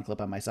that sound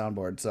clip on my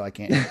soundboard, so I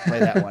can't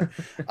play that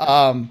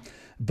one.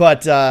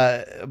 But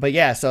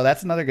yeah, so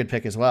that's another good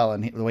pick as well.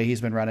 And the way he's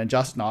been running,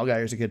 Justin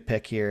Allgaier is a good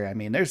pick here. I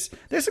mean, there's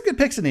some good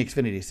picks in the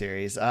Xfinity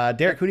series.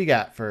 Derek, who do you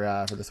got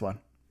for this one?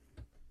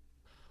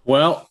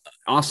 Well,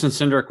 Austin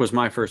Cindric was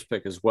my first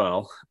pick as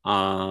well.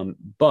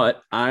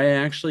 But I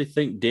actually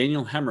think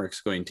Daniel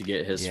Hemrick's going to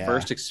get his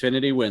first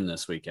Xfinity win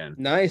this weekend.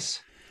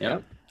 Nice.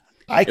 Yep.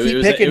 I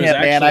keep picking him,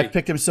 man. I've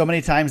picked him so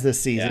many times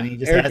this season. He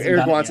just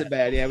Eric wants it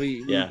bad. Yeah,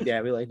 we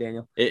like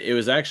Daniel. It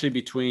was actually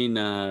between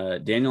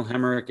Daniel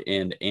Hemrick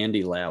and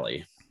Andy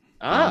Lally.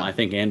 I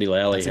think Andy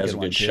Lally has a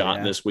good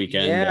shot this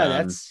weekend.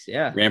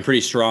 Yeah, ran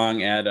pretty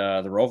strong at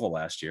the Roval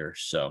last year.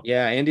 So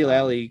yeah, Andy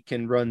Lally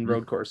can run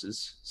road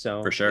courses.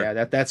 So for sure,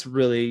 yeah, that's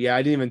really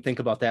I didn't even think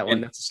about that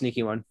one. That's a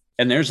sneaky one.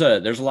 And there's a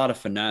lot of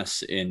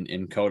finesse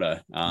in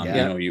COTA.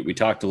 We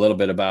talked a little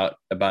bit about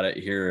it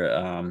here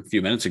a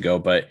few minutes ago,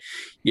 but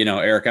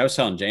Eric, I was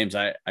telling James,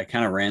 I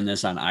kind of ran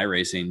this on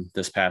iRacing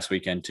this past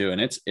weekend too,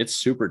 and it's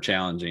super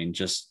challenging.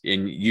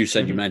 You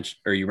said you mentioned,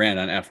 or you ran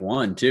on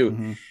F1 too.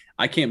 Mm-hmm.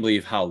 I can't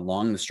believe how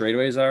long the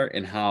straightaways are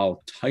and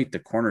how tight the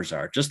corners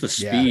are. Just the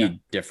speed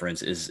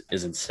difference is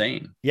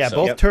insane. Yeah,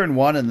 both turn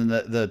one and then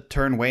the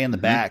turn way in the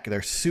back,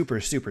 they're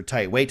super, super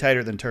tight, way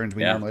tighter than turns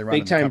we normally run.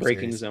 Big time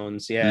braking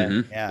zones. Yeah.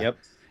 Mm-hmm. Yeah. Yep.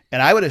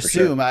 And I would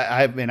assume,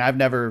 I've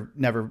never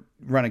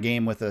run a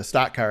game with a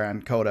stock car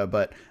on COTA,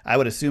 but I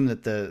would assume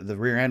that the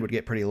rear end would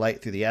get pretty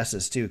light through the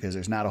S's too, because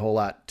there's not a whole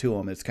lot to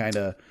them. It's kind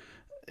of,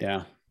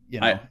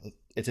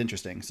 it's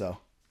interesting. So.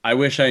 I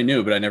wish I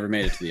knew, but I never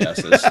made it to the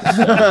S's.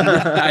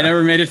 I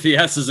never made it to the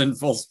S's in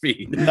full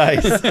speed.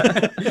 Nice.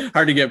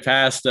 Hard to get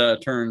past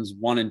turns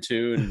 1 and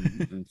 2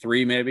 and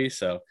 3 maybe.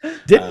 So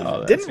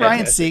didn't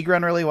Ryan Sieg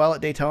run really well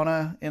at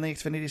Daytona in the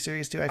Xfinity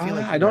Series too? I feel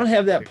like I don't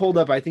have that pulled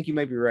up. I think you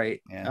might be right.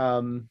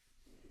 Yeah.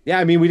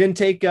 I mean, we didn't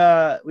take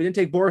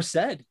Boris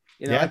Said.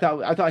 I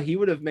thought he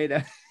would have made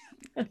a.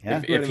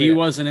 If he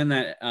wasn't in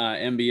that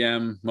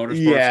MBM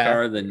motorsports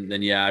car, then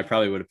I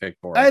probably would have picked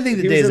Boris. I think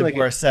the days of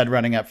Boris Said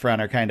running up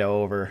front are kind of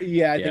over.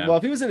 Yeah, I think. Well,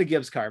 if he was in a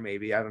Gibbs car,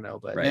 maybe I don't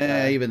know, but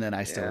even then,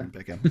 I still wouldn't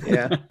pick him.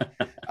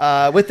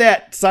 Yeah. With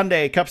that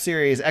Sunday Cup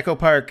Series, Echo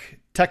Park,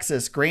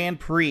 Texas Grand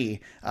Prix.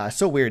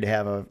 So weird to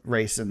have a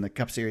race in the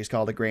Cup Series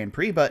called a Grand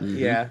Prix, but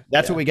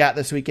that's what we got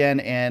this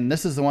weekend. And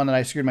this is the one that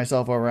I screwed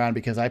myself over on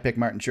because I picked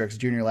Martin Truex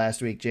Jr.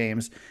 last week,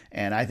 James,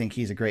 and I think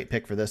he's a great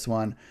pick for this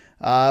one.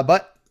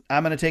 But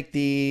I'm going to take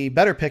the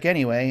better pick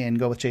anyway and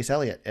go with Chase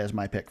Elliott as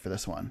my pick for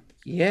this one.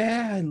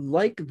 Yeah, I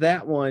like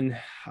that one.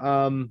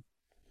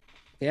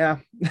 Yeah,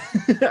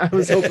 I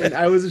was hoping,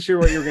 I wasn't sure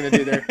what you were going to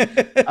do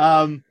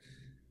there.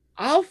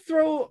 I'll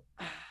throw,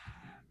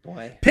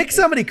 pick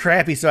somebody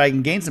crappy so I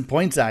can gain some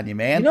points on you,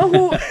 man. You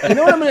know what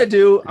I'm going to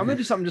do? I'm going to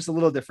do something just a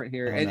little different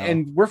here.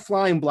 And we're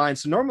flying blind.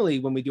 So normally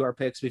when we do our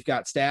picks, we've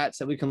got stats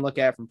that we can look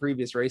at from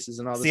previous races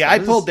and all this. See, I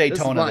pulled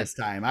Daytona this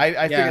time. I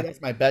figured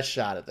that's my best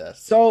shot at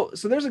this. So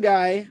there's a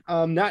guy,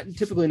 not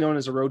typically known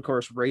as a road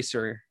course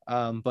racer,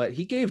 but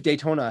he gave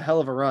Daytona a hell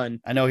of a run.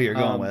 I know who you're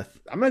going with.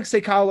 I'm going to say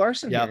Kyle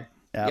Larson here.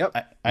 Yep.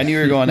 I knew you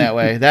were going that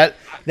way.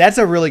 That's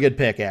a really good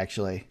pick,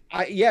 actually.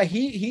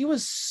 He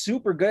was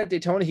super good at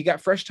Daytona. He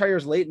got fresh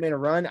tires late, made a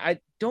run. I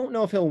don't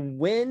know if he'll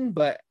win,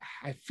 but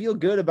I feel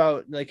good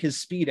about his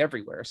speed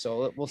everywhere.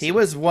 So we'll see. He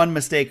was one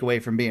mistake away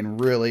from being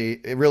really,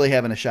 really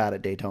having a shot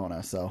at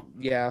Daytona. So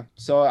yeah.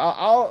 So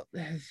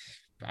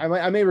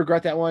I may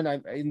regret that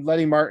one.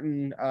 Letting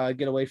Martin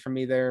get away from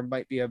me there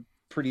might be a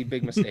pretty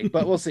big mistake,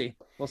 but we'll see.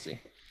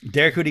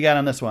 Derek, who do you got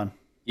on this one?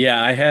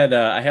 Yeah, I had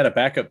a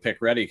backup pick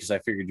ready because I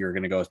figured you were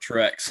going to go with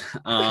Truex.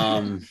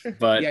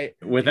 But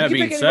with that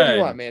being said,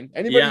 you want, man.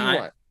 Anybody you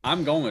want.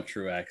 I'm going with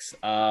Truex.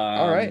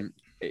 All right.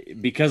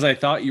 Because I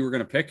thought you were going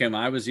to pick him,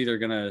 I was either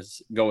going to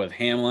go with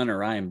Hamlin or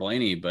Ryan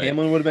Blaney. But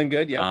Hamlin would have been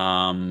good. Yeah.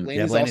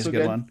 Blaney's also a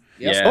good one.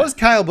 Yep. So was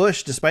Kyle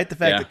Busch, despite the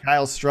fact that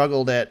Kyle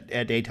struggled at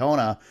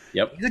Daytona.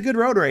 Yep. He's a good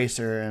road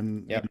racer,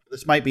 and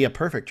this might be a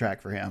perfect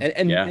track for him.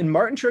 And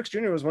Martin Truex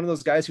Jr. was one of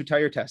those guys who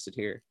tire tested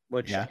here,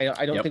 which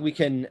I don't think we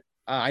can.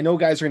 I know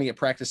guys are going to get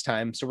practice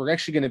time, so we're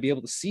actually going to be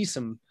able to see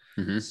some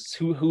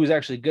who's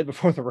actually good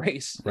before the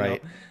race,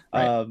 right?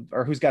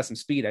 Or who's got some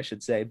speed, I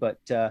should say. But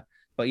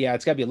yeah,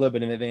 it's got to be a little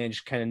bit of an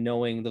advantage, kind of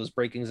knowing those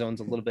braking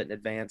zones a little bit in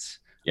advance.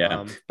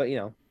 Yeah. But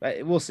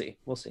we'll see.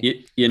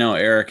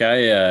 Eric,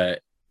 I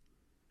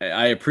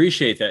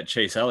appreciate that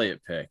Chase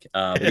Elliott pick.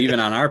 But even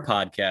on our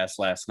podcast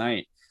last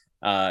night,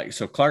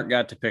 so Clark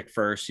got to pick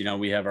first.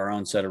 We have our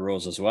own set of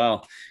rules as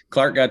well.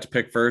 Clark got to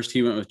pick first.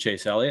 He went with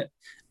Chase Elliott.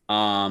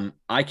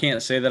 I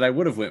can't say that I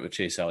would have went with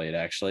Chase Elliott,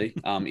 actually,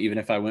 even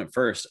if I went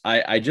first.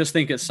 I just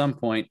think at some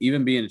point,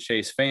 even being a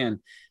Chase fan,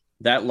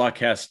 that luck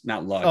has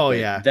not luck. Oh,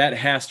 yeah. That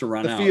has to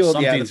run out.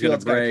 Something's going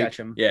to break. Catch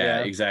him. Yeah,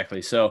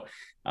 exactly. So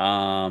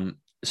I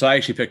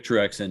actually picked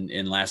Truex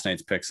in last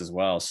night's picks as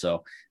well.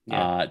 So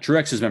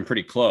Truex has been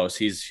pretty close.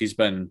 He's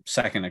been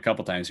second a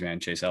couple times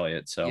behind Chase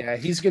Elliott. So yeah,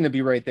 he's going to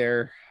be right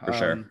there for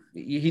sure.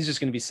 He's just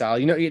going to be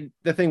solid.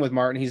 The thing with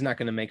Martin, he's not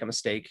going to make a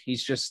mistake.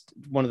 He's just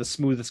one of the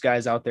smoothest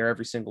guys out there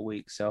every single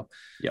week. So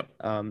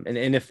and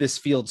if this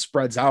field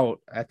spreads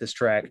out at this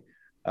track,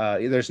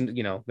 there's going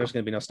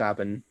to be no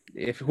stopping.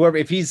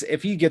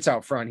 If he gets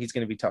out front, he's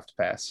going to be tough to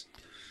pass.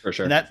 For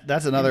sure. And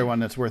that's another one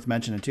that's worth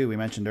mentioning too. We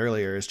mentioned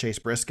earlier is Chase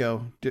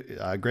Briscoe,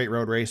 a great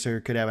road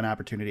racer, could have an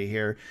opportunity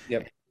here.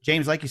 Yep.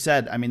 James, like you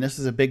said, I mean, this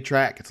is a big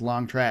track. It's a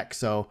long track.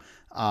 So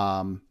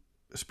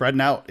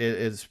spreading out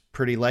is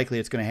pretty likely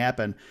it's going to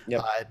happen.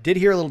 Yep. Did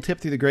hear a little tip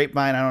through the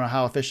grapevine. I don't know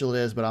how official it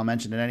is, but I'll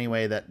mention it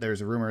anyway, that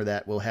there's a rumor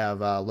that we'll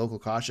have local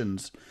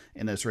cautions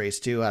in this race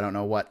too. I don't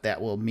know what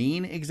that will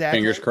mean exactly.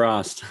 Fingers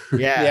crossed.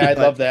 Yeah. Yeah, I'd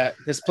love that.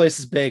 This place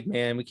is big,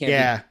 man. We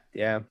can't.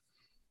 Yeah.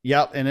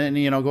 Yep. And then,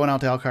 going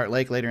out to Elkhart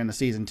Lake later in the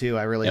season too.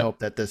 I really hope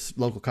that this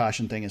local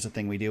caution thing is a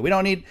thing we do. We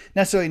don't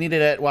necessarily need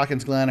it at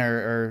Watkins Glen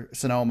or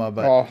Sonoma,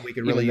 but we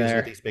could really use it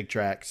at these big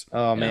tracks.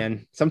 Oh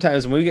man.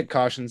 Sometimes when we get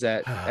cautions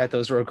at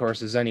those road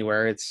courses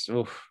anywhere, it's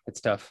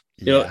tough.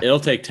 It'll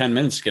take 10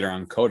 minutes to get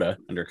around Coda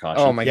under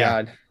caution. Oh my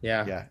God.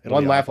 Yeah. Yeah.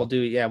 One lap will do.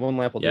 Yeah. One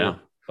lap will do.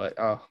 But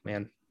oh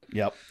man.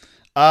 Yep.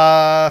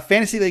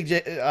 Fantasy League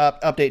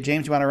update.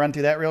 James, you want to run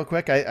through that real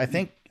quick?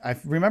 I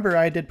remember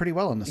I did pretty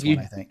well in this one,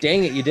 I think.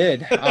 Dang it, you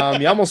did.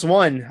 You almost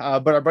won.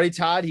 But our buddy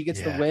Todd, he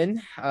gets the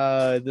win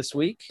this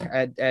week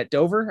at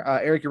Dover.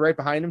 Eric, you're right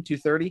behind him,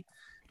 230.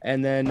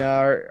 And then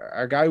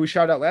our guy we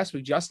shouted out last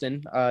week,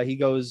 Justin, he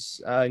goes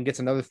and gets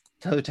another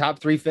top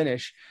 3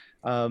 finish.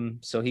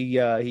 So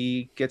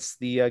he gets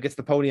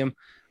the podium.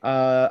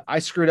 I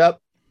screwed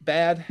up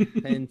bad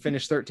and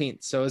finished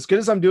 13th. So as good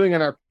as I'm doing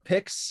on our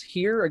picks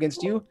here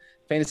against you,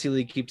 Fantasy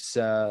League keeps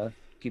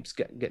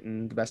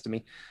getting the best of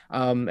me.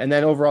 And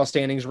then overall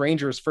standings,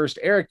 Rangers first.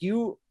 Eric,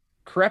 you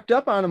crept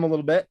up on him a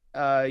little bit.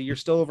 You're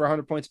still over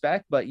 100 points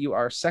back, but you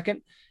are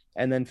second.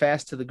 And then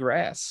Fast to the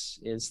Grass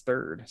is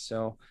third.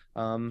 So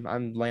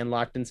I'm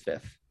landlocked in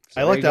 5th.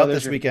 So I looked out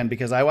this weekend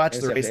because I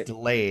watched the race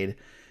delayed,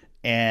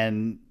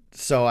 and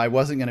so I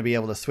wasn't going to be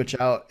able to switch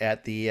out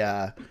at the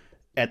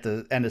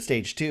end of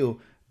stage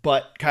 2.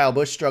 But Kyle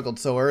Busch struggled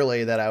so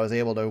early that I was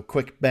able to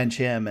quick bench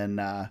him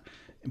and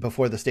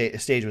before the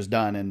stage was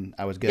done, and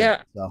I was good.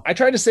 Yeah, so I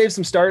tried to save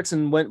some starts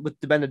and went with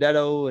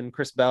DiBenedetto and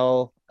Chris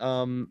Bell,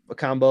 a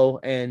combo,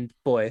 and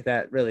boy,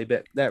 that really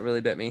bit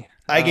me.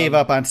 I gave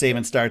up on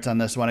saving starts on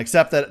this one,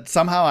 except that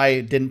somehow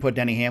I didn't put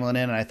Denny Hamlin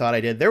in, and I thought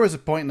I did. There was a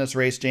point in this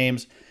race,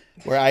 James,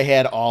 where I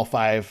had all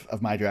 5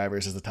 of my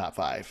drivers as the top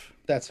 5.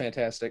 That's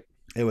fantastic.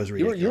 It was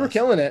ridiculous. You were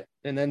killing it,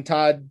 and then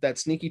Todd, that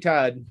sneaky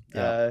Todd,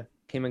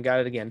 came and got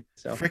it again.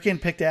 So freaking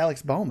picked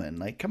Alex Bowman.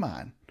 Like, come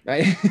on.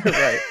 Right.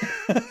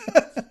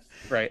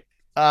 Right.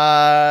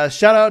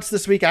 Shout outs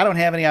this week. I don't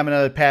have any. I'm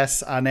going to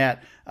pass on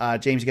that.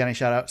 James, you got any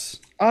shout outs?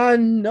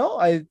 No,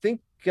 I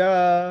think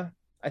we're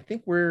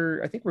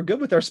good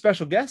with our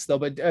special guest though.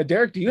 But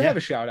Derek, do you have a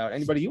shout out?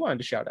 Anybody you wanted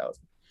to shout out?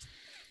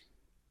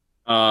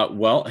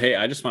 Well, hey,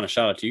 I just want to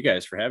shout out to you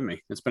guys for having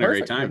me. It's been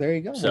Perfect. a great time. Well, there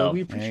you go. So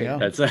we appreciate it.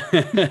 That's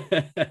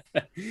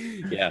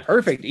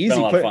perfect. Easy. Been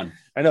a lot of fun.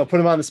 I know, put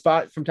them on the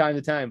spot from time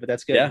to time, but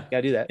that's good. Yeah.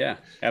 Gotta do that. Yeah,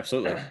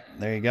 absolutely.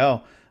 There you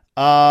go.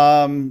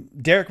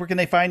 Derek, where can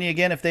they find you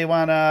again if they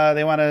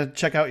wanna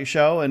check out your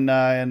show and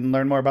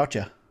learn more about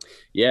you?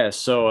 Yeah,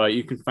 so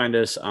you can find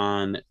us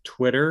on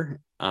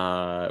Twitter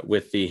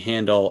with the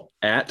handle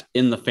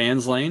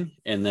 @InTheFansLane,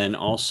 and then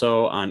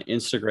also on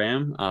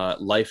Instagram,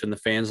 Life in the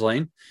Fans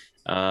Lane.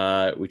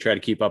 We try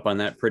to keep up on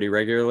that pretty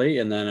regularly,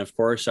 and then of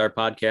course our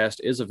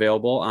podcast is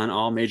available on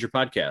all major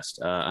podcasts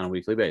on a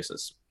weekly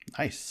basis.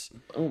 Nice.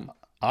 Boom.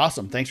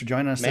 Awesome. Thanks for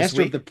joining us this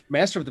week.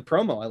 Master of the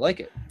promo. I like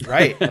it.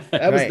 Right.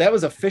 That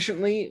was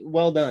efficiently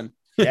well done.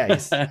 Yeah,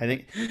 I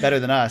think better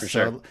than us.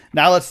 Sure. So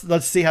now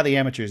let's see how the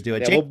amateurs do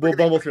it. Yeah, James, we'll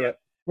bubble through it.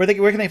 Where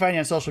can they find you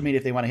on social media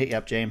if they want to hit you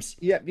up, James?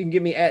 Yeah, you can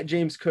get me at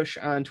James Cush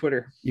on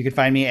Twitter. You can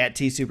find me at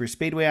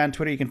TSuperspeedway on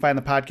Twitter. You can find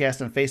the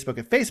podcast on Facebook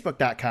at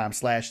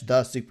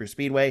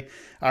facebook.com/TheSuperspeedway.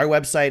 Our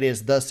website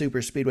is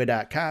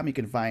thesuperspeedway.com. You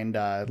can find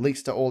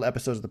links to old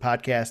episodes of the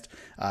podcast,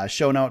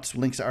 show notes,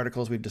 links to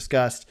articles we've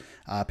discussed,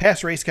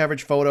 past race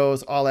coverage,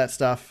 photos, all that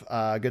stuff.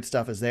 Good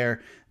stuff is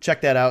there.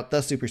 Check that out,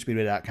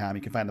 thesuperspeedway.com.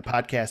 You can find the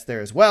podcast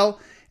there as well.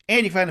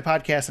 And you can find the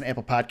podcast on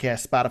Apple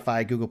Podcasts,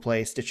 Spotify, Google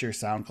Play, Stitcher,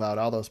 SoundCloud,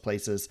 all those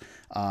places.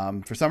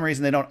 For some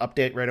reason, they don't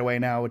update right away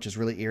now, which is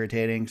really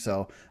irritating.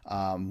 So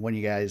when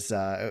you guys,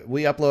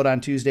 we upload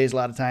on Tuesdays a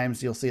lot of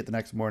times. You'll see it the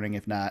next morning,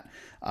 if not.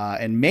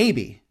 And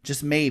maybe,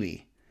 just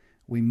maybe,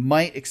 we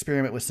might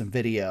experiment with some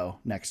video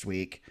next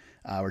week.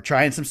 We're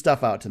trying some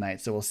stuff out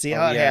tonight, so we'll see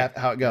how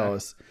it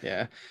goes.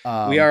 Yeah.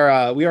 We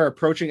are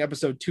approaching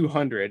episode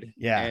 200.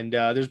 Yeah. And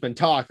there's been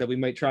talk that we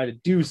might try to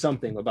do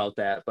something about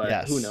that,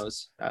 but who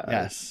knows?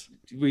 Yes.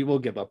 We will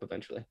give up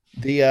eventually.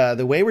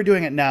 The way we're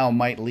doing it now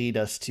might lead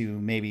us to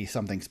maybe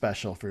something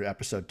special for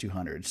episode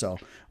 200. So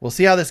we'll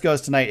see how this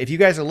goes tonight. If you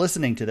guys are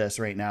listening to this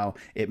right now,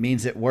 it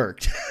means it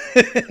worked.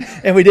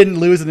 And we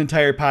didn't lose an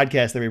entire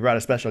podcast that we brought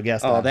a special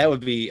guest on. Oh, that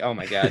would be, oh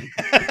my God.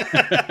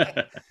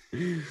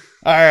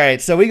 All right,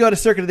 so we go to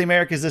Circuit of the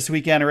Americas this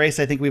weekend, a race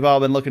I think we've all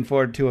been looking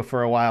forward to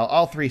for a while.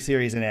 All 3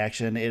 series in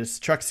action. It is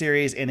Truck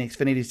Series and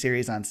Xfinity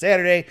Series on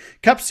Saturday,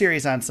 Cup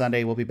Series on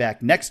Sunday. We'll be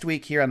back next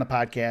week here on the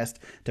podcast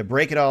to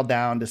break it all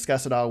down,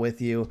 discuss it all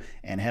with you,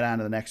 and head on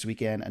to the next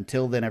weekend.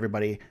 Until then,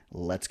 everybody,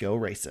 let's go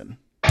racing.